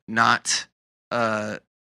not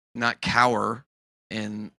cower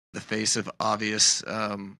in the face of obvious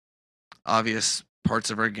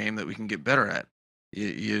parts of our game that we can get better at.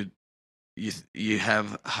 You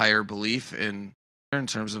have higher belief in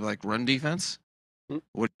terms of like run defense,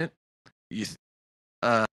 wouldn't it? You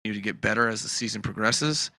need to get better as the season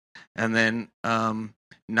progresses, and then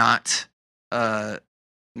not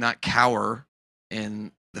cower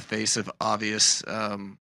in the face of obvious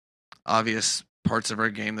parts of our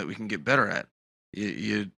game that we can get better at.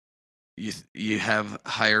 You have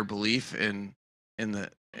higher belief in the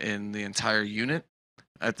entire unit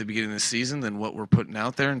at the beginning of the season than what we're putting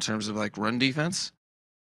out there in terms of like run defense.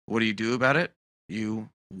 What do you do about it? You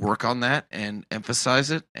work on that and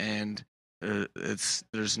emphasize it, and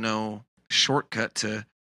there's no shortcut to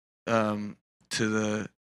the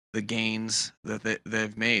gains that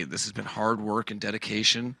they've made. This has been hard work and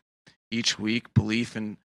dedication, each week, belief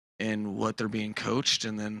in what they're being coached,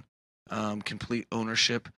 and then complete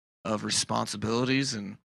ownership of responsibilities.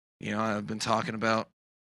 And I've been talking about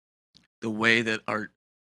the way that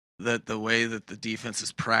the defense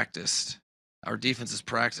is practiced. Our defense is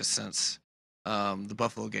practiced since the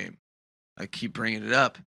Buffalo game. I keep bringing it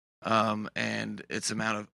up, and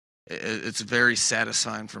it's very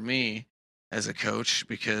satisfying for me as a coach,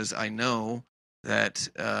 because I know that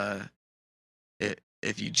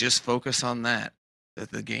if you just focus on that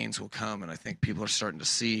the gains will come. And I think people are starting to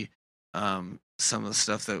see some of the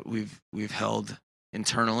stuff that we've held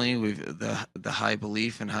internally. The high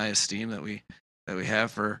belief and high esteem that we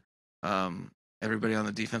have for everybody on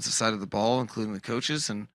the defensive side of the ball, including the coaches.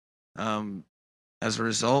 And as a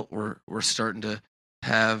result, we're starting to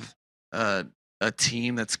have a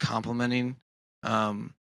team that's complementing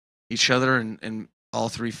each other in all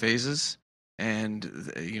three phases. And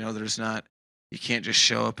you can't just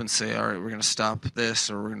show up and say, all right, we're going to stop this,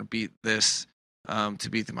 or we're going to beat this to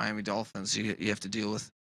beat the Miami Dolphins. You have to deal with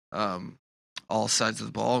all sides of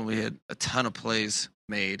the ball. And we had a ton of plays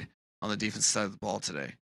made on the defense side of the ball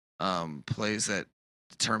today. Plays that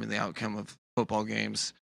determine the outcome of football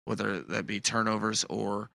games, whether that be turnovers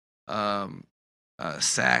or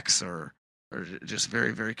sacks, or just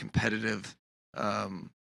very, very competitive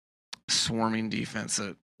swarming defense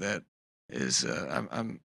that is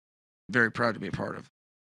I'm very proud to be a part of.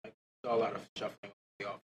 Saw a lot of shuffling the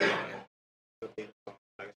offense and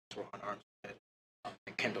Armstead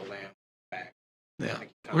and Kendall Lamb back. Yeah,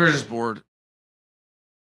 we were just bored.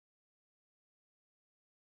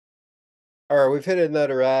 All right, we've hit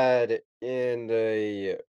another ad in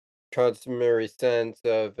the customary sense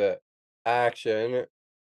of action,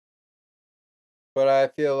 but I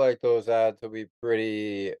feel like those ads will be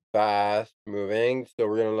pretty fast moving, so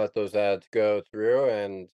we're gonna let those ads go through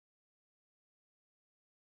and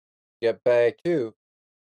get back to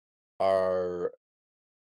our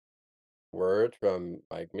words from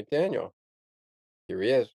Mike McDaniel. Here he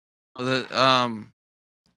is. I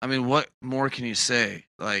mean, what more can you say?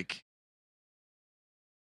 Like,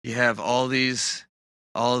 you have all these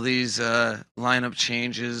lineup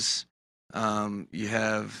changes. You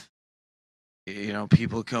have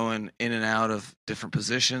people going in and out of different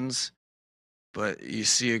positions, but you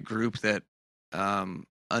see a group that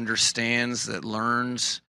understands, that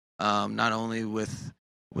learns, not only with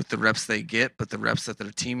the reps they get, but the reps that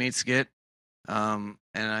their teammates get. And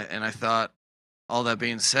I thought, all that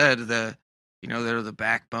being said, they're the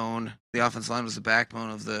backbone. The offensive line was the backbone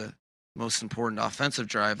of the most important offensive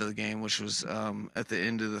drive of the game, which was at the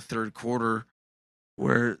end of the third quarter,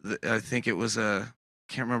 where I think it was can't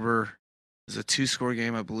remember, it was a 2-score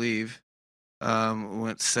game, I believe.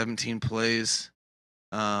 Went 17 plays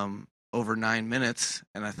over 9 minutes,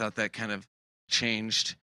 and I thought that kind of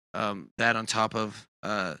changed that, on top of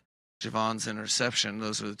Javon's interception.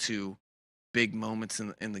 Those were the two big moments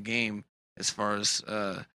in the game as far as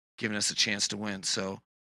giving us a chance to win. So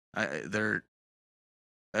I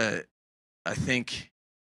think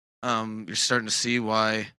you're starting to see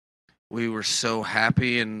why we were so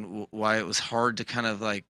happy, and why it was hard to kind of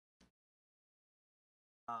like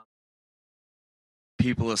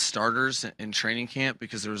people as starters in training camp,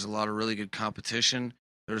 because there was a lot of really good competition.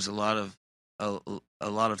 There was a lot of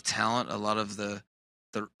talent, a lot of the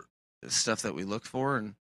stuff that we look for,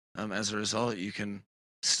 and as a result, you can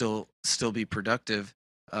still be productive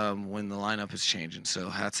when the lineup is changing. So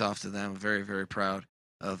hats off to them. Very, very proud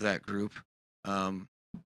of that group, and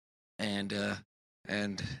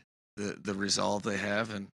the resolve they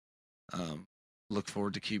have, and look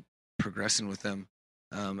forward to keep progressing with them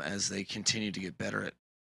as they continue to get better at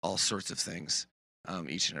all sorts of things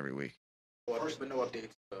each and every week. First, but no updates.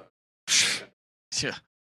 Yeah,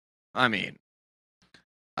 I mean,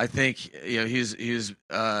 I think he's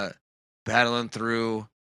battling through.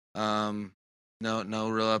 No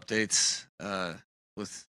real updates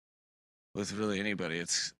with really anybody.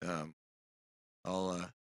 It's it'll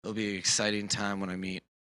be an exciting time when I meet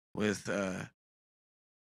with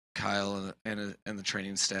Kyle and the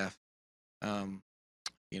training staff.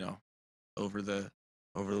 Over the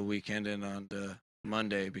weekend and on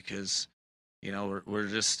Monday, because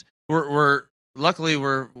we're luckily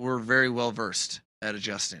we're very well versed at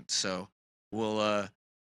adjusting. So there'll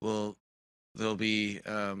be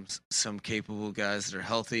some capable guys that are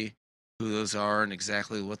healthy. Who those are and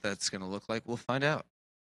exactly what that's going to look like, we'll find out.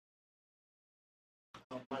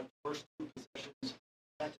 My first two possessions,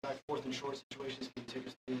 back-to-back fourth and short situations. Can you take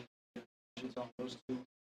us through the positions on those two?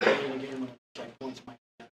 Again, when points might.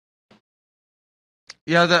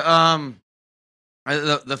 Yeah,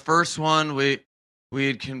 the first one we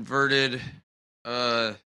had converted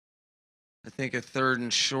I think a 3rd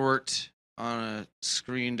and short on a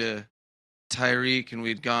screen to Tyreek, and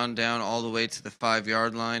we'd gone down all the way to the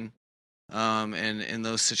 5-yard line. And in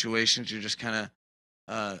those situations, you're just kind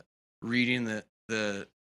of reading the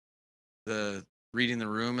reading the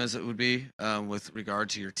room, as it would be, with regard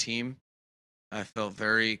to your team. I felt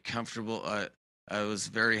very comfortable. I was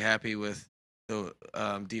very happy with the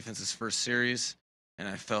defense's first series, and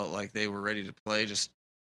I felt like they were ready to play. Just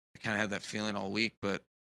I kind of had that feeling all week,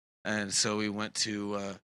 and so we went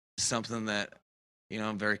to something that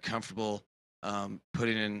I'm very comfortable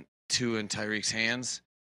putting in Tyreek's hands.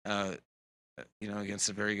 Against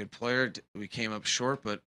a very good player, we came up short,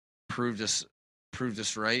 but proved us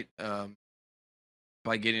right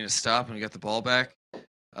by getting a stop and we got the ball back.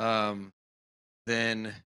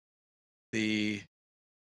 Then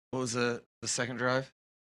what was the second drive?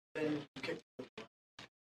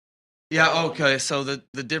 Yeah. Okay. So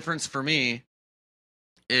the difference for me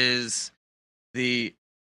is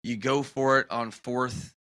you go for it on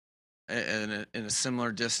 4th in a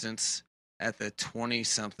similar distance at the 20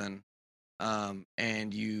 something,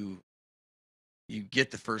 and you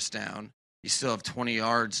get the first down. You still have 20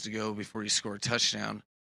 yards to go before you score a touchdown.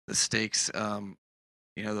 The stakes, the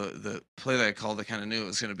play that I called, I kind of knew it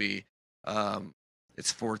was going to be.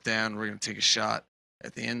 It's 4th down. We're going to take a shot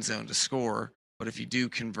at the end zone to score. But if you do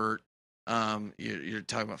convert, you're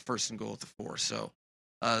talking about 1st and goal at the 4. So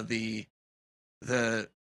the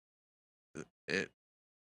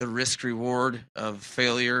risk reward of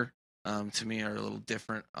failure to me are a little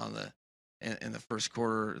different in the first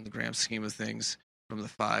quarter in the grand scheme of things, from the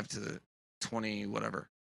 5 to the 20 whatever,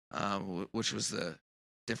 which was the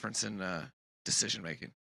difference in decision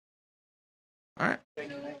making. All right.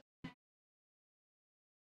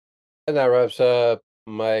 And that wraps up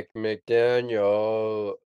Mike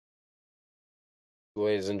McDaniel,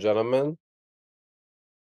 ladies and gentlemen.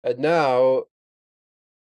 And now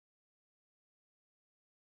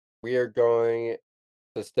we are going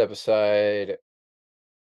to step aside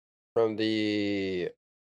from the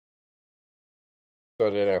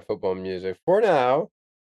Sunday Night Football music for now.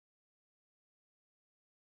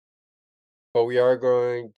 But we are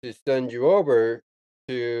going to send you over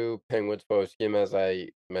to Penguins postgame, as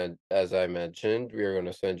I mentioned. We are going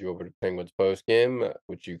to send you over to Penguins postgame,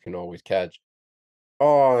 which you can always catch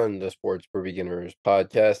on the Sports for Beginners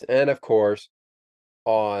podcast, and of course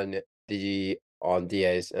on the On the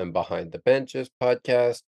Ice and Behind the Benches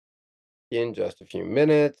podcast in just a few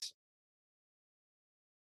minutes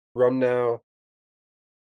from now,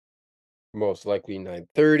 most likely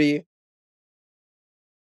 9:30.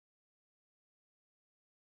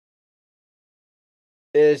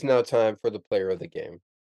 It is now time for the player of the game.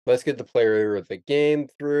 Let's get the player of the game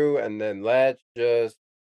through, and then let's just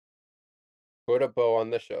put a bow on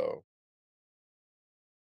the show.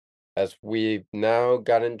 As we've now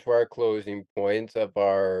got into our closing points of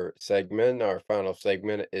our segment, our final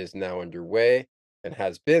segment is now underway and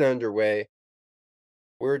has been underway.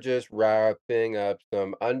 We're just wrapping up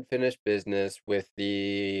some unfinished business with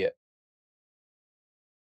the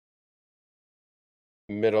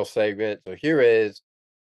middle segment. So here is,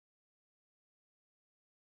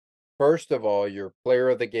 first of all, your player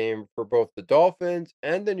of the game for both the Dolphins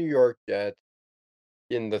and the New York Jets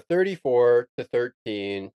in the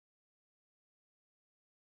 34-13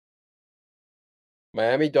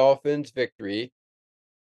 Miami Dolphins victory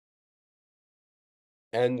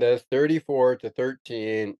and the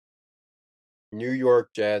 34-13 New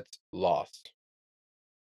York Jets loss.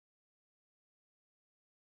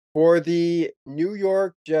 For the New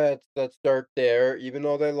York Jets, let's start there. Even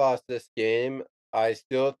though they lost this game, I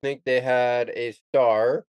still think they had a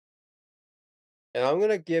star. And I'm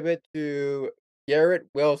going to give it to Garrett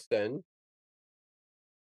Wilson.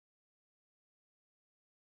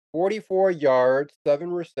 44 yards,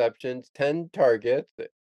 7 receptions, 10 targets,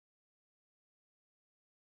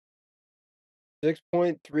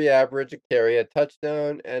 6.3 average a carry, a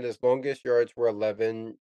touchdown, and his longest yards were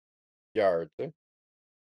 11 yards.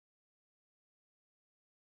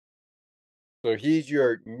 So he's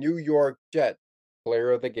your New York Jets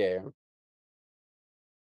player of the game.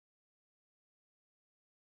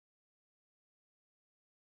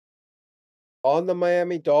 On the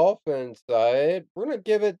Miami Dolphins side, we're gonna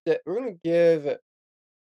give the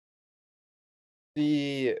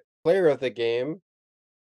player of the game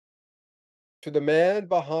to the man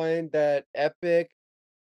behind that epic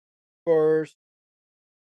first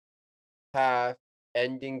half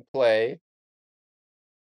ending play.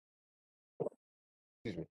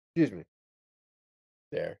 Excuse me.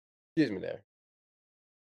 There. Excuse me there.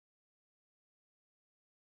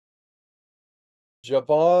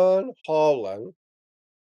 Javon Holland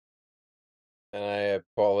And I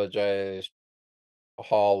apologize,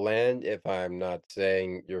 Holland, if I'm not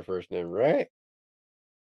saying your first name right.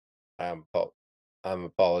 I'm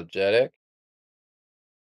apologetic.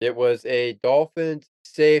 It was a Dolphins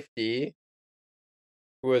safety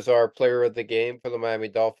who was our player of the game for the Miami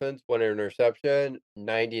Dolphins, 1 interception,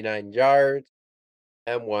 99 yards,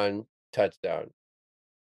 and 1 touchdown.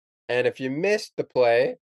 And if you missed the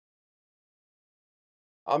play,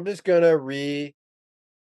 I'm just gonna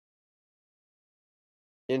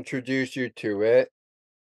reintroduce you to it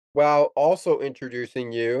while also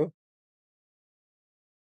introducing you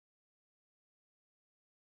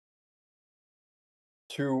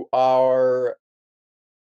to our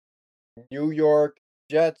New York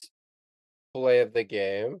Jets play of the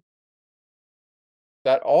game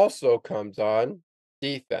that also comes on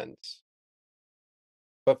defense.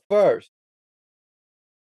 But first,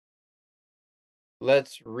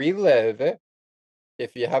 let's relive it.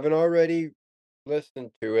 If you haven't already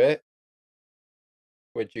listened to it,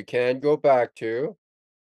 which you can go back to,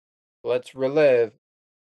 let's relive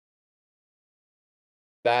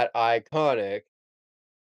that iconic,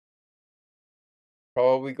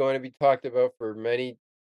 probably going to be talked about for many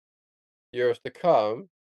years to come,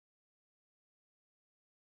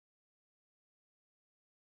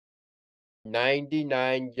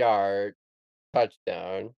 99-yard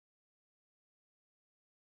touchdown.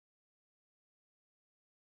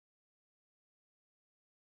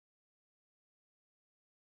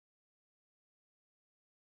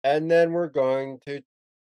 And then we're going to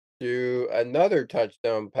do another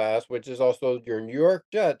touchdown pass, which is also your New York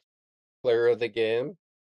Jets player of the game.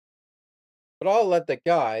 But I'll let the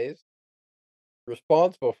guys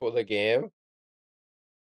responsible for the game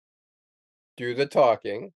do the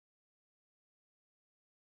talking.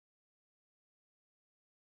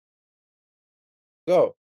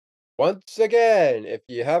 So, once again, if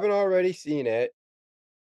you haven't already seen it,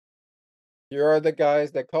 here are the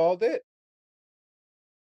guys that called it.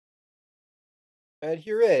 And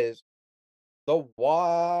here is the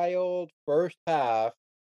wild first half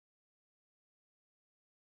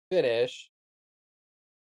finish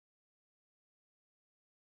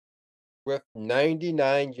with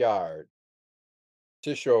 99 yards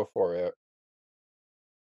to show for it.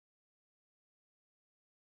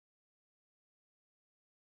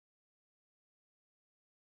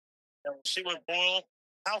 And we'll see what Boyle,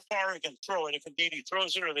 how far he can throw it. If indeed he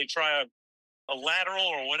throws it or they try a lateral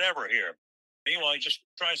or whatever here. Meanwhile, he just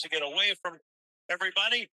tries to get away from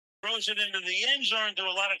everybody, throws it into the end zone to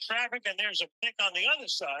a lot of traffic, and there's a pick on the other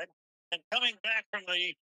side. And coming back from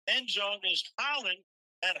the end zone is Holland,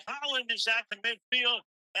 and Holland is at the midfield,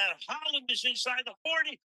 and Holland is inside the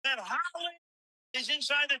 40, and Holland is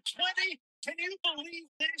inside the 20. Can you believe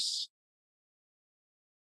this?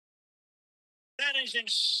 That is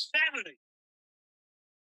insanity.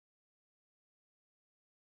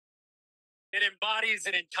 It embodies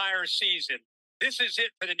an entire season. This is it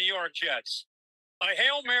for the New York Jets. A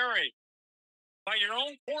Hail Mary by your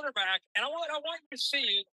own quarterback. And I want you to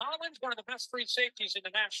see, Holland's one of the best free safeties in the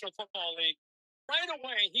National Football League. Right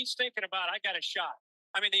away, he's thinking about, I got a shot.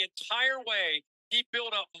 I mean, the entire way, he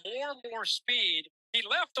built up more and more speed. He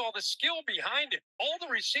left all the skill behind him. All the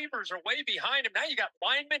receivers are way behind him. Now you got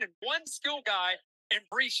linemen and one skill guy in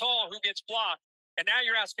Brees Hall who gets blocked. And now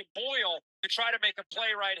you're asking Boyle to try to make a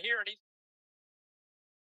play right here. And he's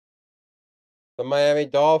The Miami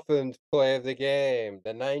Dolphins play of the game,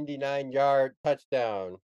 the 99-yard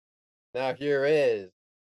touchdown. Now here is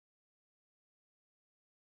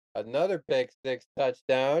another pick six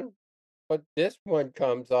touchdown, but this one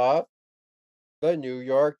comes off the New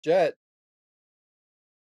York Jets.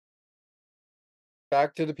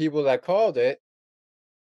 Back to the people that called it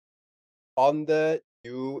on the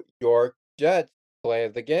New York Jets play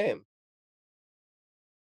of the game.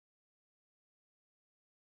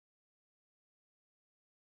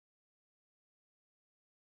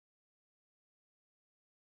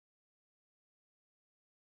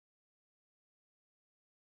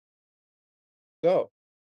 So,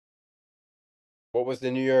 what was the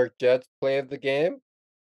New York Jets play of the game?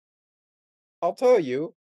 I'll tell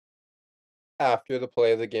you after the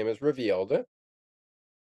play of the game is revealed.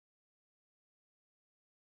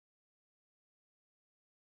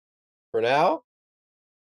 For now,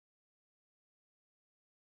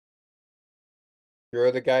 here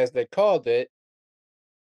are the guys that called it,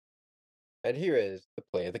 and here is the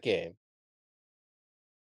play of the game.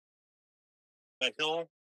 the hill,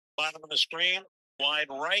 bottom of the screen, wide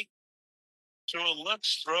right. Tua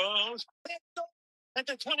looks, throws, at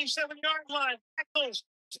the 27-yard line. Tackles,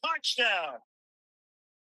 touchdown.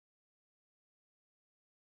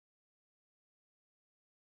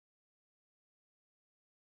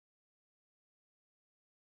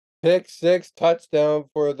 Pick six touchdown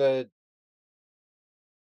for the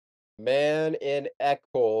man in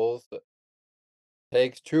Eccles.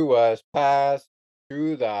 Takes Trua's pass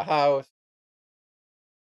through the house.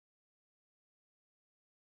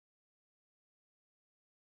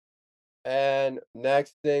 And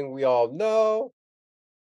next thing we all know,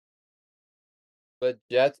 the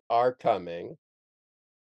Jets are coming.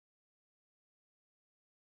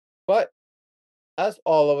 But as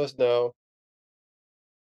all of us know,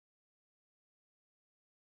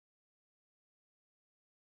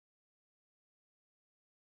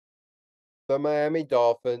 the Miami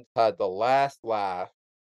Dolphins had the last laugh.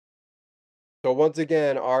 So once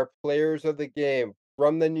again, our players of the game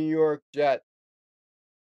from the New York Jets.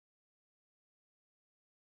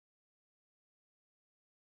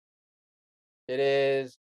 It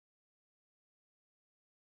is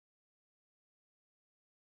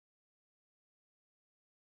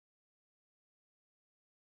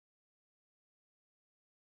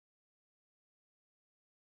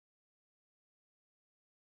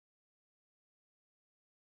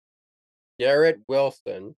Garrett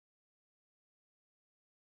Wilson,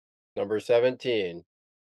 number 17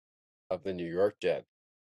 of the New York Jets.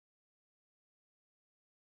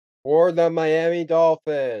 For the Miami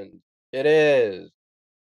Dolphins, it is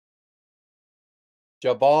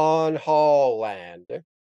Javon Holland.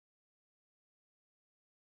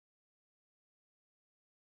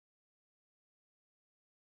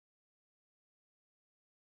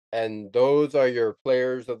 And those are your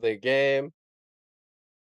players of the game.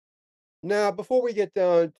 Now, before we get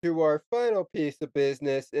down to our final piece of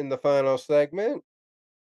business in the final segment,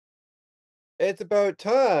 it's about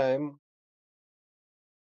time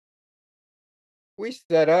we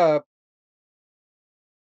set up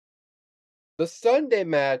the Sunday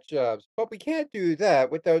matchups. But we can't do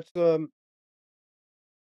that without some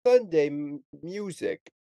Sunday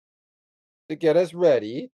music to get us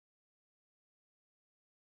ready.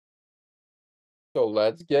 So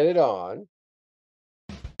let's get it on.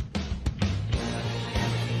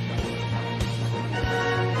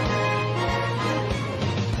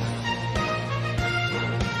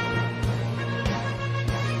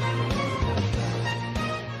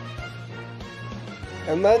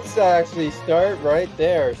 And let's actually start right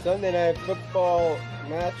there. Sunday Night Football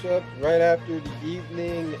matchup right after the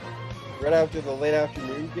late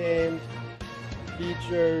afternoon games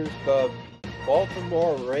features the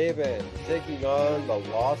Baltimore Ravens taking on the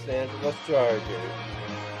Los Angeles Chargers.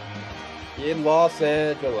 In Los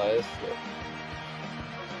Angeles,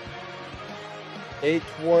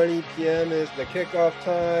 8:20 p.m. is the kickoff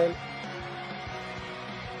time.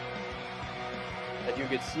 And you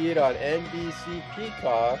can see it on NBC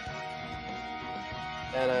Peacock.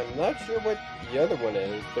 And I'm not sure what the other one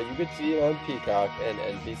is, but you can see it on Peacock and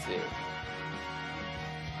NBC.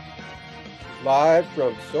 Live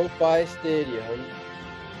from SoFi Stadium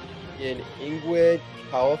in Inglewood,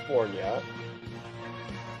 California.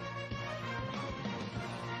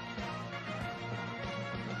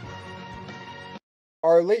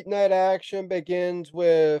 Our late night action begins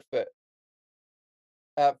with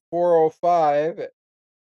at 4:05,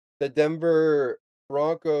 the Denver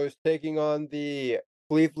Broncos taking on the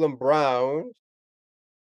Cleveland Browns.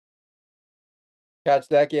 Catch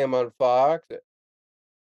that game on Fox.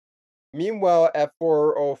 Meanwhile, at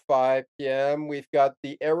 4:05 p.m., we've got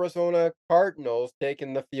the Arizona Cardinals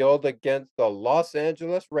taking the field against the Los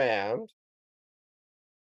Angeles Rams.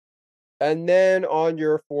 And then on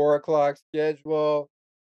your 4 o'clock schedule,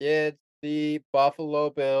 it's the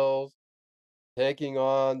Buffalo Bills taking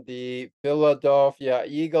on the Philadelphia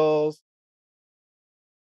Eagles.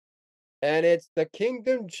 And it's the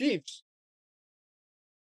Kingdom Chiefs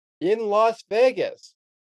in Las Vegas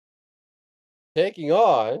taking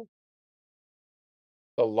on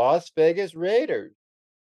the Las Vegas Raiders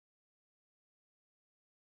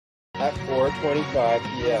at 4:25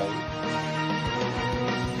 p.m.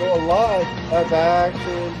 So a lot of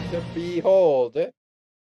action to behold.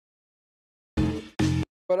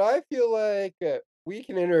 But I feel like we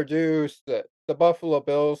can introduce the Buffalo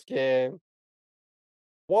Bills game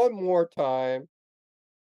one more time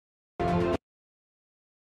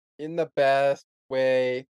in the best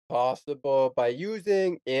way possible by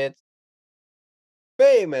using its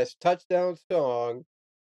famous touchdown song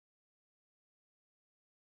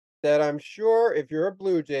that I'm sure if you're a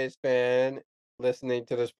Blue Jays fan listening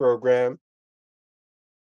to this program,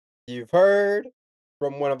 you've heard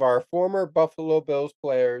from one of our former Buffalo Bills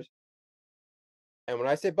players. And when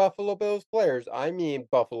I say Buffalo Bills players, I mean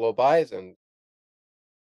Buffalo Bison.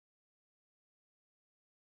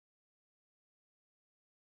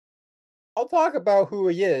 I'll talk about who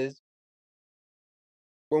he is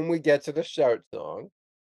when we get to the shout song.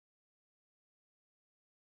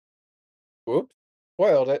 Whoops,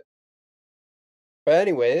 spoiled it. But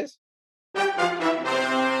anyways,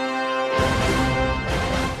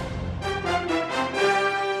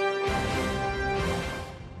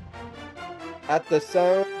 at the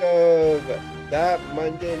sound of that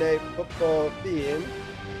Monday Night Football theme,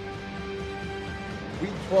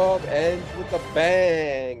 Week 12 ends with a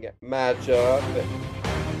bang matchup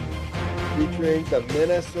featuring the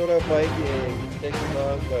Minnesota Vikings taking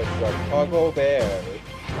on the Chicago Bears.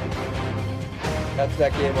 Catch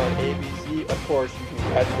that game on ABC. Of course, you can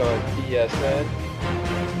catch it on TSN.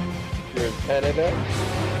 If you're in Canada,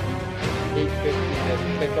 8:15 is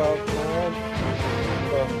kickoff time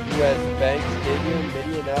from US Bank Stadium,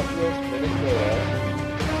 Minneapolis, Minnesota.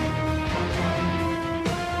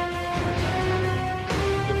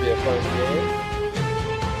 Should be a fun game.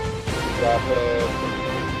 Drop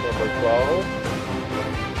number 12.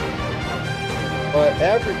 But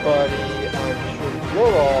everybody, I'm sure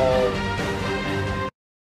you're all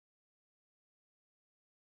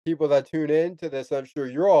people that tune in to this, I'm sure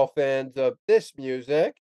you're all fans of this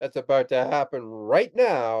music that's about to happen right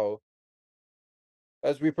now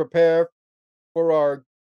as we prepare for our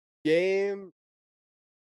game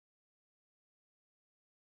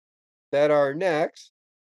that are next.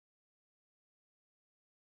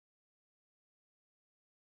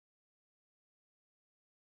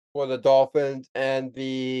 For the Dolphins and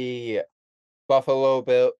the Buffalo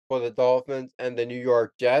Bill for the Dolphins and the New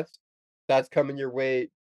York Jets. That's coming your way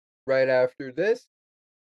right after this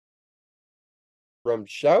from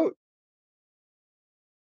Shout.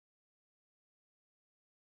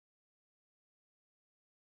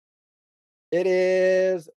 It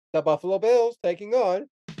is the Buffalo Bills taking on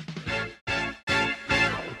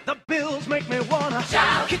the Bills. Make me wanna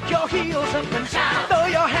shout, kick your heels up and shout, throw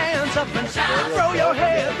your hands up and shout, throw your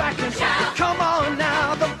head back and shout. Come on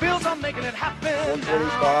now, the Bills are making it happen.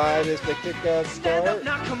 1:45 is the kickoff Stand start. up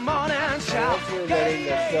now, come on and shout. We're letting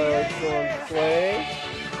the shout song play.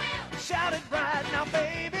 Shout it right now,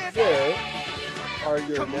 baby. Here are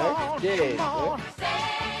your next games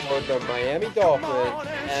for the Miami Dolphins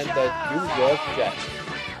and the New York Jets.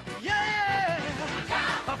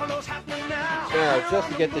 Buffalo's happening now. Now, just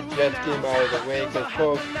to get the Jets game out of the way, because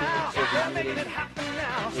both teams will be meeting in 2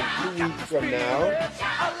 weeks from now.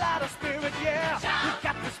 A lot of spirit, yeah. We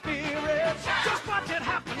got the spirit. Just watch it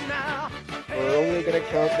happen now. We're only going to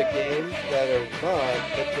count the games that are not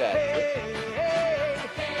the Jets.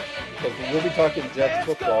 Because we will be talking Jets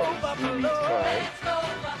football in 3 weeks' time.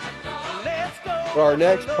 For our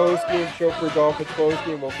next post-game show for Dolphins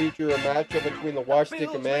post-game will feature a matchup between the Washington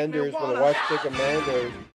Commanders, when the Washington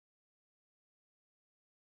Commanders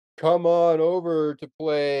come on over to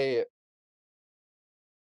play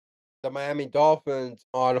the Miami Dolphins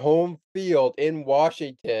on home field in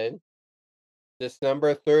Washington.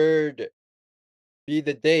 December 3rd be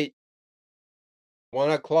the date.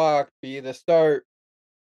 1 o'clock be the start.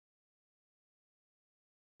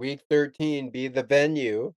 Week 13 be the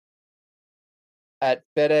venue. At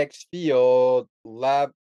FedEx Field,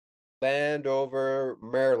 Landover,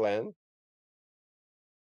 Maryland.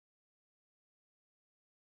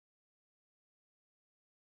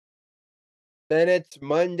 Then it's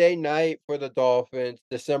Monday night for the Dolphins,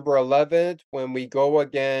 December 11th, when we go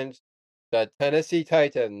against the Tennessee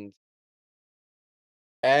Titans.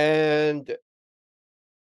 And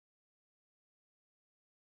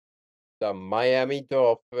the Miami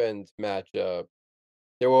Dolphins matchup.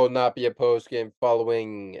 There will not be a post game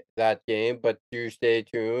following that game, but do stay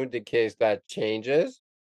tuned in case that changes.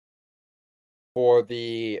 For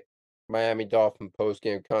the Miami Dolphin post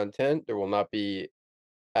game content, there will not be,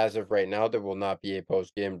 as of right now, there will not be a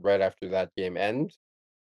post game right after that game ends.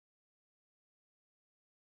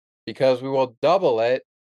 Because we will double it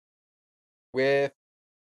with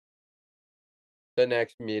the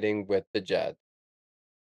next meeting with the Jets.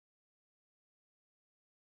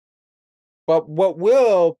 But what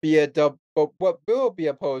will be a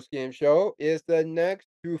post game show is the next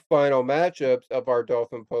two final matchups of our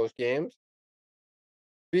Dolphin post games,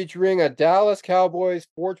 featuring a Dallas Cowboys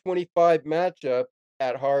 425 matchup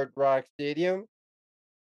at Hard Rock Stadium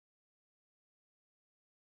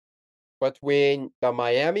between the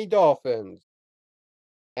Miami Dolphins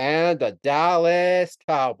and the Dallas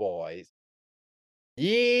Cowboys.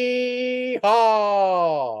 Yeehaw!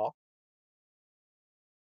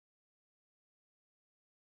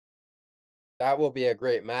 That will be a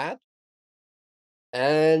great match.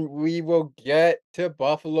 And we will get to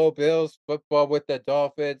Buffalo Bills football with the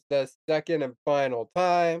Dolphins the second and final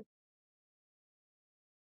time.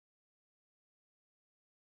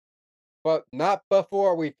 but not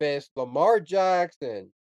before we face Lamar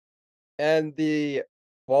Jackson and the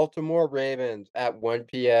Baltimore Ravens at 1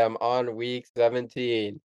 p.m. on week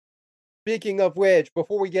 17. Speaking of which,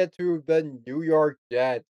 before we get to the New York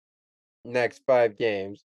Jets next 5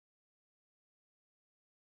 games,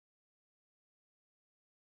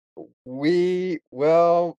 we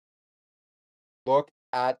will look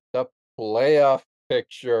at the playoff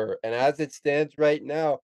picture. And as it stands right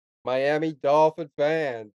now, Miami Dolphin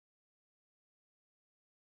fans,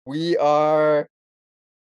 we are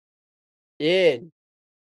in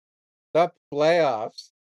the playoffs.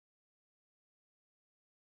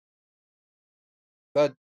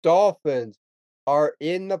 The Dolphins are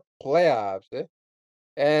in the playoffs,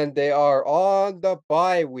 and they are on the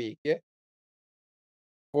bye week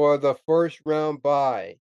for the first round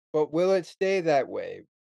bye. But will it stay that way?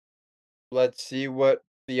 Let's see what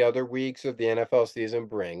the other weeks of the NFL season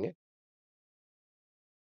bring.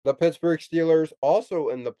 The Pittsburgh Steelers also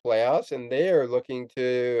in the playoffs, and they are looking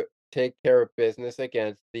to take care of business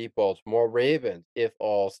against the Baltimore Ravens if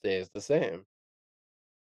all stays the same.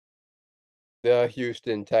 The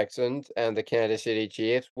Houston Texans and the Kansas City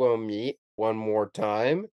Chiefs will meet one more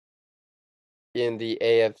time in the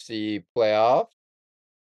AFC playoff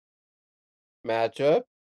matchup.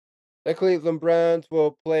 The Cleveland Browns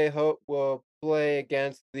will play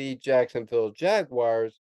against the Jacksonville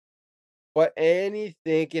Jaguars, but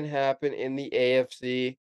anything can happen in the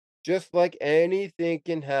AFC, just like anything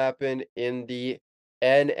can happen in the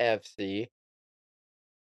NFC.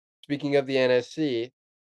 Speaking of the NFC,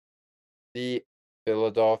 the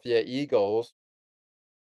Philadelphia Eagles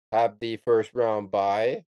have the first round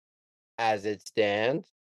bye as it stands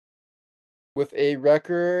with a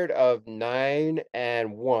record of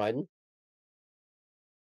 9-1,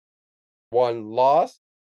 one loss,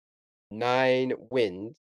 9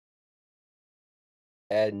 wins,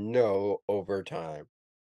 and no overtime.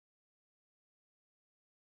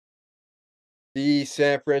 The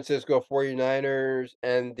San Francisco 49ers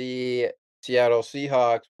and the Seattle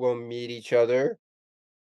Seahawks will meet each other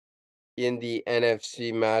in the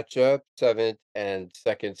NFC matchup, 7th and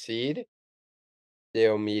 2nd seed.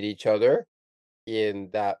 They'll meet each other in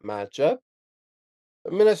that matchup.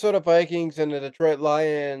 The Minnesota Vikings and the Detroit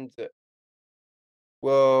Lions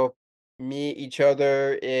will meet each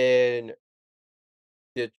other in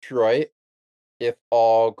Detroit if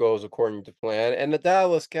all goes according to plan. And the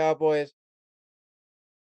Dallas Cowboys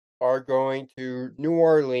are going to New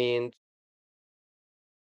Orleans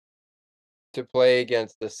to play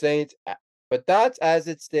against the Saints. But that's as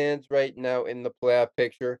it stands right now in the playoff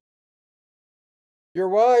picture. Your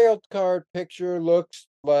wild card picture looks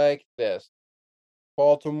like this.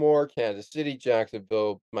 Baltimore, Kansas City,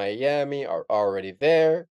 Jacksonville, Miami are already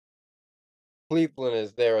there. Cleveland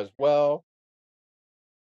is there as well.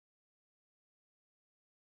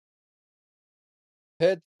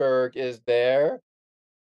 Pittsburgh is there.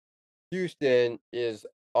 Houston is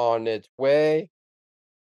on its way.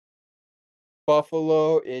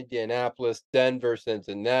 Buffalo, Indianapolis, Denver,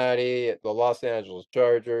 Cincinnati, the Los Angeles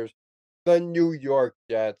Chargers, the New York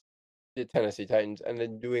Jets, the Tennessee Titans, and the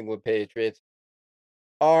New England Patriots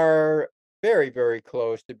are very, very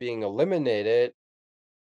close to being eliminated.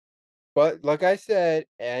 But like I said,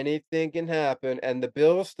 anything can happen, and the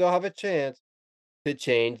Bills still have a chance to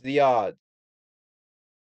change the odds.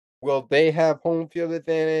 Will they have home field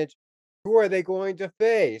advantage? Who are they going to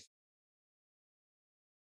face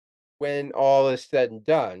when all is said and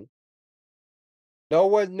done? No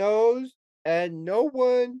one knows, and no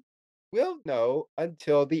one will know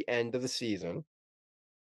until the end of the season.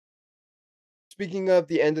 Speaking of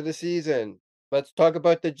the end of the season, let's talk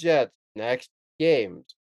about the Jets' next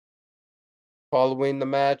games. Following the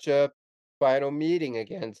matchup, final meeting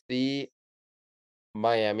against the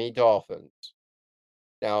Miami Dolphins.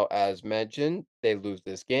 Now, as mentioned, they lose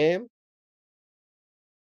this game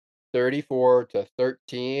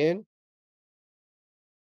 34-13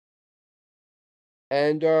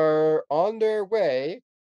 and are on their way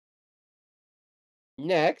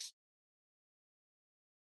next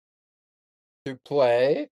to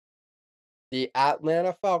play the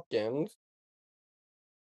Atlanta Falcons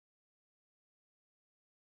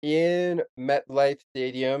in MetLife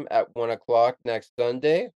Stadium at 1 o'clock next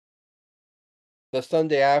Sunday. The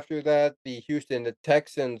Sunday after that, the Houston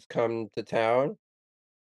Texans come to town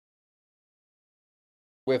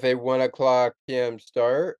with a 1 o'clock p.m.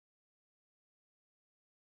 start.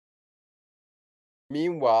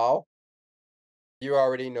 Meanwhile, you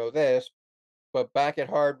already know this, but back at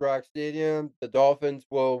Hard Rock Stadium, the Dolphins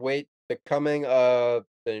will await the coming of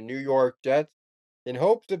the New York Jets in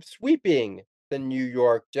hopes of sweeping the New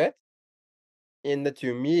York Jets in the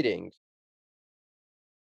two meetings.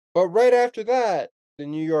 But right after that, the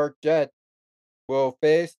New York Jets will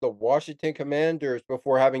face the Washington Commanders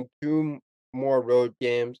before having two more road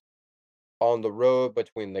games on the road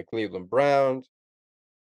between the Cleveland Browns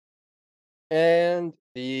and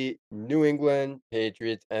the New England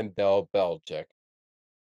Patriots and Bill Belichick.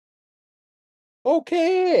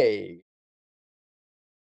 Okay.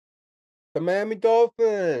 The Miami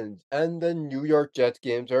Dolphins and the New York Jets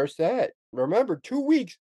games are set. Remember, 2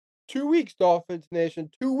 weeks. 2 weeks, Dolphins Nation.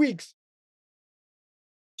 2 weeks,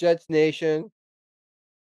 Jets Nation.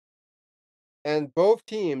 And both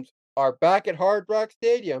teams are back at Hard Rock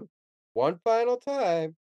Stadium one final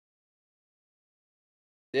time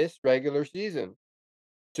this regular season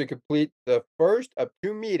to complete the first of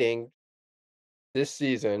two meetings this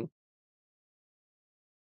season.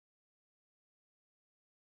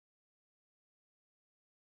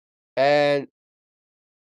 And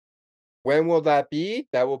when will that be?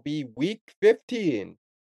 That will be week 15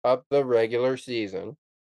 of the regular season.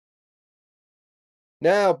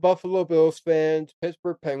 Now, Buffalo Bills fans,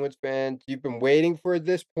 Pittsburgh Penguins fans, you've been waiting for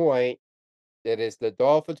this point. It is the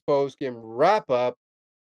Dolphins postgame wrap up.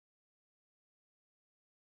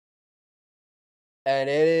 And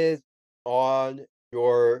it is on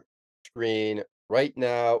your screen right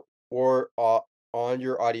now or on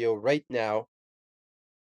your audio right now.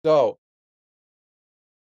 So,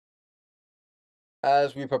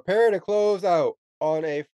 as we prepare to close out on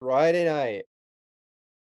a Friday night,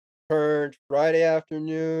 turned Friday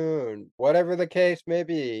afternoon, whatever the case may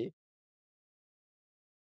be,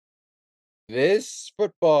 this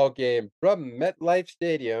football game from MetLife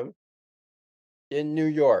Stadium in New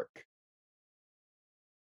York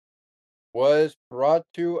was brought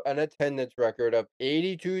to an attendance record of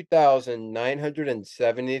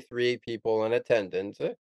 82,973 people in attendance.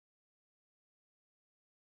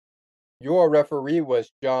 Your referee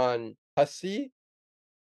was John Hussey,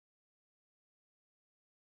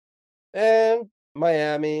 and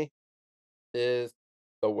Miami is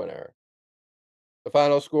the winner. The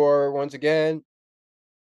final score, once again,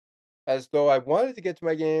 as though I wanted to get to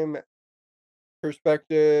my game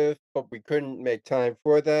perspective, but we couldn't make time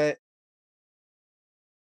for that.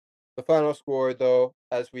 The final score, though,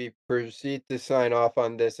 as we proceed to sign off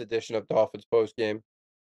on this edition of Dolphins Postgame,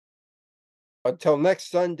 until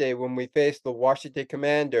next Sunday when we face the Washington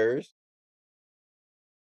Commanders,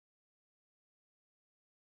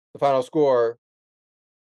 the final score,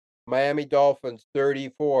 Miami Dolphins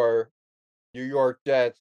 34, New York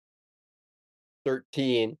Jets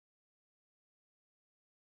 13.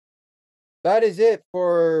 That is it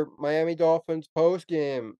for Miami Dolphins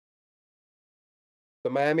postgame.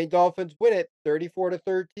 The Miami Dolphins win it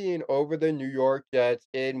 34-13 over the New York Jets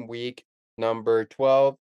in week number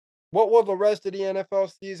 12. What will the rest of the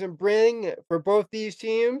NFL season bring for both these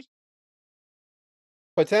teams?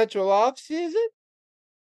 Potential off season?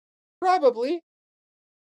 Probably.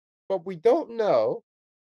 But we don't know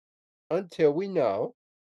until we know.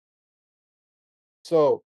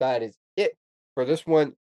 So that is it for this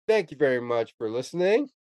one. Thank you very much for listening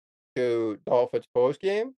to Dolphins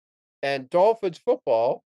postgame and Dolphins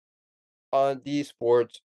football on the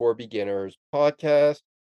Sports for Beginners podcast.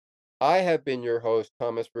 I have been your host,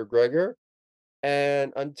 Thomas McGregor.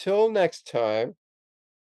 And until next time,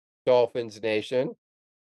 Dolphins Nation,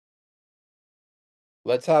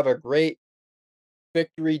 let's have a great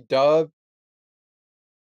victory dub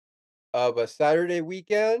of a Saturday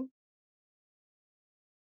weekend.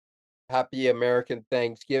 Happy American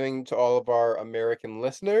Thanksgiving to all of our American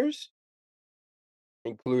listeners,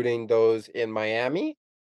 including those in Miami.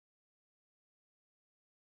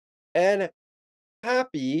 And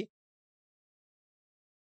happy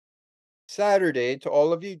Saturday to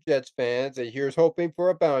all of you Jets fans. And here's hoping for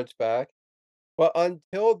a bounce back. But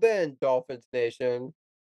until then, Dolphins Nation,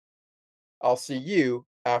 I'll see you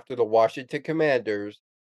after the Washington Commanders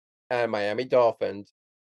and Miami Dolphins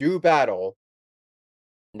do battle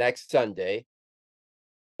next Sunday.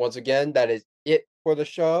 Once again, that is it for the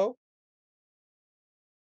show.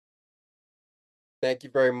 Thank you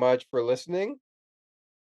very much for listening.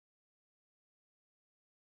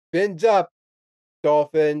 Fins up,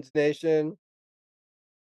 Dolphins Nation.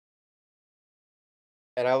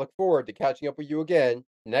 And I look forward to catching up with you again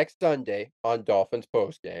next Sunday on Dolphins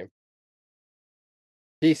Postgame.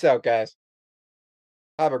 Peace out, guys.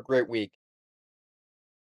 Have a great week.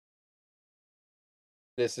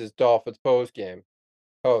 This is Dolphins Postgame.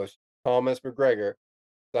 Host Thomas McGregor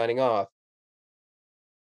signing off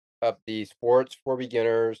of the Sports for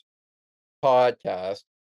Beginners podcast.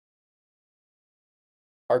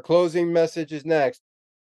 Our closing message is next.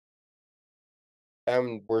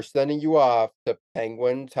 And we're sending you off to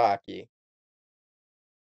Penguins hockey.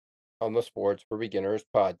 on the Sports for Beginners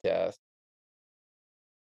podcast.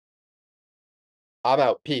 I'm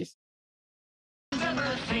out. Peace.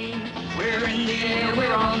 We're in the air,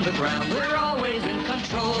 we're on the ground, we're always in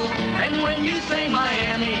control. And when you say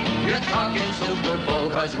Miami, you're talking Super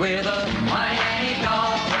Bowl, 'cause we're the Miami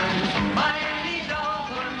Dolphins, Miami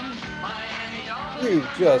Dolphins, Miami Dolphins. You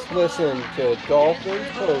just listened to Dolphins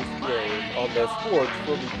Postgame on the Sports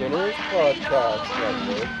for Beginners podcast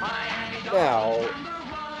network. Now,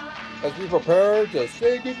 as we prepare to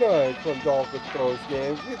say goodnight from Dolphins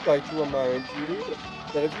Postgame, we'd like to remind you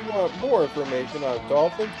that if you want more information on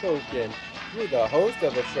Dolphins Postgame, who the host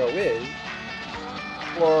of the show is,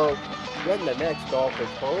 or when the next Dolphins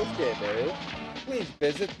Postgame is, please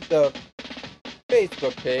visit the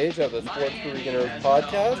Facebook page of the Sports for Beginners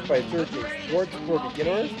podcast by searching Sports for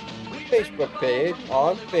Beginners Facebook page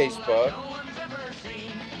on Facebook.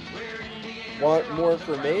 Want more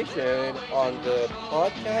information on the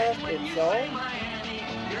podcast itself?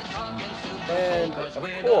 And of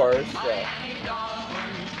course,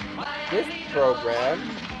 this program,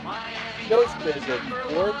 just visit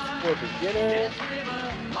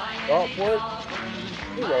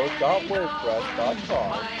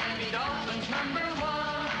sportsforbeginners.wordpress.com.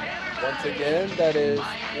 Once again, that is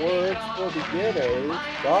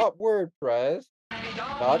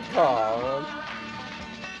sportsforbeginners.wordpress.com.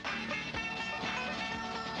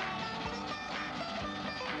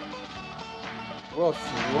 We'll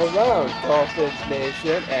see you around, Dolphins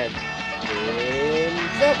Nation, and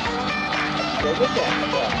fins up until the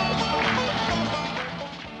next time.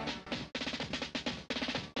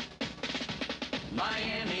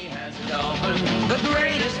 Miami has the Dolphins, the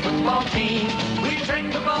greatest football team. We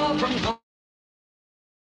take the ball from goal.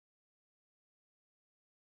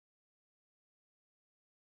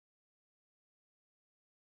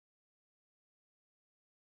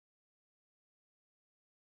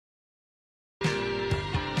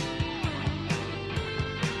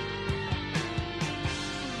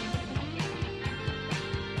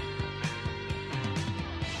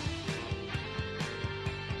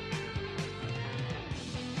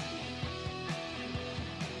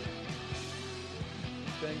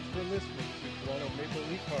 Thanks for listening to Toronto Maple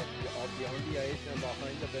Leaf Hockey on the On the Ice and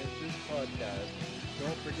Behind the Benches podcast.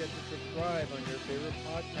 Don't forget to subscribe on your favorite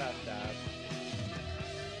podcast app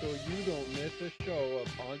so you don't miss a show of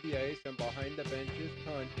On the Ice and Behind the Benches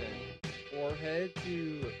content. Or head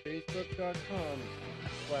to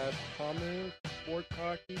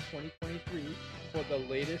facebook.com/CommonSportsHockey2023 for the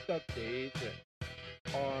latest updates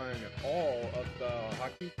on all of the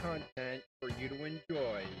hockey content for you to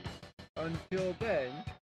enjoy. Until then,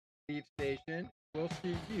 Leaf Station, we'll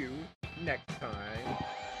see you next time.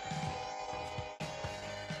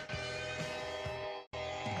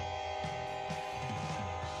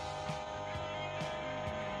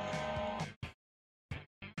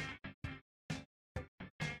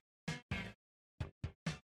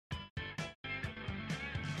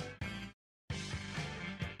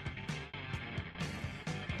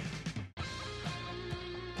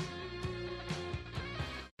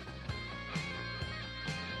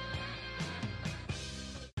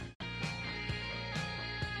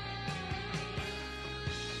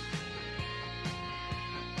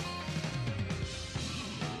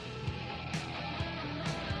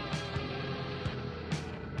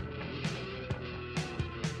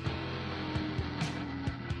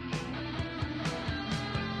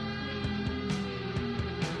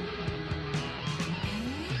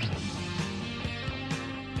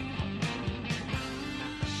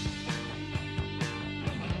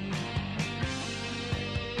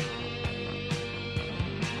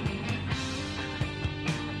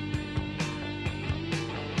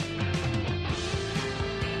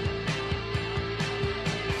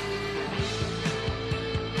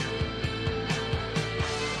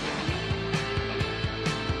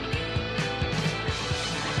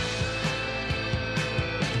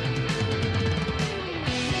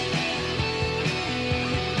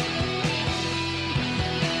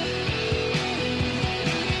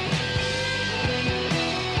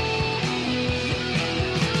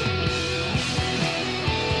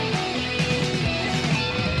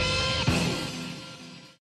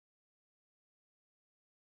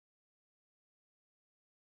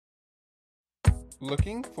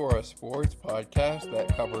 Looking for a sports podcast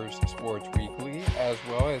that covers sports weekly as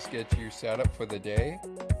well as gets you set up for the day?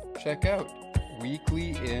 Check out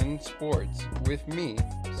Weekly in Sports with me,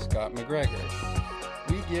 Scott McGregor.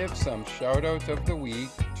 We give some shout-outs of the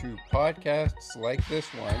week to podcasts like this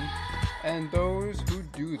one and those who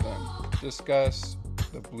do them. Discuss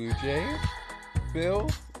the Blue Jays,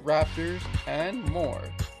 Bills, Raptors, and more.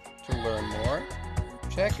 To learn more,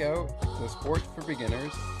 check out the Sports for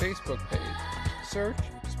Beginners Facebook page. Search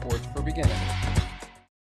Sports for Beginners.